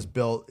what was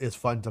built is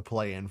fun to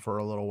play in for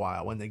a little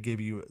while, when they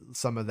give you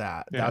some of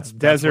that. That's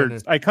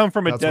desert. I come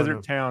from a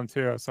desert town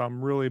too, so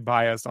I'm really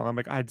biased on. I'm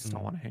like, I just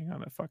don't want to hang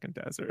on a fucking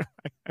desert.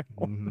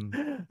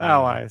 I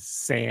like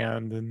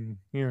sand, and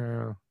you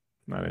know,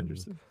 not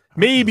interested.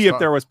 Maybe if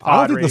there was pod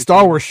I don't think the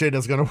Star Wars shit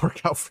is going to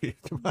work out for you.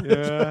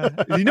 Yeah,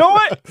 you know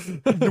what?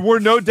 There were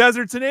no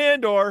deserts in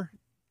Andor.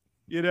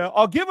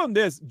 I'll give him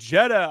this.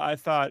 Jeddah, I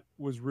thought,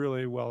 was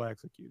really well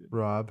executed.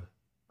 Rob,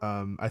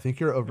 I think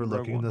you're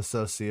overlooking the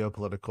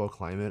socio-political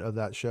climate of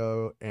that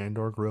show.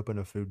 Andor grew up in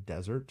a food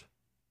desert.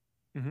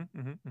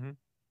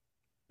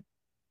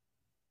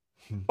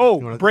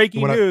 Oh,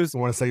 breaking news! You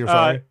want to say you're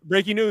sorry?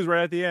 Breaking news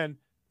right at the end.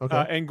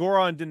 Okay. And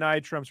Goron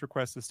denied Trump's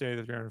request to stay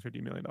the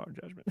 $350 million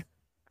judgment.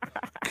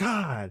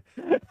 God.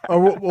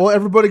 Well,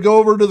 everybody go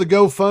over to the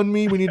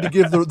GoFundMe. We need to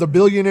give the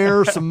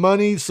billionaire some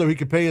money so he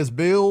can pay his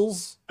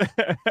bills.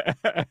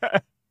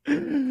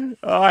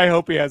 I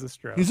hope he has a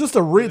stroke. He's just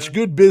a rich,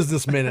 good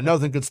businessman and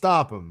nothing could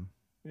stop him.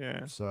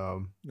 Yeah.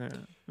 So.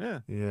 Yeah.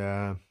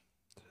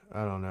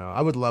 I don't know.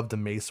 I would love to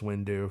Mace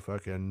Windu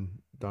fucking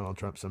Donald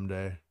Trump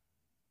someday.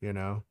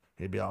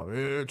 He'd be all,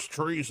 it's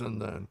treason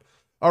then.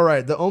 All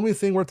right, the only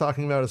thing we're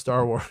talking about is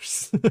Star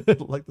Wars.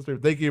 Like this.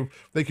 Thank you,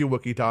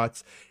 Wookie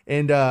Tots.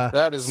 And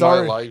that is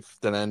my life.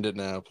 Then end it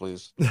now,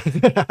 please.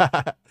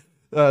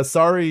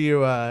 Sorry,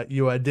 you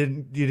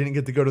didn't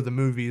get to go to the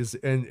movies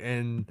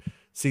and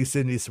see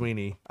Sydney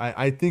Sweeney.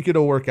 I think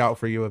it'll work out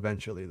for you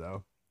eventually,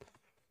 though.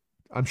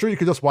 I'm sure you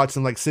could just watch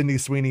some like Sydney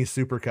Sweeney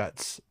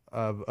supercuts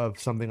of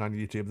something on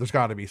YouTube. There's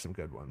got to be some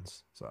good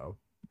ones. So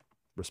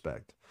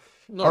respect.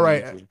 All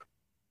right. YouTube.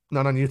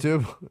 Not on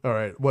YouTube. All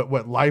right.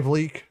 What Live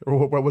Leak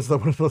or what was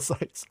one of those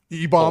sites?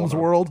 E-Bombs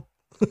World.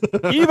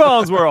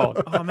 E-Bombs World.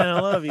 Oh man,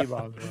 I love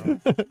E-Bombs World.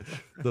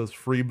 Those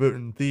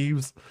freebooting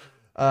thieves.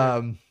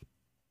 All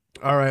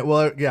right.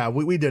 Well, yeah,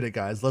 we did it,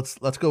 guys. Let's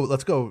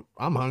go.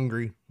 I'm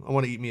hungry. I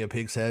want to eat me a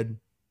pig's head.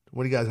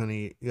 What are you guys gonna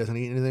eat? You guys gonna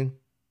eat anything?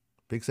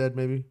 Pig's head,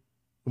 maybe.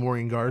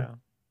 Memorial Guard. Yeah.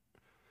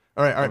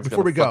 All right.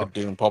 Before we go,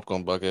 doing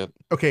popcorn bucket.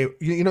 Okay.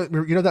 You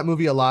know that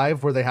movie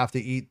Alive where they have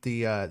to eat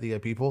the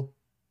people.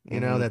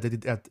 That they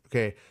did.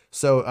 Okay,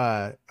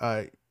 so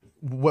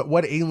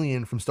what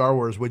alien from Star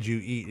Wars would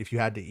you eat if you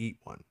had to eat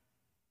one?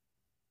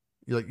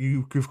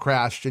 You've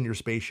crashed in your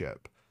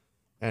spaceship,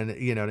 and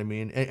you know what I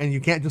mean. And you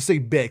can't just say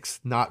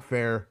Bix. Not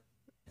fair.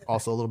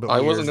 Also a little bit.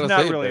 I weird. wasn't going to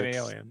say really Bix. An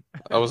alien.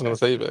 I wasn't going to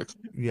say Bix.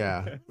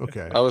 Yeah.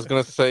 Okay. I was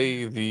going to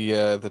say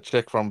the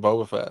chick from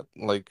Boba Fett.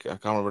 Like I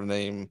can't remember the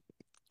name.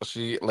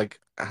 She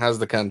has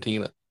the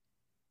cantina.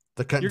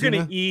 The cantina. You're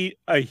going to eat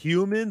a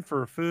human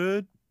for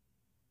food?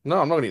 No,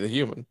 I'm not gonna eat the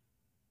human.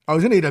 I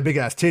was gonna eat a big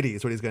ass titty.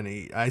 Is what he's gonna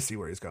eat. I see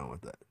where he's going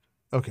with that.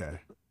 Okay.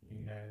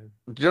 Yeah.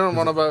 Do you know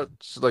one about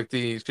she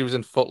was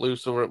in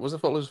Footloose or was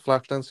it Footloose?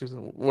 Flashdance? She was in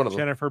one of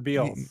them. Jennifer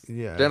Beals.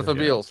 Yeah. Jennifer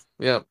Beals.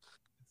 Yeah.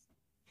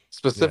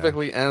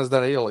 Specifically as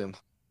that alien,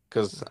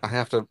 because I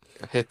have to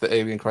hit the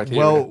alien criteria.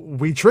 Well,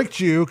 we tricked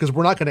you because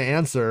we're not gonna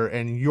answer,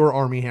 and you're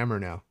Army Hammer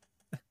now.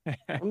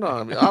 No,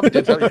 I mean, I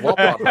did tell you what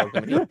part I was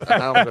going to eat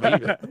and how I'm going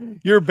to eat it.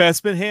 You're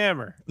Bespin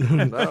Hammer.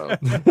 No.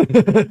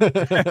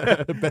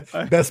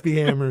 Bespy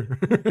Hammer.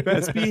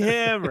 Bespy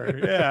Hammer.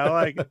 Yeah, I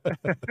like it.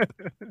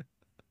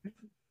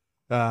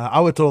 I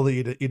would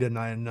totally eat a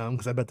 9 Num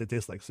because I bet they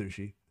taste like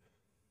sushi.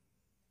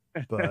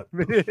 But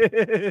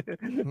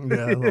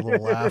yeah, a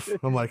little laugh.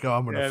 I'm like, oh,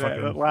 I'm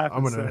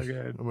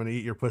gonna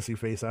eat your pussy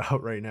face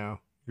out right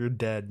now. You're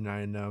dead,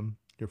 9 Num.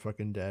 You're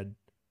fucking dead.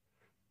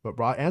 But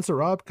answer,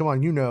 Rob. Come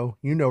on, you know,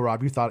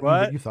 Rob. You thought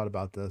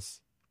about this.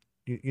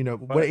 You know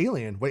what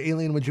alien? What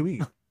alien would you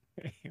eat?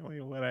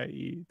 Alien would I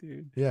eat,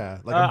 dude? Yeah,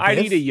 like I'd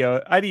eat a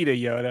Yoda. I'd eat a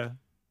Yoda.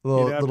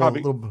 Little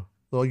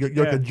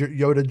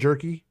Yoda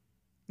jerky.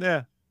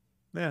 Yeah.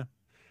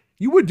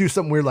 You would do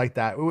something weird like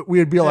that.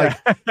 We'd be like,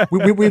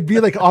 we'd be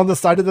like on the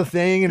side of the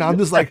thing, and I'm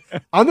just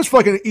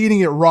fucking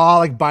eating it raw,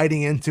 like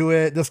biting into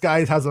it. This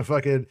guy has a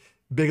fucking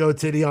big old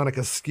titty on like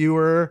a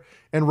skewer,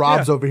 and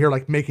Rob's over here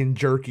like making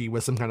jerky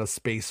with some kind of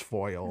space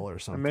foil or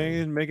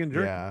something. Making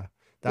jerky. Yeah,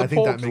 I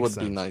think that makes sense.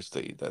 Would be nice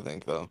to eat. I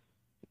think though,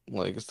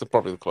 like it's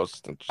probably the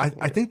closest.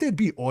 I think they'd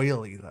be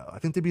oily though. I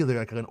think they'd be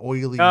like an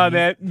oily.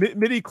 Man,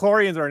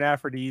 midi-chlorians are an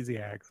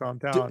aphrodisiac. So I'm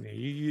telling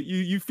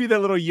you feed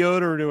that little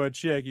Yoda to a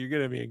chick, you're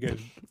gonna be in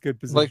good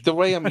position. Like the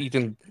way I'm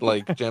eating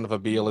like Jennifer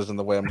Beal isn't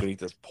the way I'm gonna eat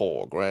this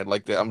pork, right?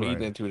 Like I'm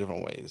eating it 2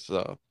 different ways.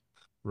 So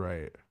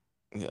right.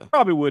 Yeah.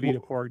 Probably would eat a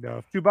pork though.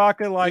 If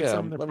Chewbacca likes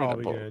them, they're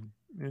probably good.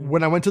 Yeah.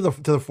 When I went to the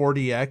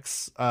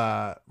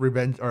 4DX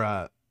Revenge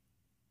or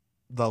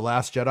The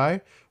Last Jedi,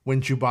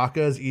 when Chewbacca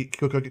is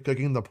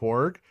cooking the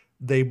pork,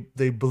 they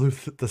blew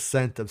the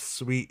scent of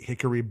sweet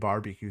hickory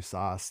barbecue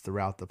sauce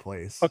throughout the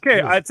place. Okay,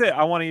 I'd say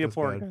I want to eat a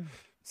pork.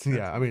 So,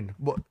 yeah, I mean,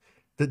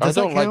 I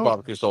don't like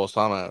barbecue sauce.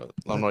 I'm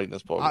not eating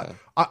this pork.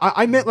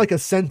 I meant like a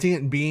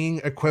sentient being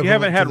equivalent. You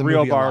haven't had to the real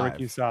movie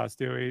barbecue Alive. Sauce,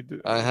 do we?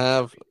 I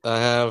have.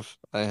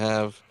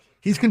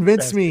 He's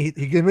convinced me.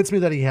 He convinced me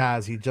that he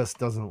has. He just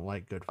doesn't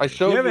like good food. I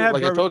showed you,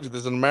 like I told you,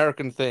 there's an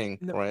American thing,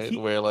 right?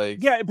 Where like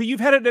but you've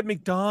had it at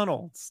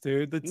McDonald's,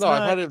 dude.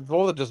 I've had it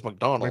more than just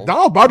McDonald's.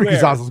 McDonald's barbecue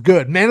sauce is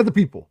good. Man of the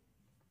people.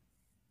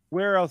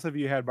 Where else have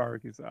you had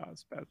barbecue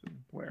sauce, Bethany?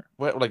 Where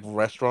like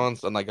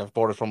restaurants, and like I've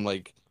bought it from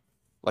like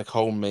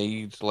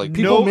homemade, like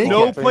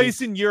no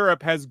place in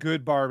Europe has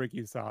good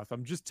barbecue sauce.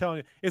 I'm just telling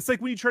you, it's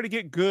like when you try to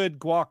get good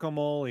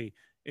guacamole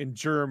in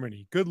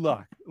Germany. Good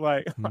luck.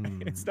 Like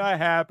it's not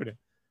happening.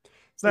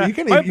 You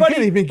can't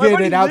even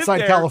get it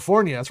outside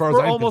California, as far as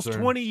I'm almost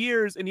concerned. 20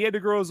 years, and he had to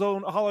grow his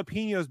own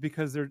jalapenos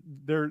because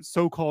their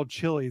so-called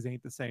chilies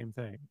ain't the same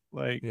thing.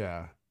 Like,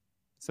 yeah.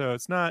 So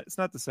it's not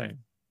the same.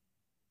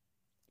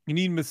 You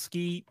need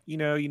mesquite, you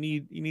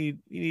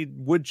need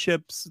wood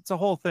chips. It's a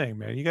whole thing,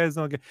 man. You guys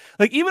don't get,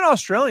 like, even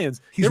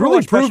Australians. He's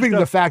really proving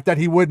the fact that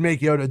he would make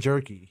Yoda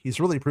jerky. He's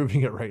really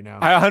proving it right now.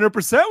 I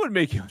 100% would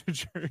make Yoda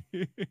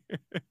jerky.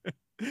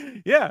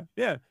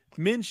 yeah.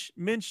 Minch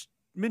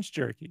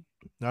jerky.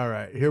 All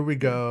right, here we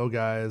go,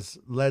 guys.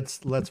 Let's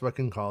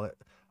fucking call it.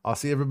 I'll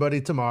see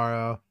everybody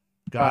tomorrow.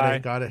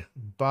 Got it.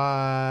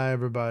 Bye,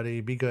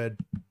 everybody. Be good.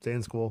 Stay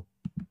in school.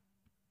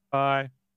 Bye.